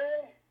a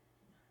prey,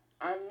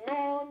 and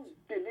none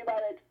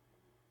deliberate,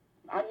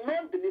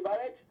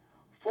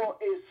 for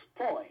a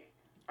spoil,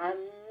 and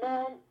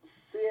none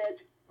said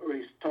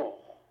restore.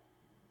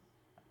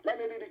 Let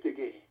me read it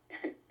again.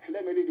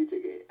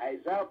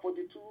 Isaiah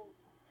 42,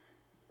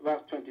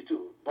 verse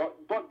 22.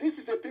 But this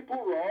is a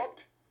people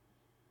robbed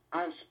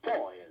and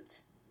spoiled.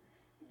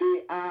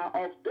 They are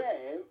of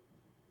them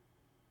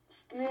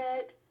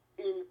snared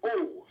in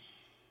holes,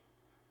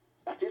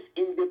 that is,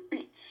 in the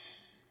pit,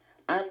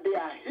 and they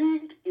are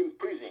hid in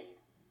prison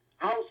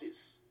houses.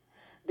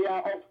 They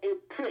are of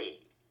a prey,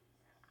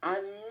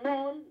 and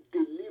none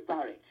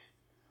deliver it,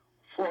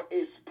 for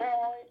a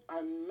spoil,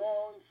 and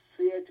none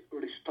said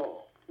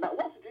restore. Now,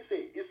 what did he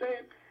say? He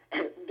said,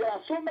 there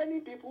are so many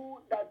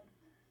people that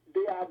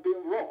they have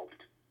been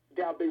robbed.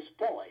 They have been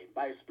spoiled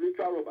by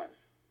spiritual robbers.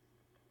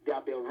 They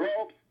have been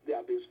robbed. They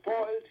have been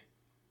spoiled.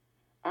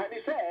 And he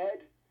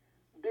said,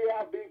 they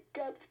have been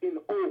kept in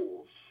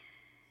holes,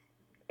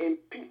 in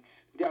pits.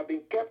 They have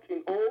been kept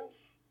in holes.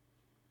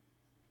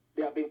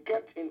 They have been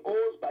kept in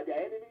holes by their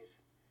enemies.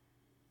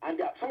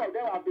 And some of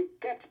them have been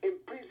kept in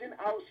prison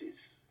houses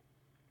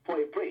for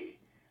a prey.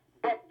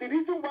 But the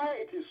reason why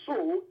it is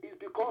so is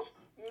because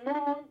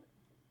none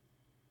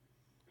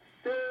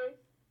say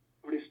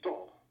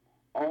restore,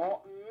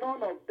 or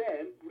none of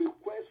them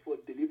request for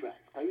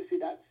deliverance. Can you see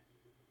that?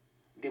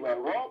 They were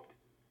robbed,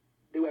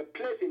 they were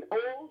placed in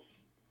holes,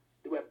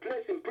 they were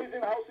placed in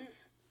prison houses,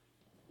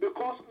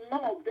 because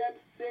none of them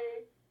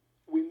say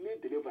we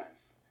need deliverance,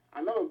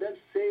 and none of them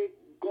say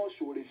God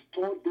should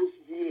restore those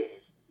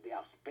years they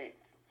have spent.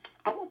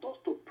 I want us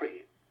to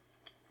pray.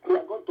 We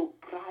are going to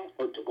cry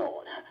unto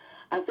God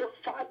and say,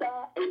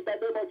 Father, in the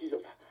name of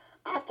Jesus,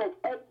 out of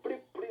every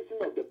prison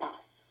of the past,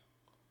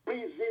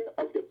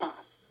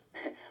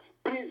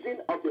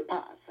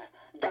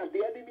 that the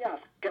enemy has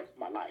kept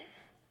my life.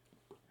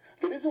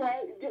 The reason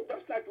why,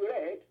 just like we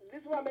read,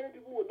 this is why many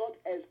people will not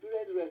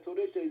experience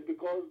restoration is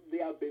because they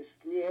have been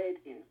snared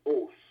in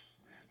holes.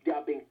 They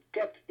have been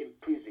kept in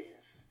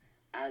prisons.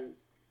 And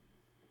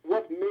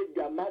what made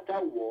their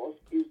matter worse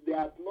is they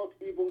have not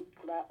even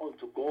cried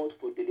unto God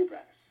for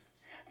deliverance.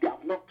 They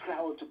have not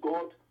cried unto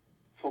God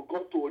for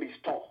God to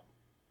restore.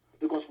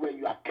 Because when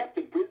you are kept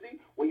in prison,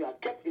 when you are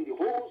kept in the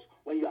holes,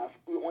 when you are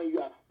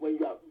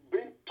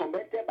being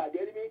tormented by the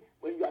enemy,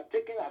 when you are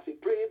taken as a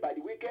prey by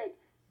the wicked,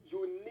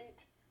 you need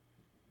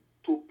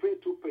to pray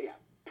two prayers.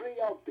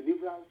 Prayer of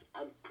deliverance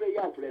and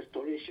prayer of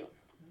restoration.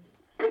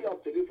 Prayer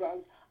of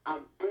deliverance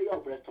and prayer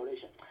of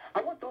restoration.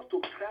 I want us to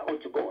cry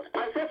unto God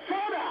and say,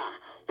 Father,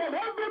 from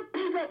every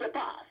piece of the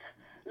past,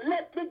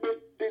 let me be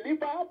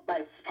delivered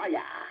by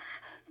fire.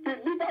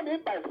 Deliver me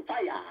by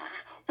fire.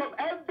 From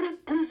every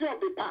piece of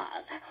the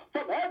past,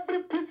 from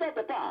every piece of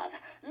the past,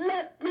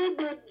 let me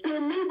be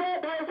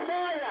delivered by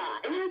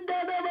fire. In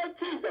the name of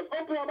Jesus,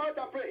 open your mouth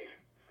and pray.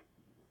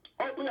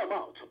 Open your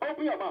mouth,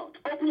 open your mouth,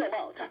 open your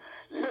mouth.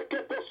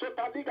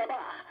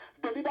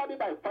 Deliver me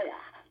by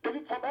fire.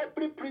 Deliver from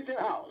every prison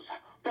house,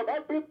 from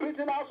every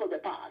prison house of the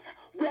past,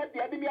 where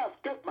the enemy has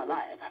kept my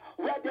life,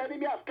 where the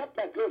enemy has kept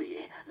my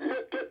glory.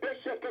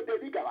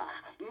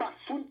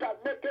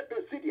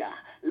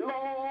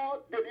 Lord,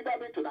 deliver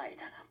me tonight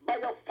by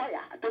your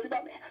fire.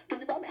 Deliver me,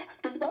 deliver me,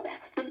 deliver me,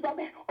 deliver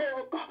me.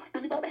 Oh God,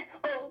 deliver me,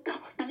 oh God,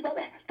 deliver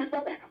me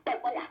by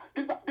fire.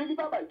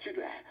 Deliver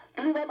children.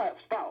 Deliver my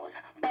spouse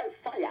by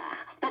fire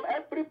from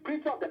every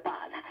prison of the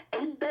past.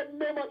 In the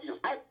name of Jesus,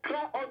 I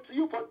cry unto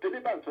you for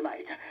deliverance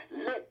tonight.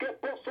 Let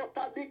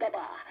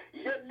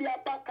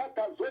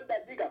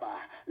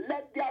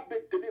there be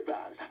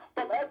deliverance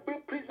from every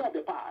prison of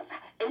the past.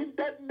 In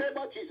the name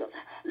of Jesus,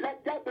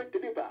 let there be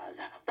deliverance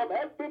from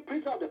every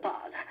prison of the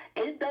past.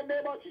 In the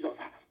name of Jesus,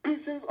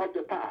 prisons of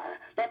the past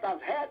that has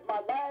held my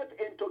life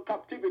into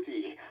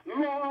captivity.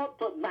 Lord,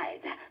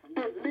 tonight,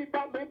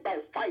 deliver me by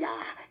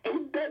fire.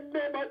 In the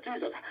name of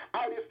Jesus,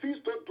 I refuse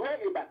to dwell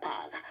in my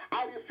past.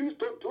 I refuse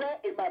to dwell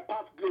in my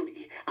past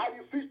glory. I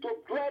refuse to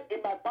dwell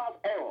in my past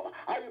error.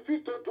 I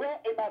refuse to dwell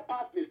in my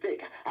past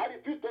mistake. I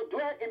refuse to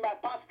dwell in my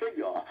past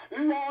failure.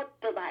 Lord,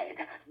 tonight,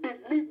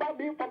 deliver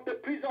me from the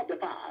prison of the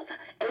past.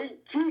 In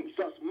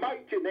Jesus'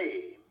 mighty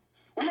name.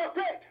 We are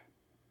prayed.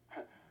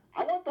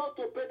 I want us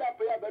to pray that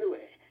prayer very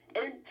well.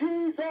 In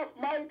Jesus'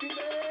 mighty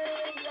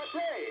name, we are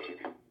praying.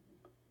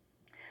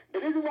 The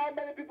reason why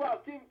many people are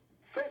still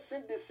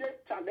facing the same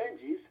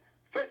challenges,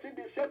 facing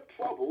the same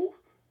trouble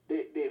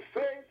they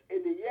faced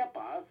in the year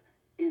past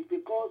is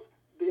because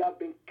they have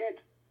been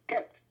kept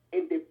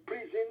in the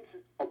prisons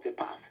of the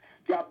past.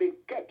 They have been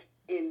kept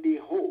in the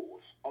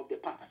holes of the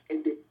past,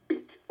 in the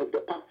pit of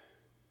the past.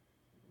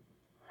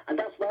 And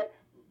that's why,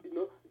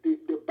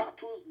 the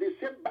battles, the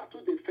same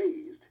battles they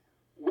faced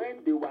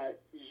when they were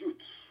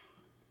youths,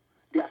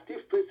 they are still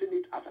facing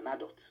it as an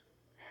adult.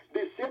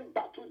 The same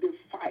battle they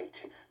fight,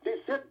 the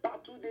same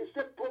battle, the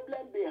same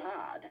problem they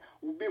had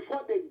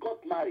before they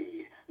got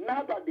married.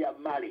 Now that they are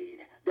married,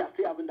 they are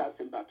still having that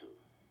same battle.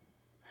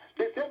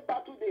 The same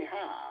battle they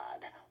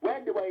had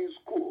when they were in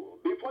school,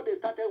 before they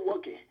started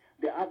working,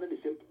 they are having the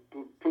same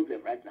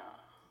problem right now.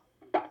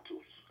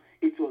 Battles.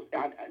 It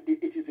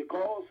is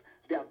because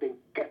they have been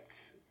kept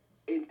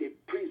in the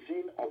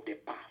prison of the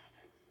past.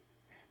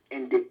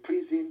 In the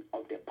prison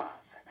of the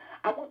past.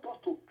 I want us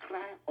to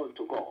cry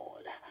unto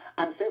God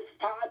and say,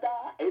 Father,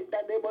 in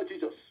the name of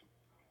Jesus,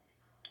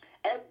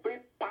 every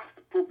past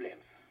problem,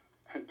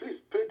 and please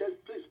pray this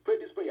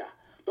prayer.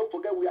 Don't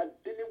forget we are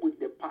dealing with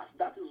the past.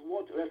 That is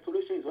what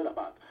restoration is all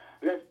about.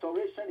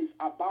 Restoration is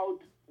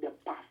about the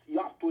past. You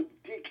have to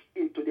dig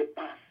into the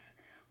past.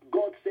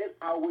 God says,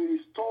 I will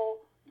restore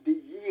the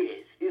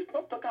years. He's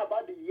not talking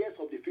about the years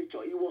of the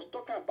future. He was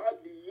talking about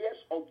the years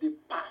of the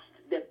past.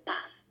 The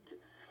past.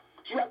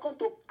 You are going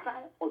to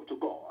cry unto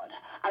God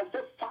and say,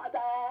 Father,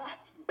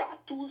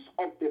 battles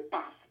of the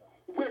past,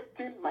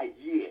 wasting my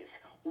years,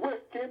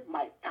 wasting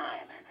my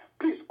time.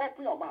 Please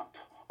open your mouth.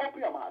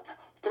 Open your mouth.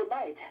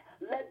 Tonight,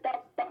 let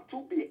that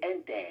battle be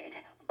ended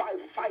by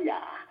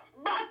fire.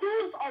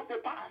 Battles of the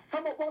past.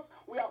 Some of us,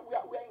 we have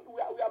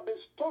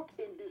been stuck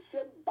in the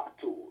same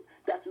battle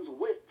that is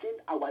wasting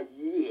our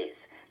years,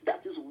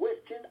 that is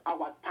wasting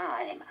our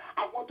time.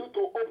 I want you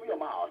to open your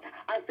mouth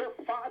and say,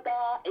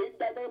 Father, in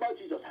the name of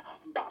Jesus,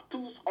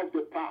 battles of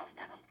the past,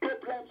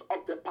 problems of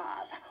the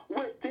past,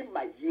 wasting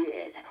my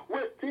years,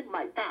 wasting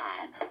my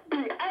time, be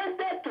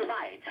ended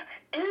tonight.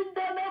 In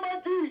the name of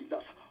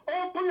Jesus,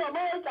 open your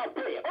mouth and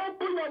pray.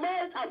 Open your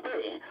mouth and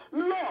pray.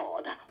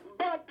 Lord,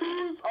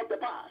 battles of the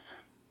past,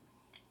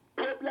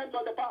 problems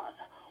of the past,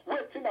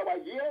 wasting our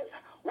years,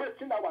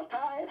 wasting our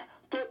time,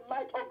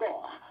 tonight, oh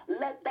God,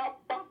 let that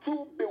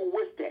battle be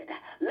wasted.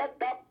 Let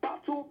that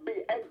battle be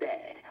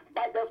ended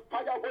by the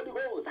fire of Holy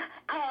Ghost.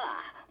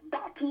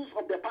 Battles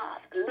of the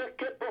past.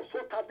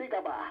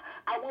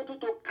 I want you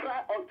to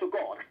cry unto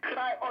God.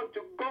 Cry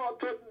unto God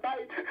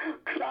tonight.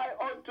 Cry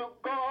unto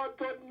God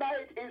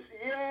tonight is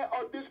here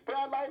on this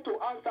prayer line to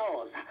answer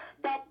us.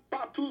 That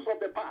battles of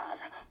the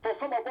past. For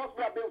some of us,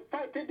 we have been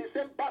fighting the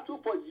same battle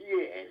for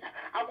years.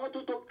 I want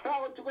you to cry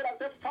unto God and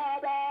say,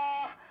 Father,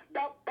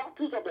 that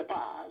battles of the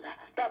past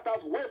that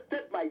has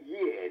wasted my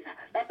years,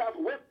 that has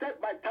wasted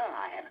my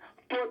time,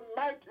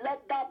 tonight let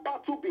that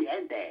battle be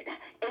ended.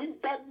 In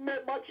the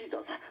name of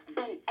Jesus,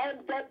 be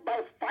ended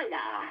by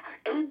fire.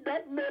 In the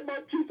name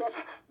of Jesus,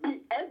 be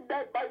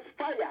ended by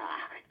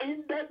fire.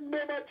 In the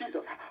name of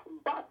Jesus,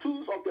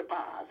 battles of the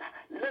past,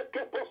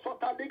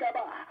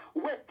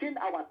 wasting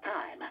our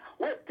time,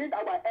 wasting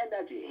our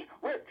energy,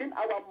 wasting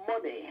our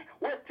money,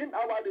 wasting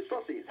our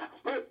resources,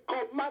 we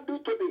command you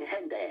to be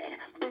ended.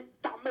 Be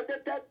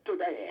terminated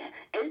today.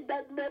 In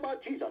the name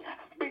of Jesus,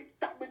 be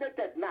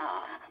terminated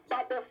now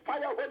by the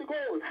fire of Holy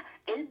Ghost.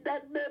 In the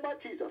name of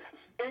Jesus,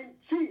 in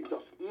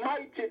Jesus'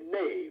 mighty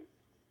name,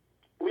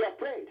 we are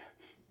prayed.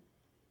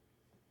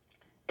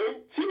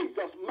 In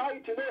Jesus'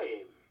 mighty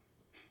name,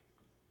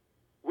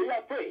 we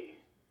are praying.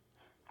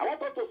 I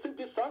want us to sing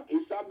this song.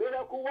 It's a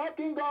miracle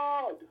working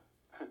God.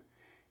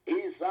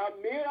 It's a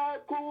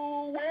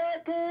miracle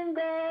working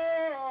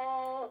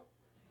God.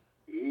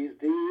 Is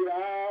the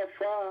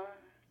Alpha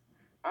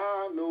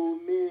and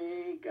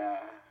Omega.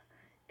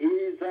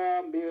 Is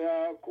a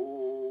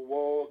miracle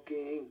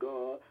working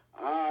God.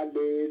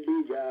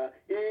 Hallelujah.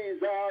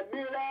 Is a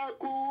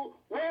miracle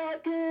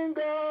working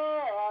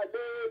God.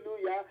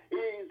 Hallelujah.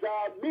 Is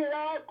a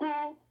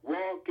miracle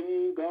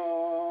working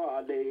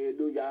God.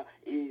 Hallelujah.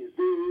 Is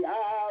the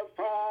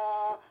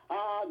Alpha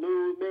and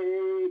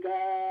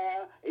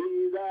Omega.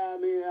 Is a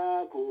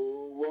miracle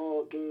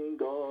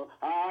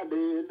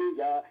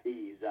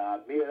He's a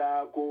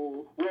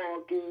miracle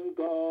working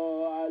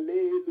God.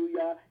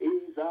 Hallelujah.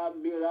 He's a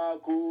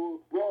miracle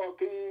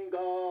working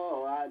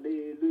God.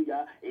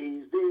 Hallelujah.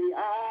 He's the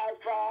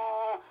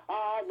Alpha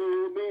and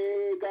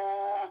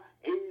Omega.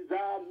 He's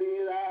a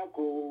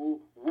miracle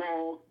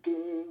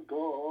working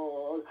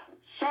God.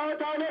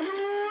 Shout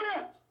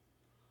hallelujah.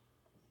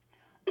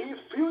 If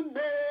you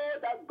know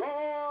that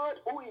God,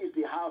 who is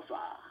the Alpha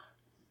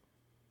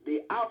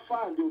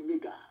and the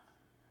Omega,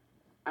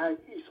 and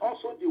is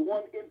also the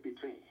one in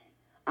between.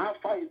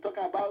 Alpha is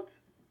talking about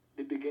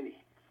the beginning.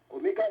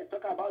 Omega is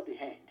talking about the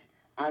end.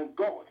 And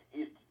God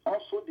is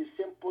also the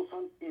same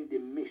person in the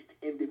midst,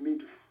 in the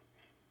middle.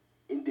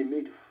 In the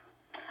middle.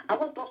 I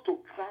want us to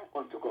cry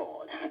unto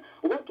God.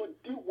 We want to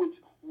deal with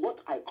what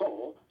I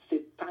call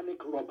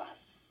satanic robbers.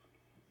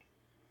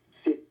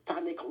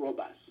 Satanic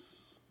robbers.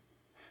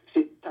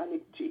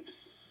 Satanic thieves.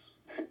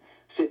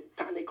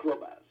 Satanic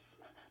robbers.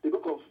 The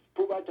book of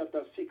Proverbs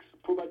chapter 6.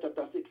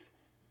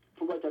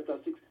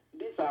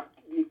 These are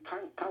the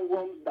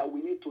cankerworms that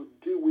we need to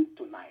deal with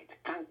tonight.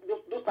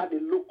 Those are the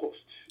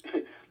locusts.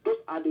 Those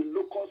are the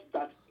locusts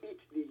that eat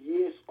the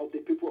ears of the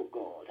people of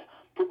God.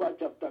 Proverbs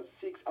chapter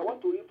 6. I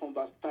want to read from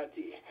verse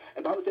 30.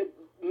 The Bible says,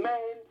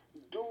 Men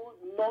do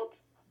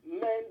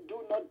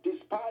not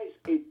despise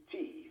a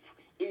thief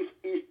if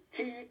he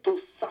steals to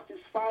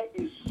satisfy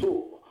his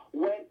soul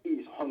when he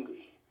is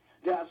hungry.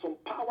 There are some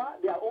power,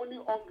 they are only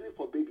hungry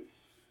for babies.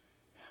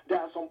 There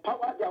are some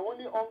power, they are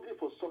only hungry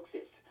for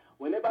success.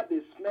 Whenever they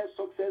smell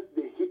success,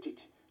 they hit it,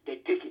 they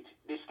take it,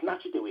 they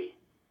snatch it away.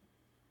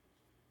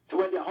 So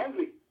when they're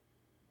hungry,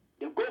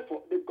 they go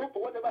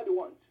for whatever they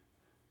want.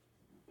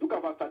 Look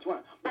at verse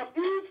 31. But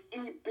if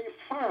he be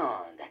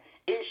found,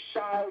 he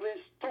shall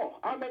restore.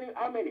 How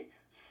many?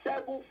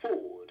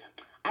 Sevenfold.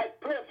 I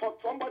pray for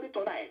somebody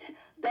tonight.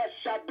 There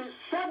shall be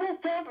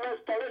sevenfold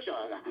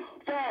restoration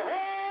for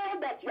all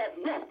that you have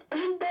lost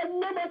in the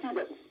name of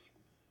Jesus.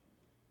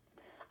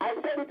 I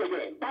said it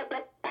again. By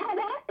the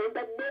power in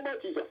the name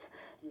of Jesus,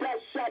 there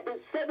shall be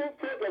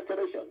sevenfold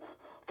restoration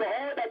for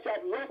all that you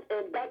have lost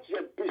in that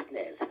your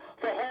business,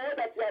 for all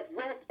that you have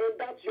lost in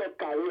that your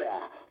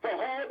career, for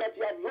all that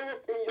you have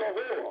lost in your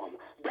home.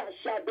 There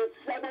shall be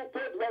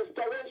sevenfold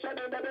restoration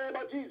in the name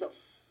of Jesus.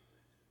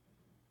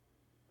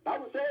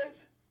 Bible says,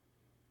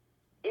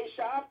 he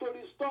shall have to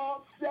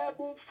restore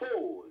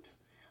sevenfold,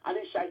 and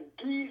he shall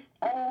give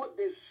all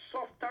the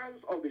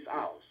substance of his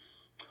house.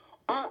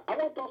 I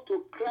want us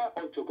to cry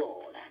unto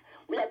God.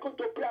 We are going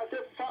to pray and say,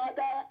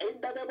 Father,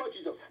 in the name of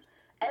Jesus,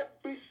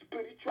 every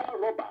spiritual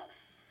robber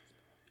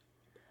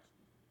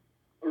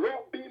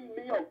robbing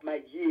me of my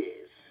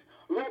years,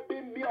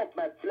 robbing me of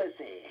my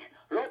blessing,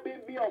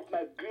 robbing me of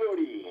my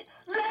glory,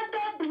 let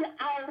them be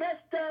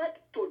arrested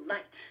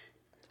tonight.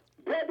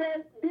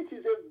 Brethren, this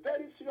is a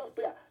very serious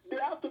prayer. They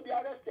have to be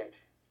arrested.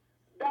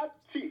 That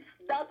thief,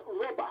 that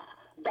robber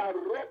that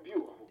robbed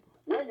you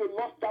when you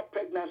lost that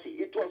pregnancy,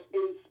 it was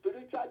a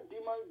spiritual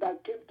demon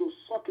that came to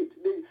suck it.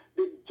 They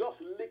just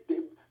licked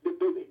the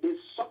baby. They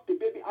sucked the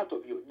baby out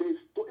of you.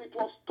 It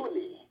was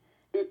stolen.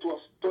 It was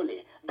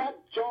stolen. That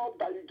job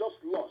that you just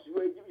lost,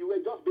 you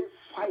were just being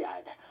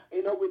fired,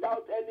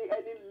 without any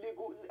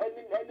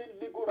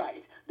legal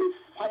right. They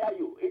fire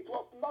you. It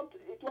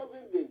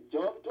wasn't the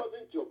job, it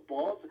wasn't your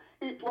boss,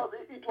 it was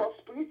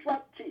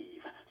spiritual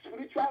thief,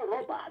 spiritual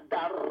robber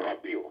that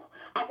robbed you.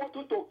 I want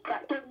you to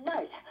cry.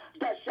 Tonight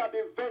there shall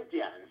be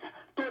vengeance.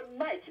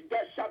 Tonight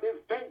there shall be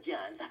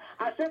vengeance.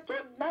 I said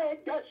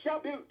tonight there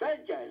shall be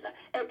vengeance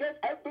against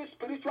every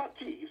spiritual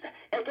thief,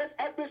 against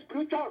every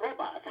spiritual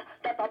robbers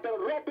that have been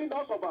robbing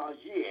us of our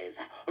years,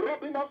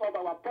 robbing us of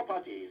our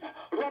properties,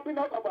 robbing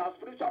us of our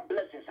spiritual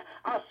blessings.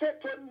 I said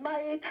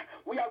tonight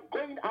we are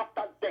going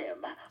after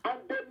them, and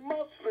they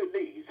must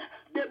release.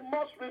 They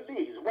must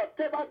release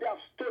whatever they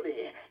have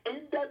stolen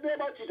in the name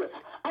of Jesus.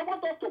 I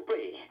want us to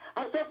pray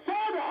and say,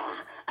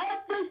 Father,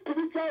 every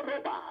spiritual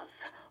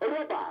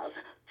robbers,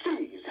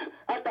 thieves,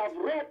 that have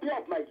robbed me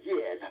of my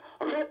years,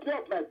 robbed me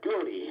of my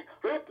glory,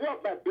 robbed me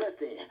of my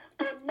blessing,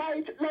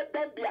 tonight let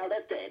them be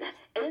arrested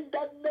in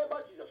the name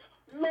of Jesus.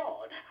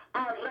 Lord,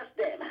 arrest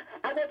them.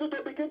 I want you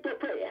to begin to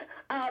pray.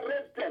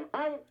 Arrest them,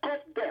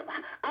 handcuff them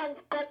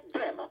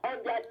on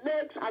their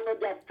legs and on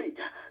their feet.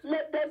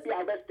 Let them be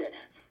arrested.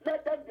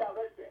 Let them be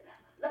arrested.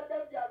 Let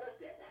them be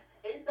arrested.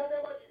 In the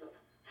name of Jesus.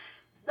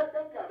 Let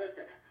them be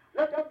arrested.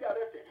 Let them be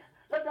arrested.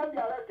 Let them be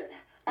arrested.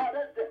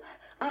 Arrest them.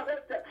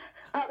 Arrest them.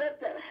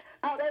 Arrest them.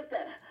 Arrest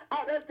them.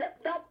 Arrest them.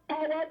 That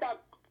power that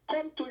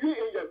come to you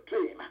in your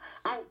dream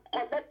and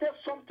collected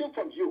something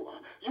from you,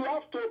 you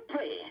have to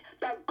pray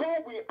that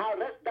God will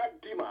arrest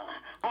that demon.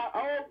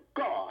 Oh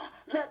God,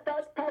 let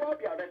that power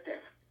be arrested.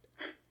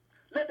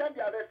 Let them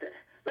be arrested.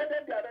 Let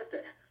them be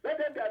arrested. Let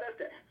them be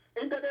arrested.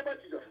 In the name of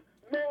Jesus.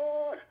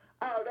 Lord,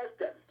 arrest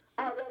them.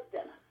 Arrest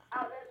them.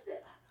 Arrest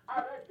them.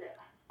 Arrest them.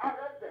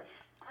 Arrest them.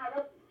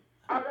 Arrest them.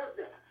 Arrest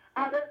them.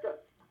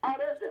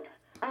 Arrest them.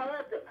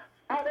 Arrest them.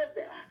 Arrest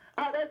them.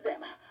 Arrest them.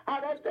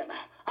 Arrest them.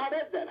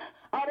 Arrest them.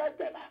 Arrest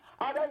them.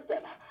 Arrest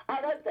them.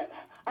 Arrest them.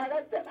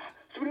 Arrest them.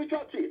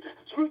 Spiritual thieves,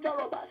 spiritual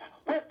robbers,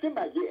 wasting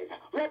my years,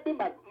 robbing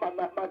my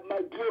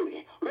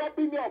glory,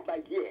 robbing me of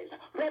my years,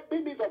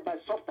 robbing me of my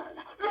substance.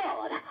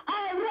 Lord,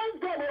 I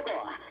arrest them, oh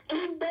God,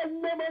 in the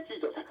name of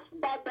Jesus,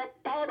 by the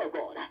power of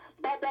God,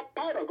 by the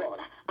power of God,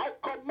 I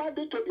command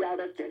you to be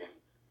arrested.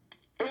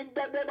 In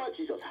the name of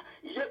Jesus,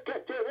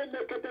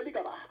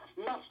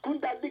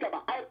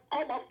 I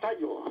come after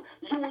you.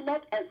 You will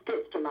not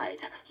escape tonight.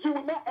 You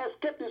will not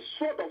escape the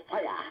sword of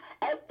fire.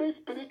 Every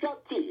spiritual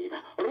thief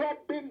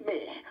robbing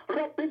me,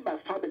 robbing my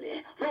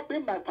family,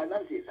 robbing my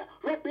finances,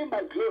 robbing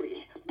my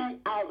glory, be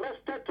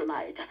arrested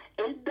tonight.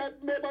 In the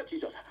name of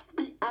Jesus,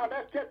 be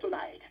arrested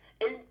tonight.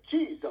 In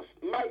Jesus'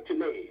 mighty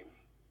name,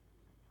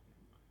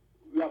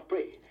 we have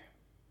prayed.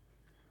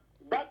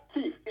 That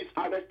thief is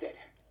arrested.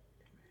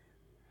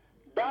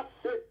 That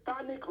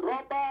satanic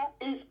robber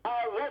is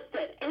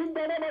arrested in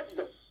the name of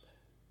Jesus.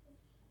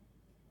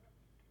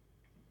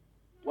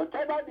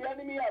 Whatever the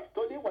enemy has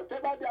stolen,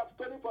 whatever they have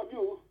stolen from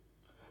you,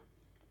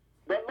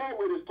 the Lord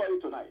will restore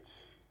it tonight.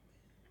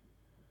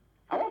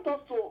 I want us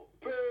to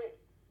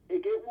pray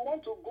again. We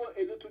want to go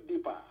a little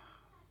deeper.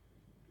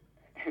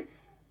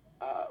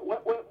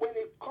 When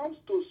it comes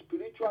to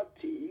spiritual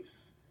thieves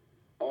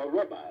or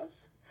robbers,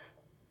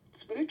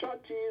 spiritual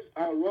thieves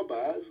and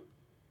robbers,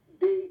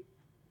 they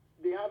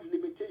have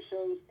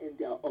limitations in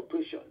their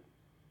operation.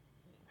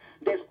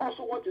 There's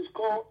also what is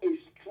called a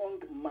strong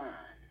man.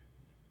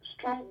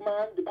 Strong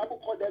man, the Bible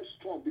calls them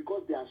strong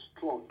because they are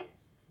strong.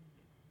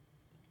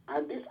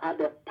 And these are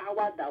the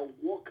power that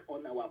work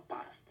on our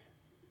past.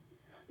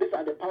 These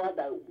are the power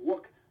that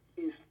work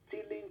in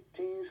stealing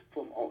things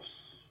from us.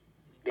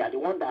 They are the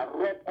ones that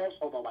rob us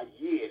of our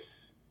years.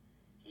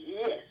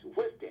 Years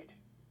wasted.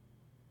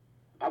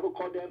 The Bible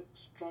calls them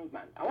strong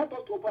man. I want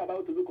us to open our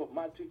Bible to look at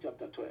Matthew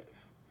chapter 12.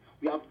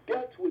 We have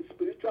dealt with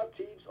spiritual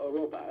thieves or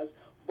robbers,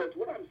 but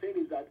what I'm saying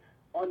is that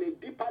on a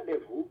deeper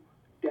level,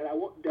 there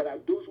are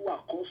those who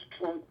are called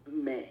strong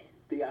men.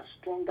 They are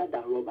stronger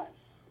than robbers.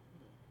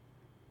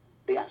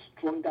 They are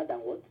stronger than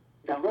what?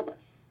 Than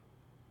robbers.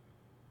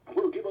 I'm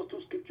going to give us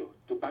two scriptures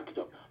to back it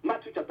up.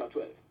 Matthew chapter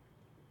 12.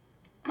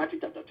 Matthew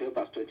chapter 12,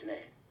 verse 29.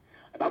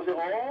 The Bible says,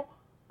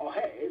 or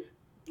else,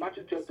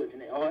 Matthew 12,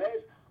 29, or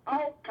else,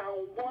 how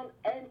can one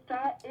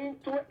enter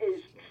into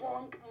a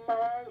strong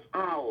man's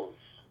house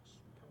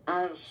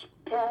and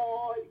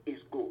spoil his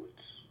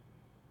goods,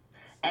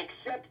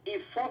 except he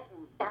first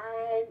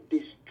bind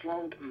the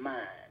strong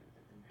man,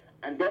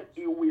 and then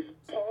he will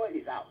spoil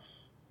his house.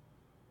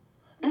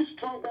 These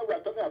strong men we are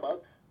talking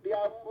about, they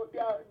are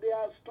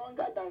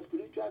stronger than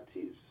spiritual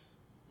thieves,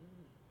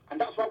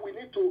 and that's why we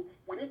need to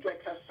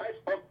exercise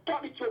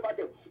authority over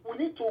them. We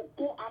need to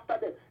go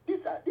after them.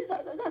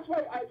 That's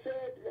why I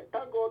said,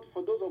 thank God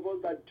for those of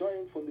us that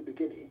joined from the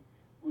beginning.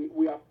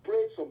 We have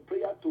prayed some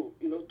prayer to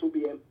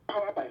be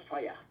empowered by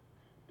fire,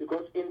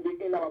 because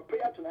in our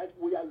prayer tonight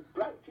we are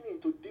branching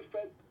into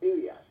different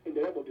areas in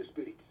the realm of the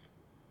spirit.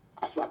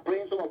 As we are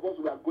praying, some of us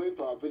we are going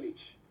to our village.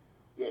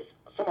 Yes,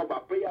 some of our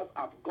prayers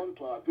have gone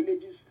to our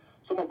villages.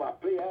 Some of our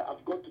prayer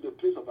have gone to the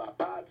place of our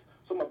paths.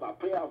 Some of our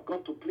prayer have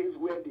gone to places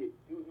where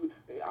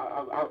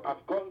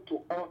have gone to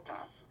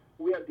altars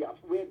where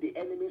the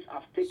enemies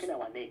have taken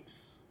our names.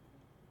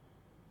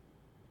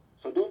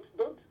 So don't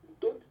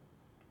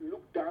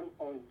look down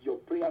on your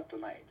prayer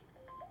tonight.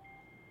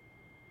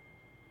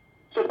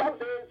 So the Bible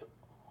says,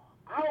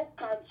 how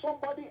can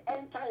somebody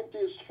enter into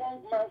a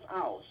strong man's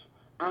house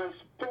and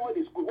spoil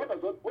his goods?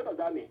 What does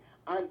that mean?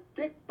 And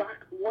take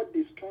back what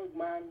the strong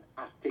man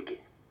has taken,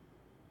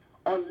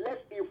 unless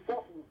he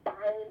first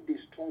bind the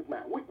strong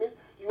man, which means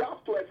you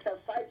have to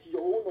exercise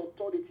your own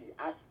authority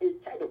as a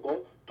child of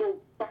God to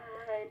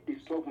bind the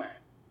strong man,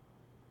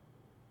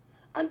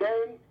 and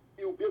then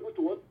you'll be able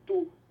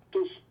to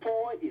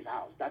spoil his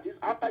house. That is,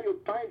 after you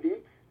bind him,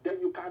 then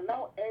you can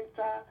now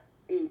enter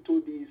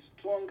into the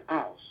strong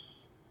house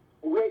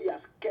where he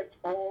has kept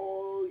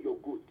all your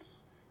goods,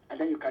 and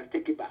then you can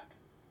take it back.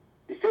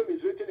 The same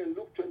is written in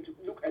Luke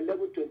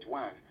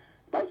 11:21.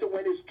 But so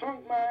when a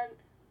strong man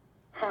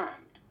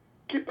harmed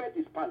keepeth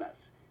his palace,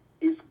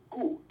 is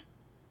good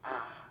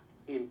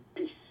in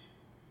peace.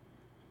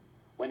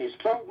 When a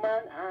strong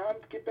man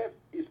harmed keepeth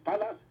his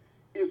palace,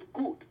 is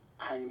good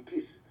and in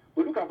peace.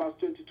 We look at verse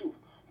 22.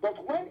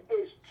 But when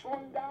a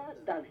stronger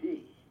than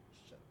he,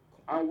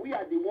 and we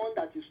are the one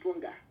that is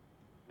stronger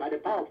by the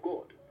power of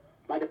God,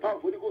 by the power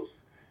of Holy Ghost,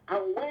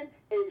 and when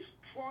a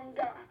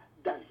stronger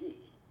than he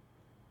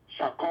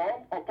shall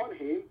come upon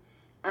him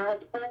and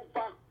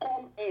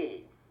overcome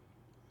him.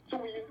 So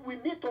we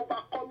need to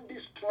overcome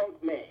this strong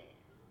man.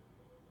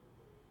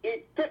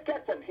 He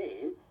taketh from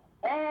him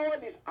all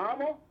his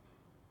armor,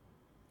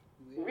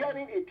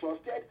 wherein he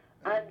trusted,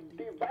 and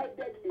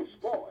divided his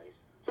spoils.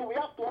 So we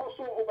have to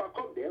also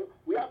overcome them.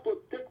 We have to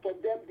take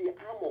from them the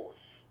armors,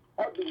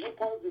 all the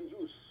weapons they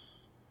use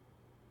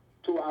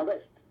to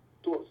arrest,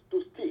 to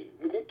steal.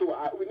 We need to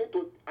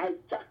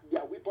hijack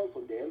their weapons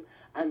from them,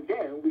 and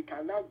then we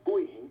can now go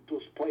in to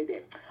spoil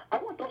them. I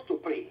want us to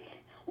pray.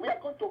 We are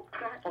going to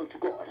cry unto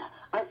God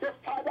and say,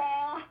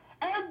 Father,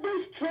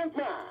 every strong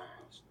man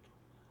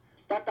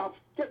that have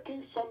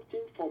taken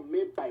something from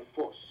me by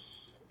force,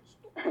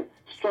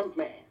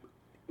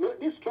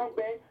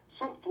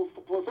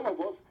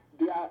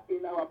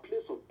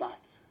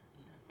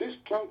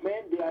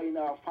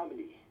 our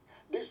family.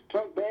 These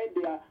strong men,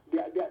 they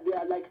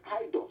are like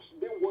idols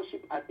being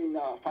worshipped in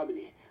our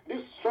family.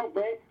 These strong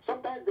men,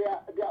 sometimes they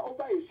are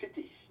over a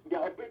city. They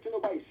are operating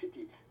over a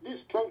city. These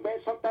strong men,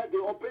 sometimes they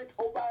operate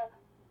over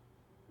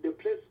the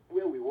place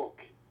where we work.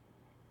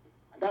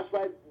 And that's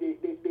why they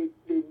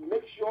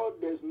make sure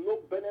there's no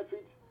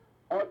benefit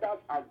others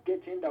are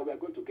getting that we are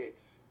going to get.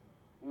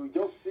 We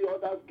just see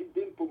others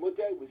getting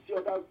promoted. We see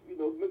others,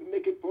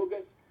 making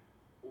progress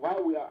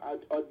while we are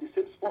at the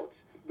same spot.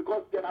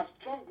 Because there are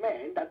strong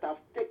men that have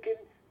taken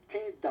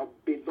things that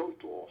belong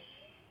to us.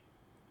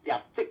 They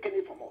have taken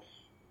it from us.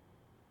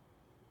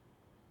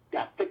 They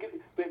have taken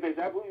it. For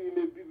example, you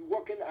may be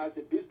working as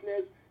a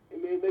business.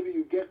 Maybe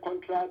you get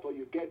contract or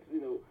you get,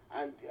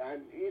 and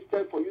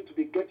instead for you to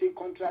be getting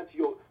contract,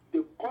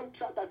 the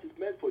contract that is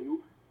meant for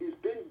you is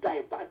being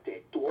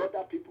diverted to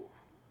other people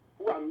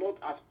who are not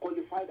as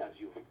qualified as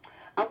you.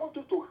 I want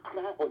you to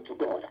cry unto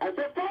God and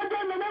say, Father,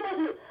 in the name of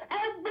you,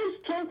 every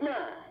strong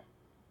man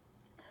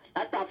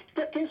that have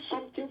taken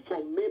something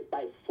from me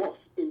by force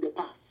in the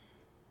past,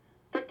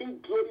 taking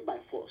glory by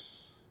force,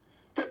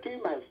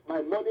 taking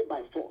my money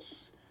by force,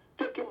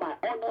 taking my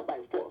honor by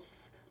force,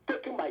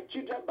 taking my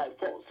children by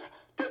force,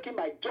 taking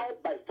my job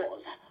by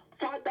force.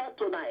 Father,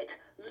 tonight,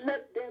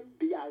 let them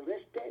be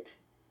arrested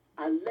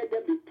and let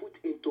them be put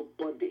into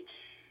bondage.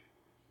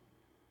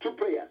 Two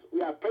prayers.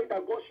 We are praying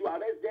that God should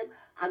arrest them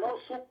and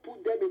also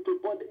put them into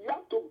bondage. You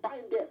have to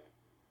bind them.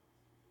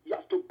 You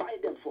have to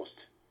bind them first.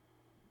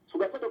 So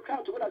we're going to cry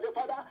out to God and say,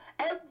 Father,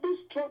 every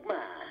strong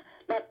man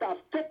that has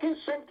taken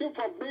something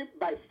from me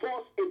by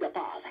force in the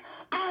past,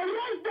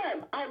 arrest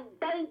them and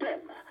bind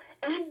them.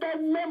 In the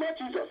name of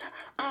Jesus,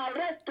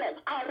 arrest them.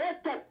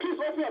 Arrest them. Please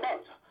open your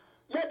mouth.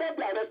 Let them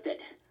be arrested.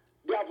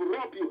 They have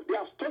robbed you. They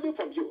have stolen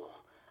from you.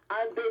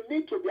 And they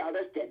need to be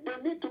arrested. They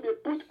need to be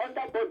put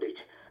under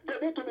bondage. They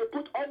need to be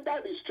put under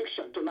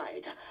restriction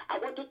tonight. I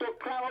want you to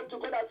cry out to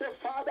God and say,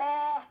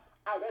 Father,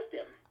 arrest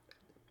them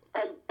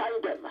and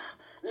bind them.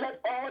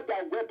 Let all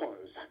their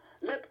weapons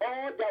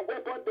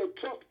they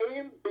trust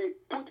in be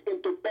put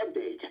into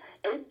bondage.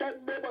 In the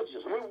name of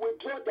Jesus, we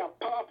withdraw their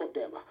power from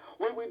them.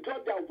 We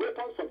withdraw their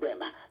weapons from them.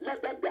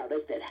 Let them be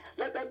arrested.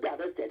 Let them be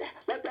arrested.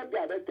 Let them be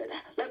arrested.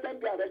 Let them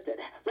be arrested.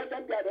 Let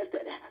them be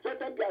arrested. Let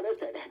them be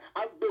arrested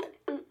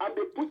and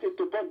be put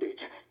into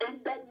bondage.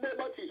 In the name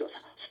of Jesus,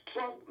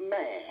 strong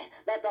men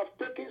that have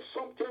taken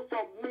something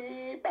from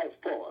me by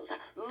force,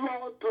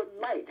 Lord,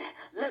 tonight,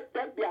 let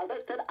them be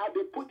arrested and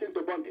be put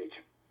into bondage.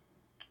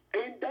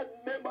 In the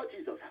name of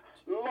Jesus,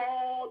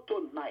 Lord,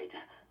 tonight,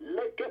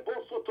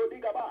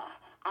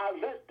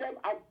 arrest them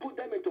and put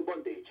them into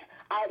bondage.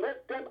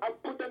 Arrest them and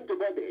put them into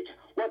bondage.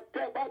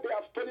 Whatever they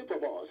have stolen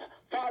from us,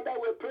 Father,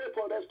 we pray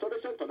for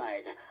restoration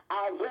tonight.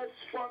 Arrest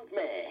strong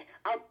men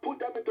and put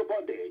them into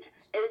bondage.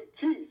 In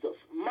Jesus'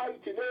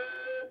 mighty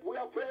name, we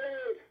are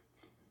prayed.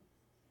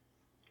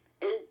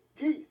 In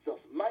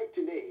Jesus'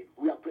 mighty name,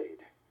 we are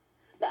prayed.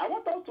 Now, I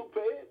want us to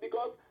pray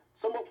because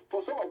for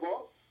some of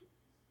us,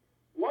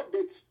 what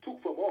they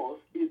took from us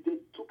is they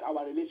took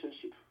our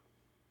relationship.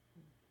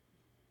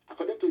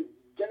 According to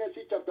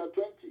Genesis chapter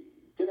 20,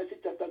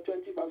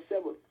 verse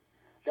 7,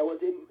 there was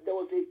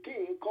a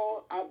king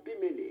called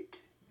Abimelech.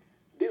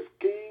 This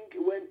king,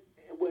 when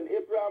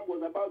Abraham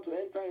was about to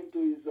enter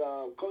into his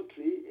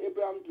country,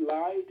 Abraham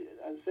lied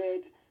and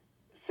said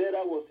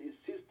Sarah was his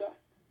sister,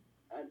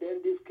 and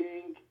then this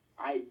king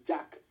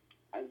hijacked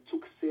and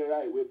took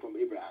Sarah away from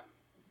Abraham.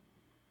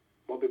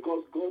 But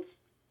because God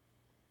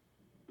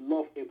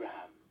loved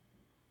Abraham,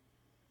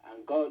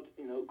 and God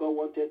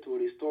wanted to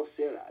restore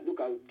Sarah.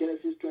 Look at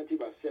Genesis 20,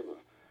 verse 7.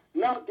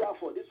 Now,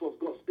 therefore, this was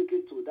God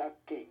speaking to that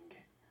king,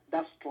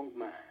 that strong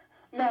man.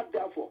 Now,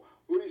 therefore,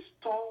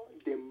 restore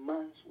the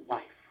man's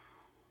wife,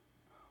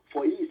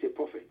 for he is a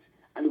prophet,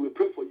 and he will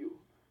pray for you,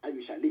 and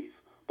you shall live.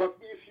 But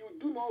if you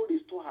do not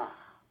restore her,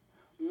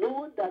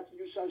 know that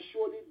you shall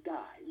surely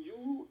die,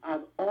 you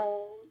and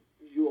all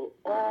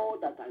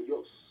that are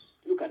yours.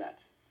 Look at that.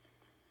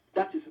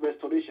 That is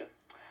restoration.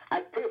 I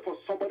pray for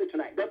somebody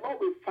tonight. The Lord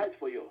will fight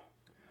for you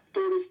to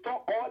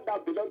restore all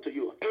that belongs to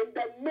you in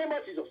the name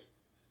of Jesus.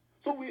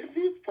 So we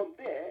see from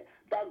there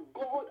that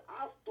God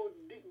has to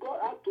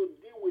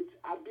deal with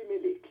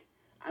Abimelech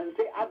and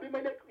say,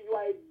 Abimelech, you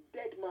are a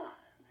dead man.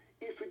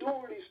 If you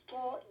don't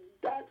restore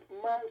that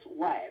man's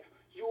wife,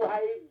 you are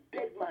a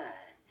dead man.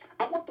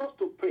 I want us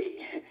to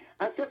pray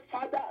and say,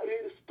 Father,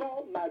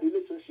 restore my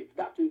relationship.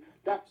 That's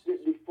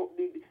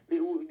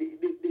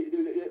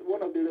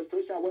one of the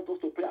restoration I want us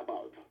to pray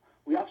about.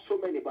 We have so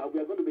many, but we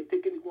are going to be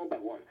taking it one by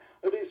one.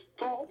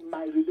 Restore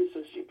my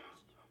relationship.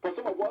 For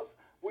some of us,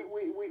 we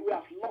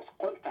have lost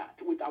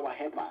contact with our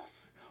helpers.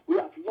 We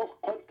have lost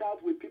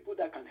contact with people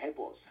that can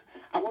help us.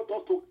 I want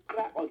us to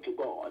cry unto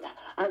God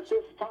and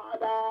say,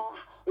 Father,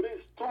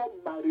 restore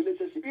my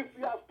relationship. If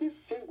you are still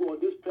single on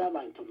this prayer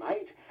line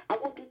tonight, I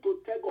want you to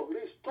tell God,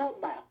 restore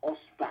my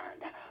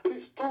husband,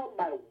 restore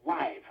my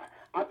wife.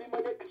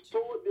 Abimelech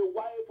stole the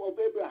wife of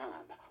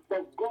Abraham,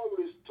 but God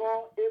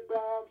restore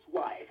Abraham's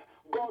wife.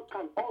 God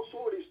can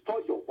also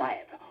restore your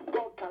wife.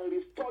 God can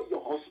restore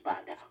your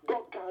husband.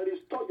 God can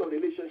restore your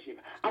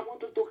relationship. I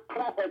want you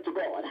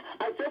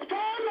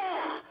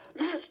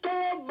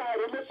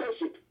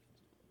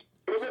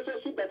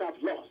relationship that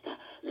I've lost,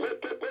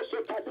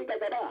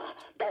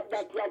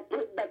 that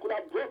could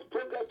have brought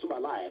progress to my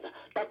life,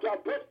 that could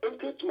have brought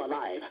increase to my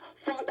life.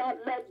 Father,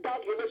 let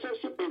that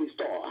relationship be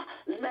restored.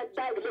 Let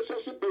that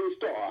relationship be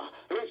restored.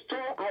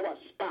 Restore our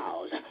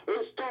spouse.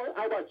 Restore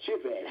our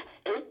children.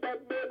 In the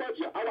name of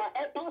Jesus, our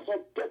helpers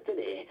of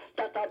destiny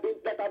that have been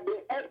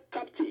held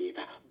captive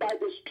by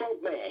the strong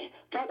man.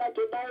 Father,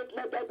 tonight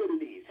let them be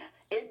released.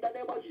 In the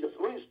name of Jesus,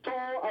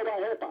 restore our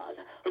helpers.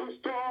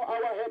 Restore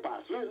our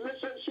helpers.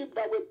 Relationship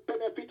that will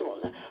benefit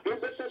us.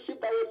 Relationship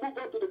that will move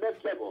on to the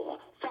next level.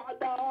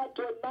 Father,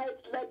 tonight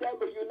let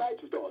them reunite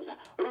with us.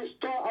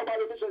 Restore our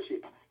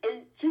relationship.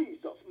 In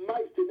Jesus'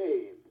 mighty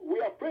name, we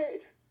are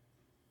prayed.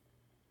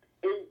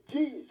 In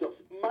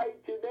Jesus'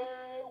 mighty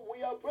name,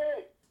 we are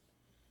prayed.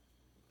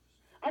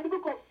 And the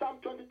book of Psalm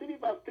 23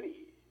 verse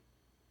 3.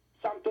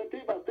 Psalm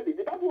 23 verse 3.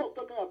 The Bible was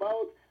talking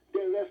about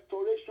the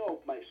restoration of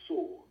my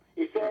soul.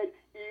 He said,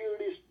 He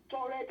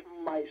restored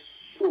my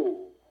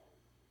soul.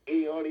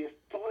 He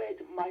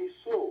restored my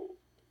soul.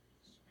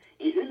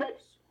 He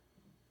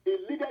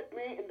leaded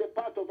me in the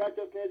path of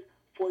righteousness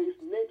for His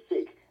name's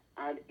sake,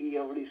 and He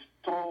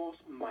restores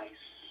my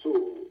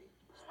soul.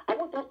 I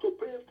want us to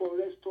pray for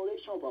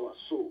restoration of our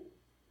soul.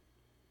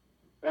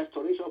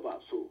 Restoration of our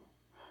soul.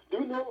 Do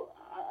you know,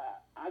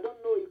 I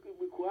don't know if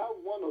we could have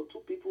one or two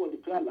people on the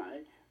prayer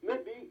line.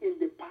 Maybe in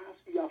the past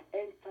you have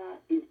entered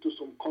into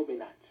some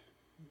covenants.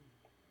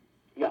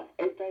 You have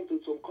entered into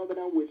some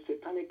covenant with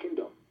satanic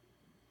kingdom.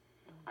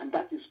 And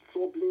that is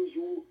troubling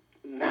you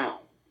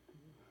now.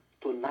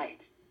 Tonight,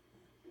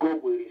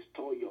 God will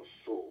restore your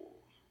souls.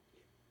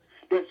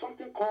 There's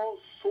something called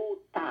soul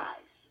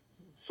ties.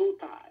 Soul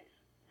ties.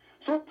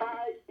 Soul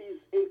ties is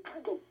a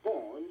kind of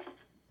bond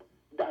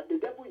that the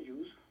devil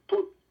used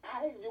to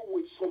tie you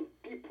with some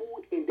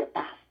people in the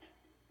past.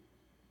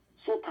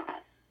 Soul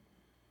ties.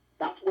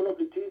 That's one of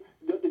the things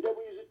the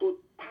devil uses to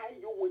tie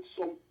you with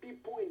some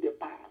people in the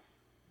past.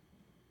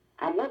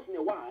 And once in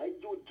a while,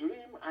 you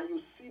dream and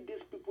you see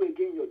these people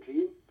again in your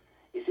dream.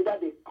 It's either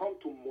they come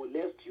to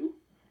molest you,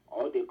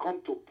 or they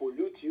come to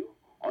pollute you,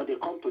 or they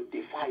come to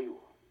defy you.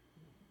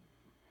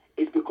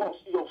 It's because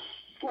your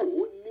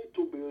soul needs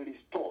to be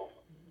restored.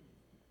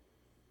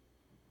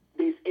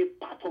 There's a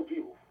part of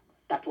you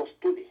that was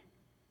stolen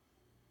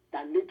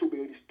that needs to be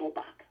restored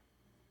back.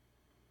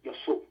 Your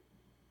soul.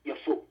 Your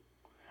soul.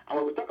 And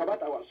when we talk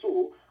about our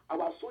soul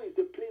is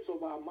the place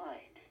of our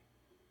mind.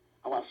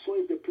 Our soul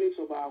is the place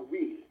of our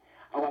will.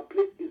 Our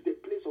place is the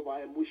place of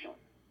our emotion.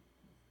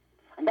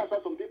 And that's why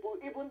some people,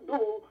 even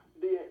though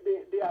they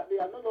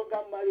are no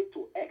longer married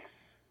to X,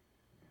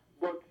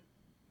 but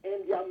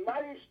in their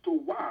marriage to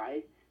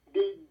Y,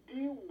 they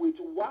deal with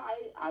Y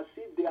as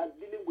if they are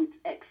dealing with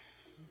X.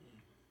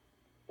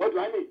 What do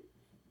I mean?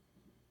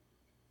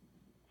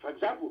 For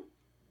example,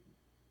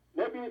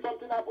 maybe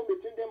something happened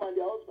between them and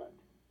their husband.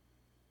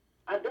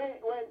 And then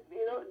when,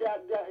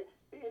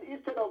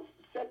 instead of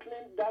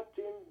settling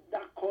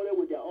that quarrel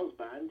with their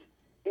husband,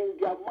 in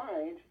their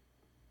mind,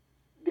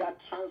 they are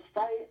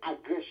transferring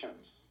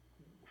aggressions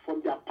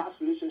from their past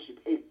relationship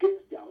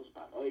against their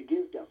husband or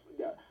against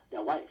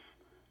their wife.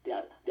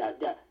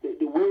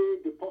 The way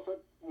the person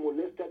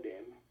molested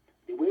them,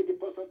 the way the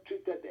person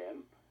treated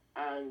them,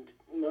 and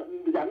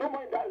they are no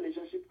more in that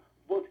relationship,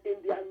 but in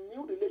their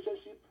new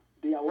relationship,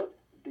 they are what?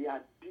 They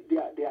are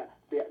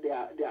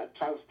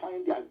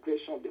transferring the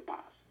aggression of the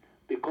past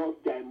because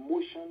their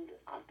emotions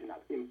have been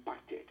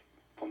impacted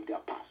from their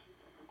past.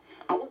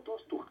 I want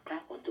us to cry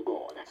unto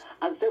God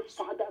and say,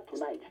 Father,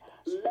 tonight,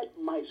 let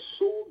my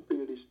soul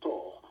be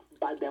restored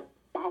by the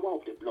power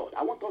of the blood.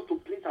 I want us to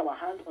place our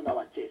hand on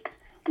our chest.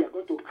 We are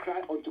going to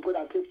cry unto God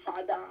and say,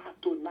 Father,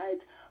 tonight,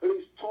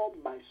 restore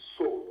my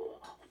soul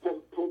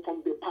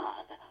from the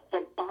past,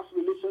 from past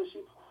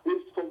relationships,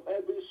 from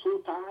every soul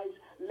ties.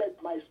 Let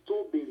my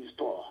soul be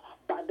restored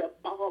by the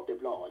power of the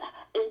blood.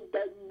 In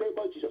the name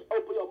of Jesus,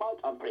 open your mouth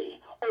and pray.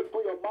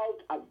 Open your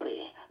mouth and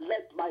pray.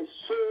 Let my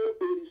soul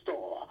be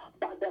restored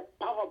by the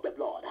power of the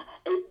blood.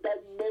 In the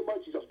name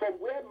of Jesus,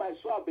 from where my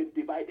soul has been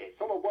divided,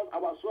 some of us,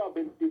 our soul have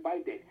been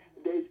divided.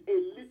 There is a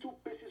little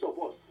pieces of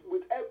us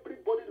with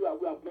everybody that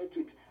we have met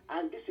with,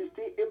 and this is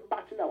still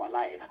impacting our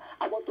life.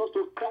 I want us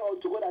to cry out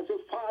to God and say,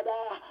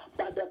 Father,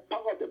 by the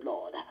power of the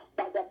blood,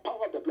 by the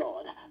power of the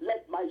blood,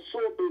 let my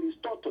soul be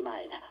restored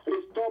tonight.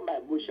 Restore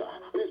my emotion,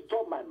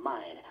 restore my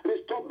mind,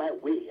 restore my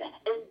will.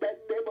 In the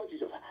name of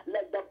Jesus,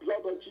 let the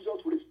blood of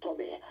Jesus restore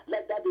me.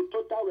 Let there be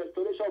total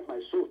restoration of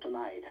my soul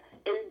tonight.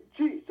 In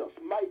Jesus'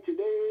 mighty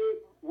name,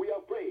 we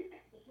are prayed.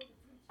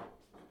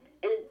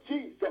 In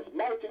Jesus'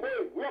 mighty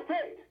name, we are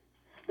prayed.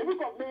 The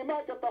book of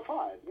Nehemiah chapter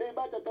 5,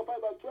 Nehemiah chapter 5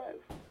 verse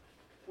 12.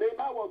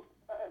 Nehemiah was,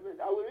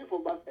 I will read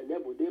from verse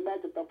 11. Nehemiah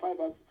chapter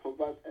 5 from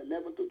verse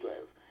 11 to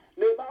 12.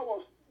 Nehemiah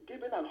was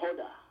given an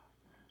order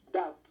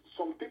that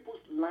some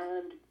people's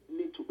land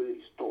need to be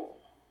restored.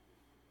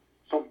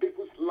 Some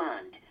people's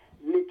land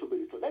need to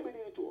be restored. Let me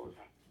read it to us.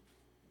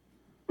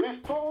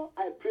 Restore,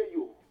 I pray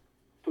you,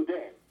 to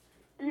them,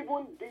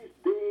 even this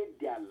day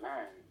their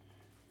lands,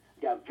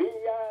 their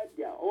vineyard,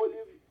 their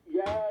olive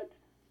yard,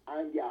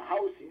 and their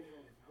houses,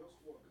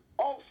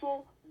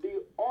 also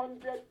the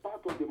 100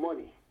 part of the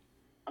money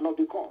and of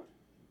the corn,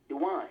 the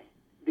wine,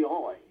 the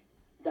oil,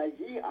 that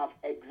ye have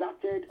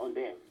exacted on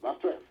them. Verse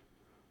 12.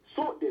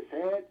 So they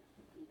said,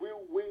 we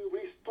will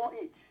restore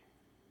it,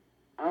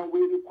 and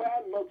we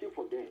require nothing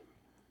for them,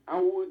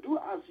 and we will do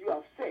as you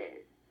have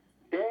said.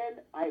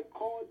 Then I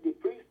called the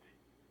priest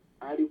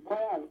and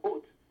require an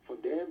oath for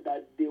them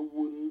that they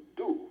will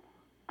do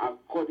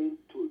according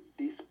to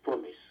this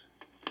promise.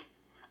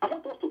 I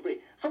want us to pray.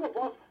 Some of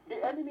us, the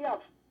enemy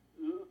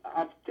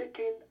have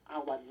taken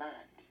our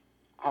land,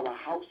 our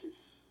houses,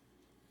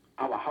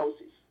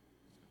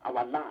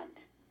 our land,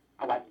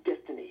 our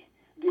destiny.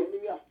 The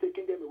enemy has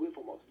taken them away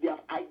from us. They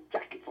have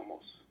hijacked it from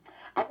us.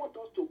 I want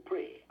us to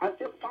pray and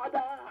say,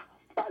 Father,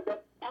 by the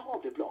power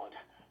of the blood,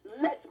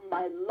 let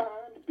my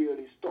land be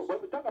restored.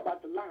 When we talk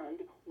about the land,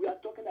 we are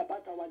talking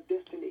about our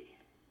destiny.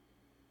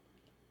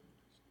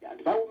 Yeah,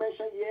 the Bible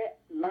mentioned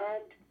here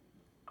land,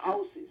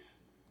 houses,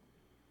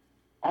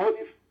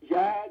 olive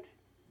yard,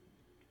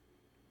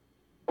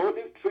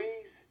 olive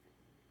trees,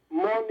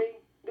 money.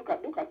 Look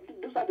at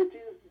those are the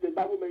things the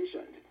Bible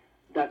mentioned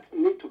that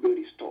need to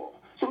be restored.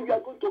 So we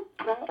are going to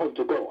cry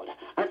unto God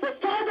and say,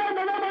 Father, in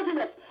the name of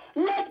Jesus,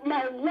 let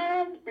my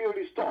land be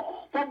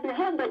restored from the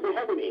hand of the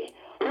enemy.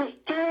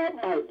 Restore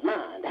my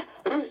land.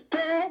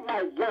 Restore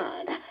my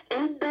land.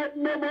 In the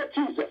name of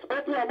Jesus.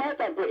 Open your mouth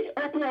and pray.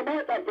 Open your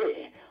mouth and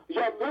pray.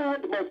 Your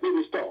land must be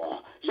restored.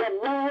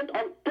 Your land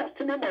of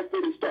destiny must be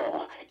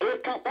restored.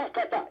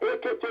 Ekabakata,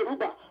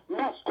 eketeruba,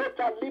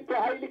 maskota, libra,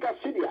 hailika,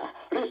 sidia.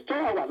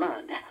 Restore our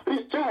land.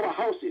 Restore our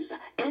houses.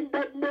 In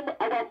the name of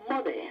our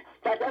money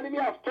that the enemy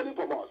has stolen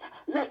from us.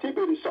 Let it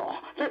be restored.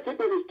 Let it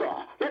be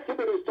restored. Let it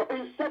be restored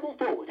in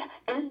sevenfold.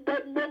 In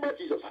the name of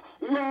Jesus.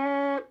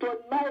 Lord,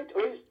 tonight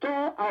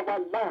restore our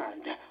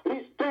land.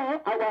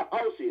 Restore our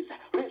houses.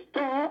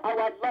 Restore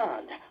our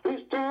land.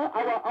 Restore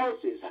our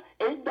houses.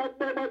 In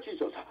the name of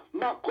Jesus.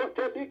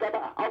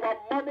 Our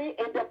money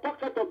in the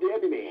pocket of the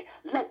enemy.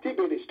 Let it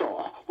be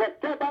restored.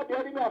 Whatever the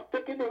enemy has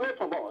taken away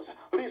from us,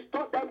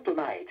 restore them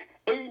tonight.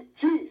 In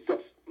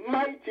Jesus'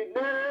 mighty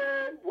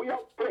name we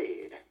have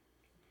prayed.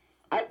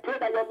 I pray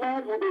that your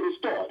land will be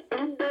restored.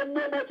 In the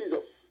name of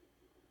Jesus.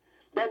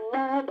 The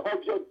land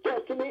of your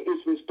destiny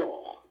is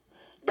restored.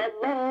 The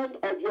land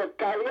of your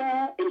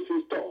career is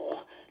restored.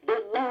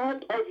 The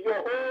land of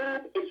your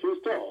home is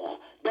restored.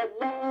 The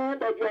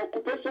land of your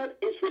occupation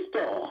is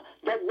restored.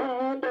 The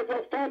land of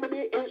your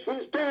family is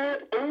restored.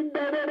 In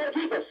the name of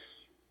Jesus.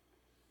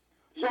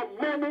 Your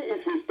money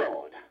is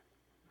restored.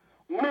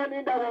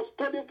 Money that was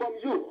stolen from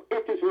you,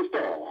 it is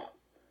restored.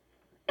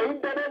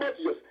 In the name of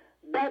Jesus.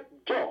 That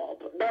job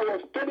that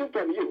was stolen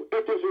from you,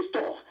 it is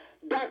restored.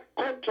 That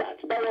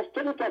contract that was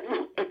stolen from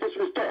you, it is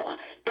restored.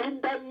 In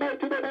the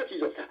mighty name of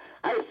Jesus,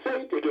 I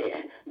say it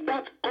again.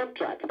 That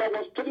contract that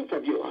was stolen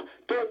from you,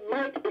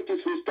 tonight it is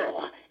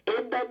restored.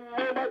 In the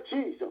name of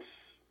Jesus,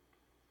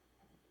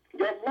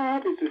 your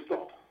land is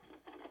restored.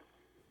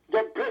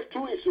 Your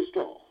breakthrough is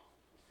restored.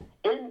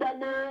 In the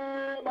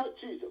name of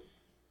Jesus.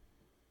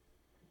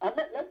 And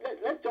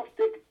let's just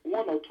take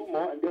one or two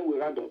more and then we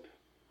round up.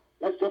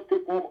 Let's just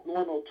take one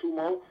or two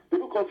more. The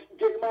book of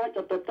Jeremiah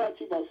chapter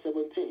 30 verse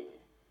 17.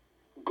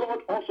 God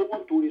also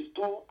wants to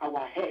restore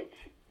our heads.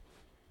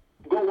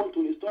 God wants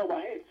to restore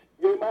our heads.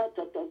 Jeremiah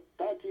chapter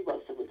 30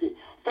 verse 17.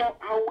 For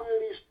I will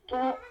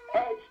restore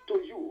heads to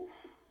you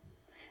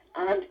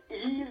and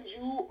heal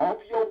you of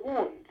your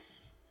wounds.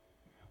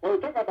 When we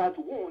talk about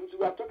wounds,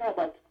 we are talking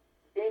about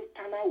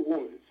internal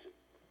wounds,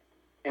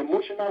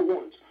 emotional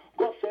wounds.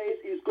 God says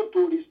He's going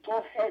to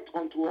restore health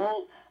unto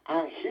us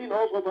and heal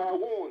us of our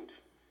wounds.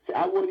 Say,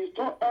 I will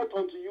restore health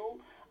unto you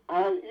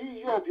and heal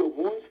you of your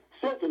wounds,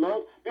 says the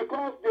Lord,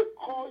 because they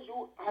call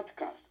you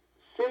outcast,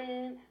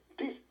 saying,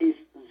 this is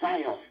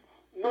Zion.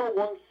 No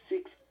one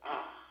seeks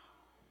her.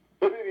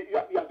 Maybe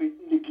you have been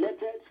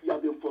neglected, you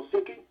have been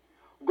forsaken.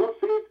 God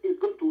says He's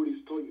going to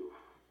restore you.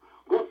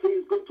 God says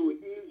He's going to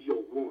heal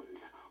your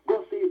wounds.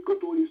 God says He's going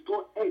to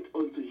restore health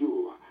unto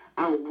you.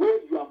 And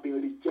where you have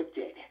been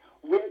rejected,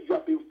 where you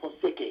have been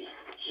forsaken,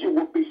 you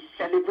will be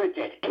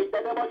celebrated. In the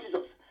name of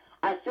Jesus,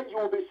 I said you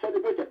will be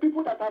celebrated.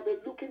 People that have been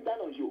looking down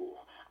on you,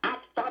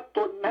 after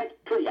tonight's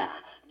prayer,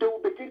 they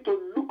will begin to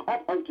look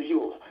up unto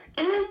you.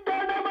 In the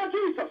name of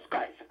Jesus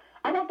Christ,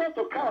 I want us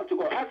to cry unto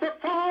God. I say,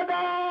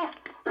 Father,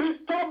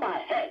 restore my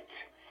head.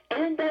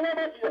 In the name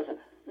of Jesus,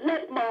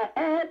 let my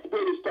head be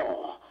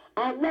restored.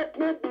 And let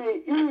me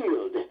be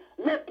healed.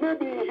 Let me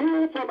be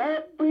healed from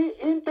every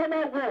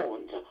internal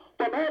wound,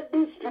 from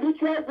every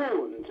spiritual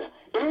wound.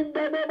 In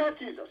the name of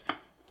Jesus.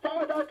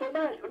 Father,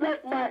 tonight,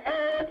 let my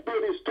head be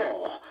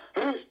restored.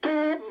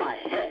 Restore my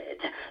head.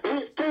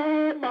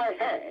 Restore my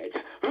head.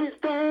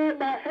 Restore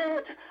my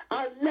head.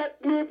 And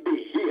let me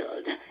be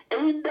healed.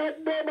 In the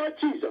name of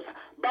Jesus.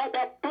 By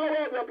the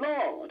power of the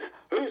blood.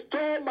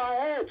 Restore my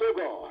head, O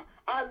God.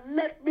 And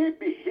let me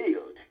be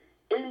healed.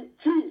 In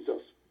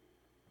Jesus'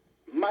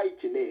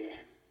 mighty name,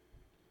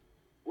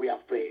 we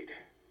have prayed.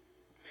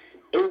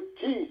 In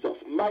Jesus'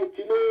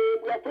 mighty name,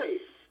 we have prayed.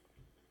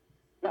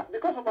 Now,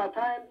 because of our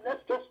time, let's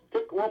just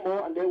take one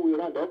more and then we'll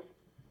round up.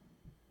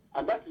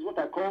 And that is what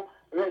I call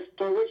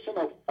restoration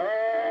of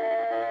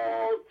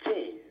all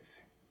things.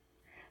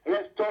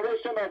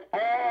 Restoration of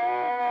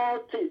all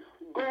things.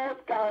 God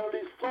can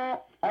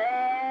restore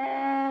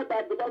all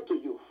that belongs to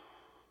you.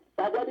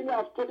 That the enemy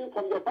has stolen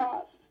from your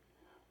past.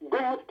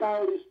 God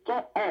can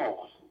restore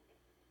all.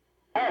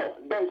 All.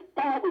 There is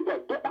power with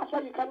God. That's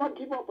why you cannot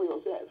give up on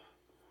yourself.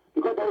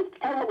 Because there is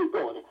power with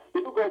God.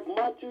 The book of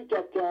Matthew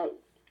chapter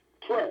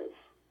 12.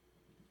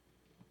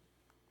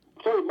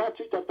 Sorry,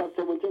 Matthew chapter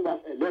 17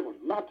 verse 11.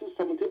 Matthew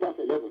 17 verse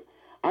 11.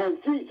 And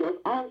Jesus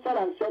answered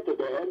and said to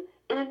them,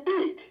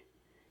 indeed,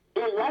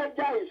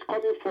 Elijah is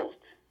coming first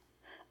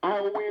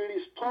and will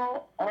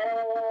restore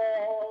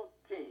all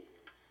things.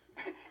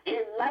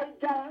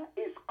 Elijah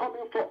is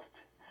coming first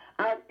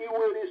and he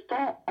will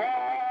restore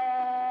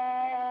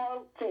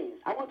all things.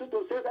 I want you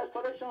to say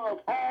restoration of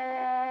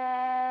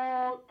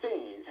all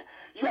things.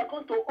 You are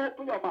going to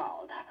open your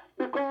mouth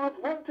because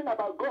one thing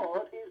about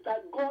God is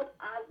that God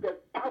has the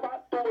power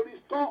to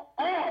restore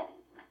all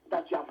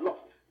that you have lost.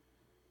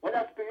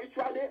 Whether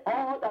spiritually,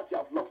 all that you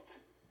have lost.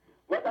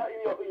 Whether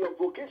in your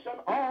vocation,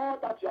 all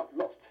that you have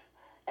lost.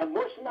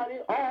 Emotionally,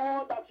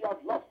 all that you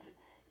have lost.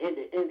 In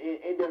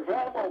the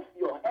realm of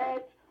your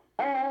health,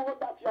 all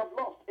that you have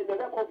lost. In the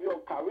realm of your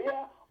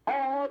career,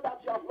 all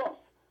that you have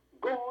lost.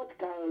 God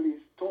can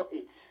restore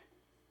it.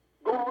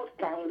 God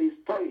can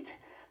restore it.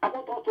 I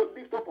want us to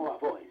lift up our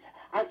voice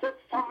and say,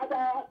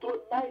 Father,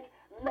 tonight,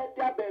 let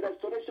there be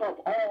restoration of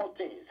all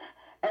things.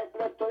 And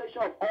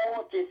restoration of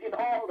all things in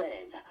all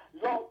realms.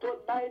 Lord,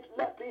 tonight,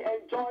 let me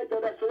enjoy the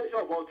restoration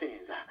of all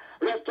things.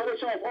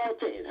 Restoration of all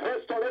things.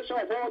 Restoration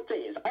of all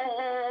things.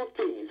 All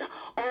things.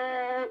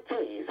 All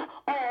things.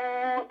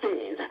 All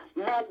things.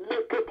 Let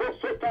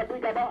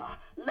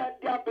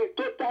there be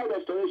total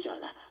restoration.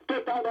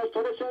 Total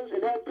restorations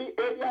in every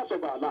areas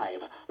of our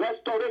life.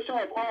 Restoration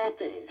of all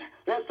things.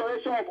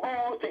 Restoration of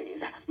all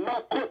things.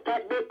 Restoration.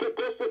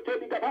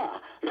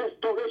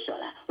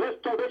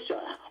 Restoration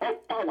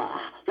of power.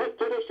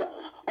 Restoration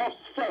of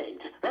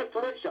strength.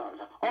 Restoration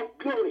of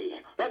glory.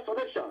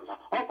 Restoration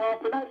of our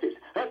finances.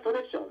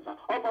 Restoration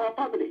of our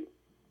family.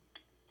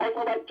 Of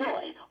our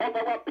joy. Of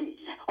our peace.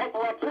 Of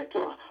our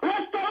breakthrough.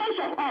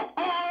 Restoration of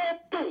all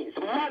things.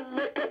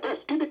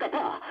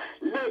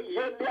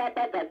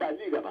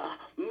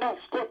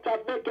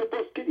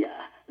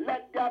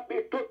 Let there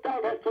be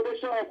total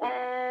restoration of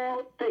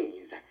all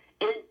things.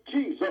 In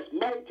Jesus'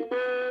 mighty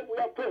name we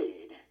are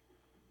prayed.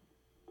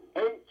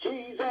 In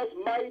Jesus'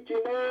 mighty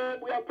name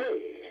we are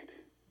prayed.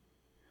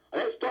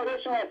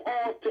 Restoration of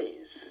all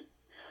things.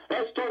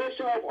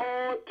 Restoration of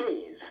all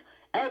things.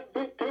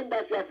 Everything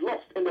that you have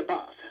lost in the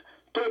past,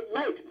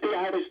 tonight they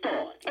are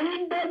restored.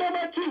 In the name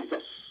of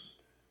Jesus.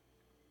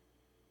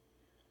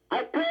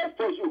 I pray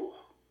for you.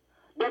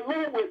 The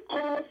Lord will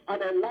cause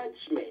an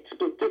enlargement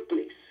to take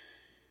place.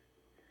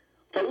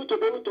 For you to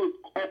be able to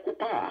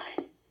occupy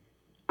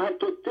and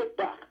to take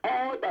back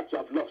all that you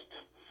have lost.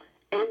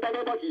 In the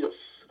name of Jesus.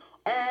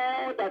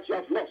 All that you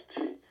have lost,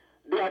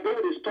 they are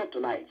being restored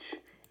tonight.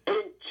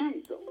 In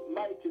Jesus'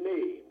 mighty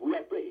name, we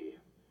are praying.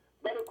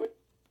 Very quick.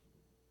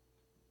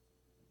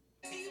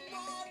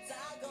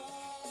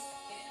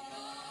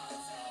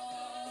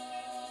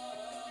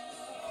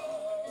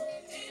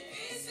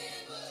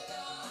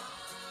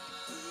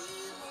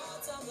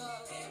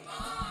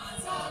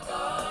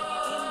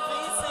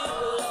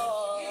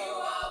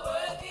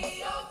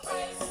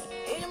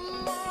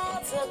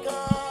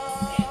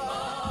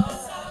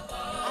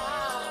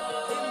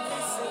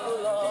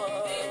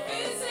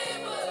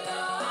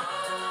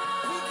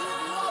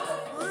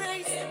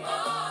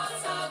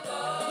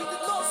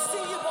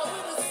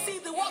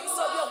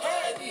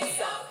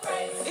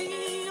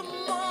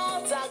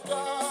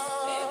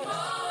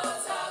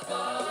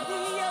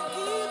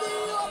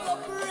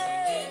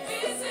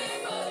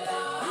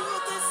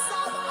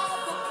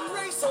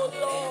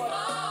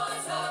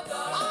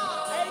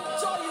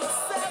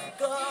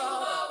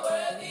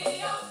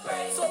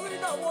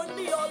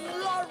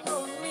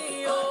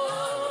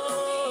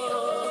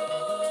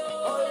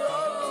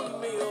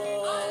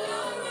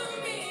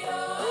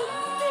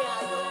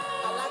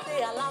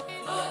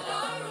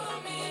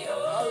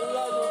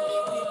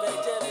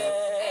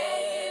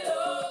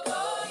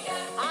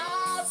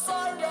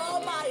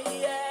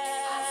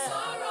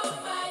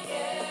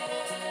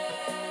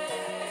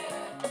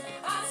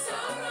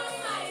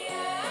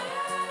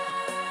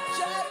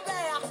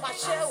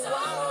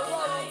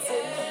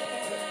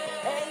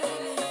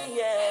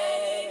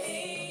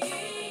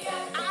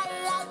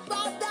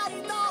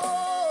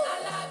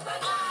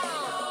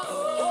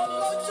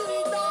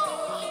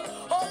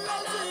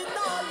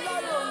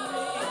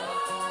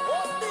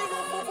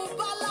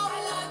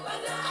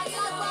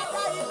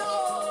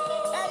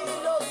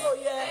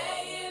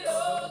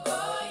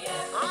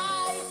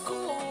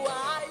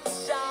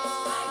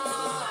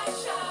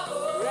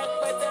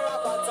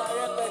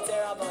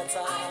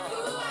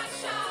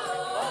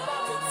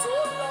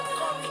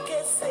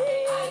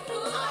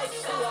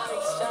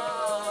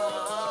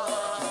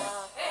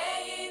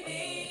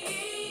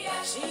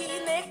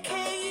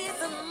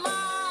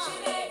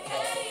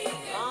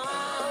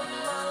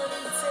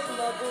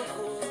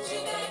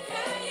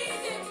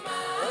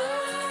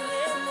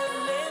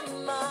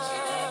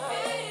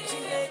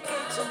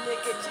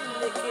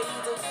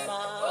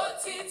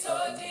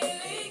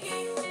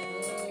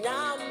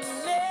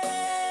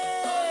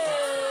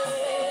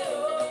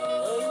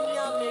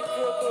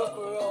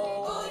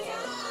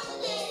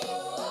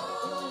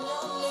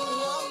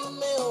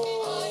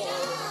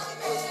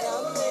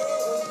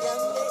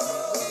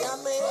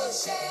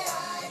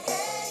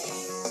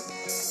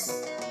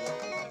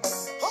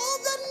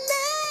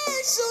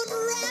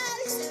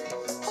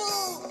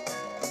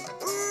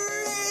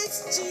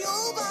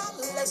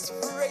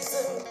 let's praise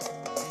him.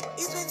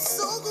 He's been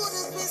so good,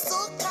 he's been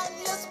so kind.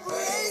 Let's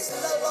praise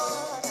the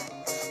Lord.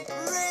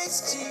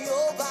 Praise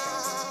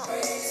Jehovah.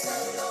 Praise the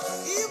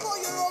Lord. Igbo,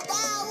 Yoruba,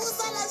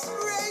 Hausa, let's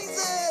praise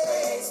him.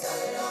 Praise the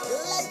Lord.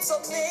 Lights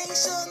of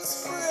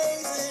nations,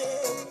 praise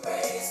him.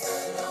 Praise the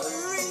Lord.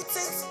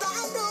 Britain,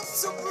 stand up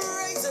to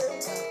praise him.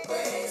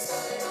 Praise the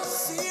Lord.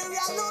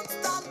 Syria, don't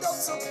stand up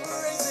to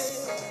praise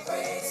him.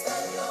 Praise the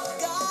Lord.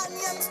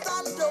 Ghanaian,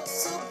 stand up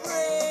to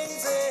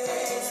praise him.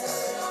 Praise the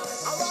Lord.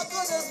 Our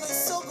God has been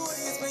so good,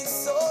 he's been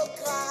so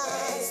kind.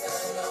 Praise the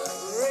Lord.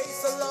 Praise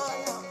the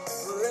Lord.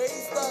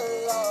 Praise the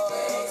Lord.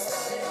 Praise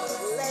the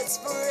Lord. Let's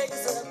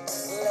praise him.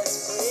 Let's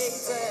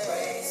praise him.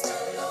 Praise the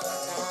Lord.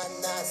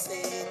 Nana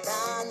say,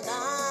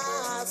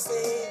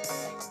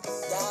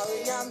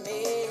 Daoya me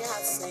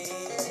I say.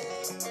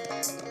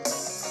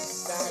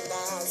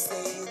 Nana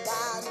say,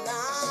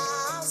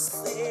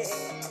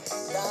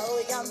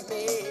 Daoya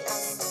me I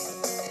say.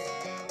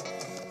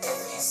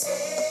 If you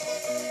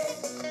say,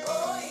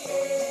 oh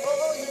yeah,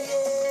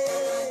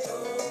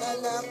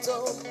 Nana do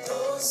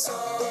so.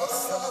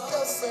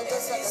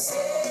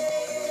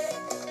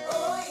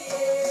 Oh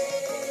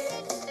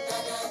yeah,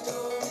 Nana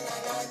do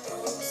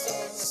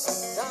so.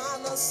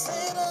 Dana say,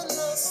 Daoya me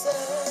I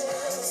say.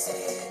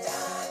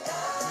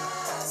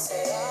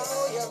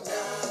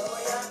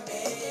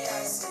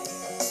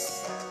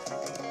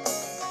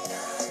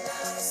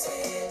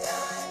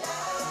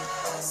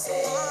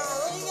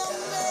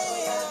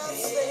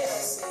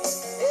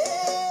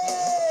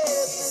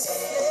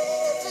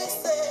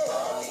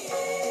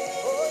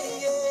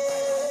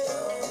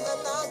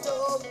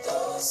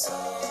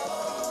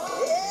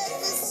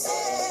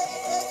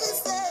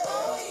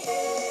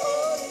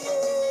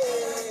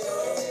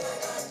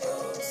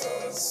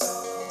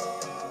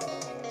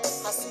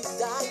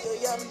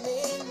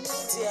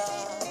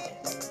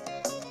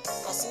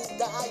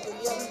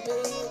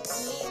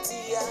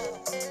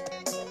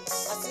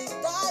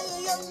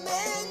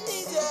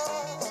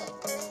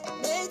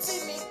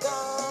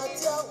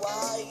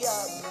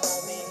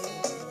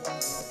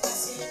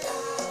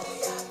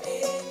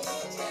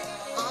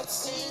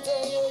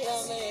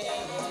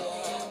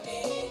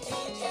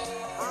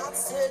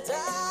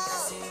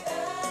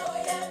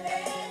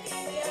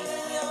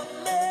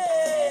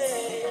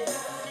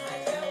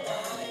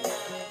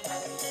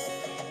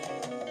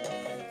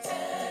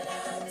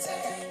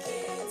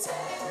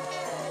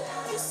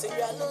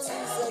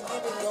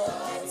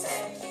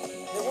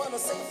 They want to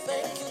say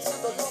thank you to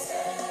the Lord.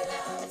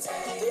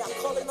 They are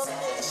calling on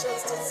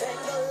nations to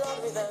take the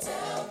Lord with them.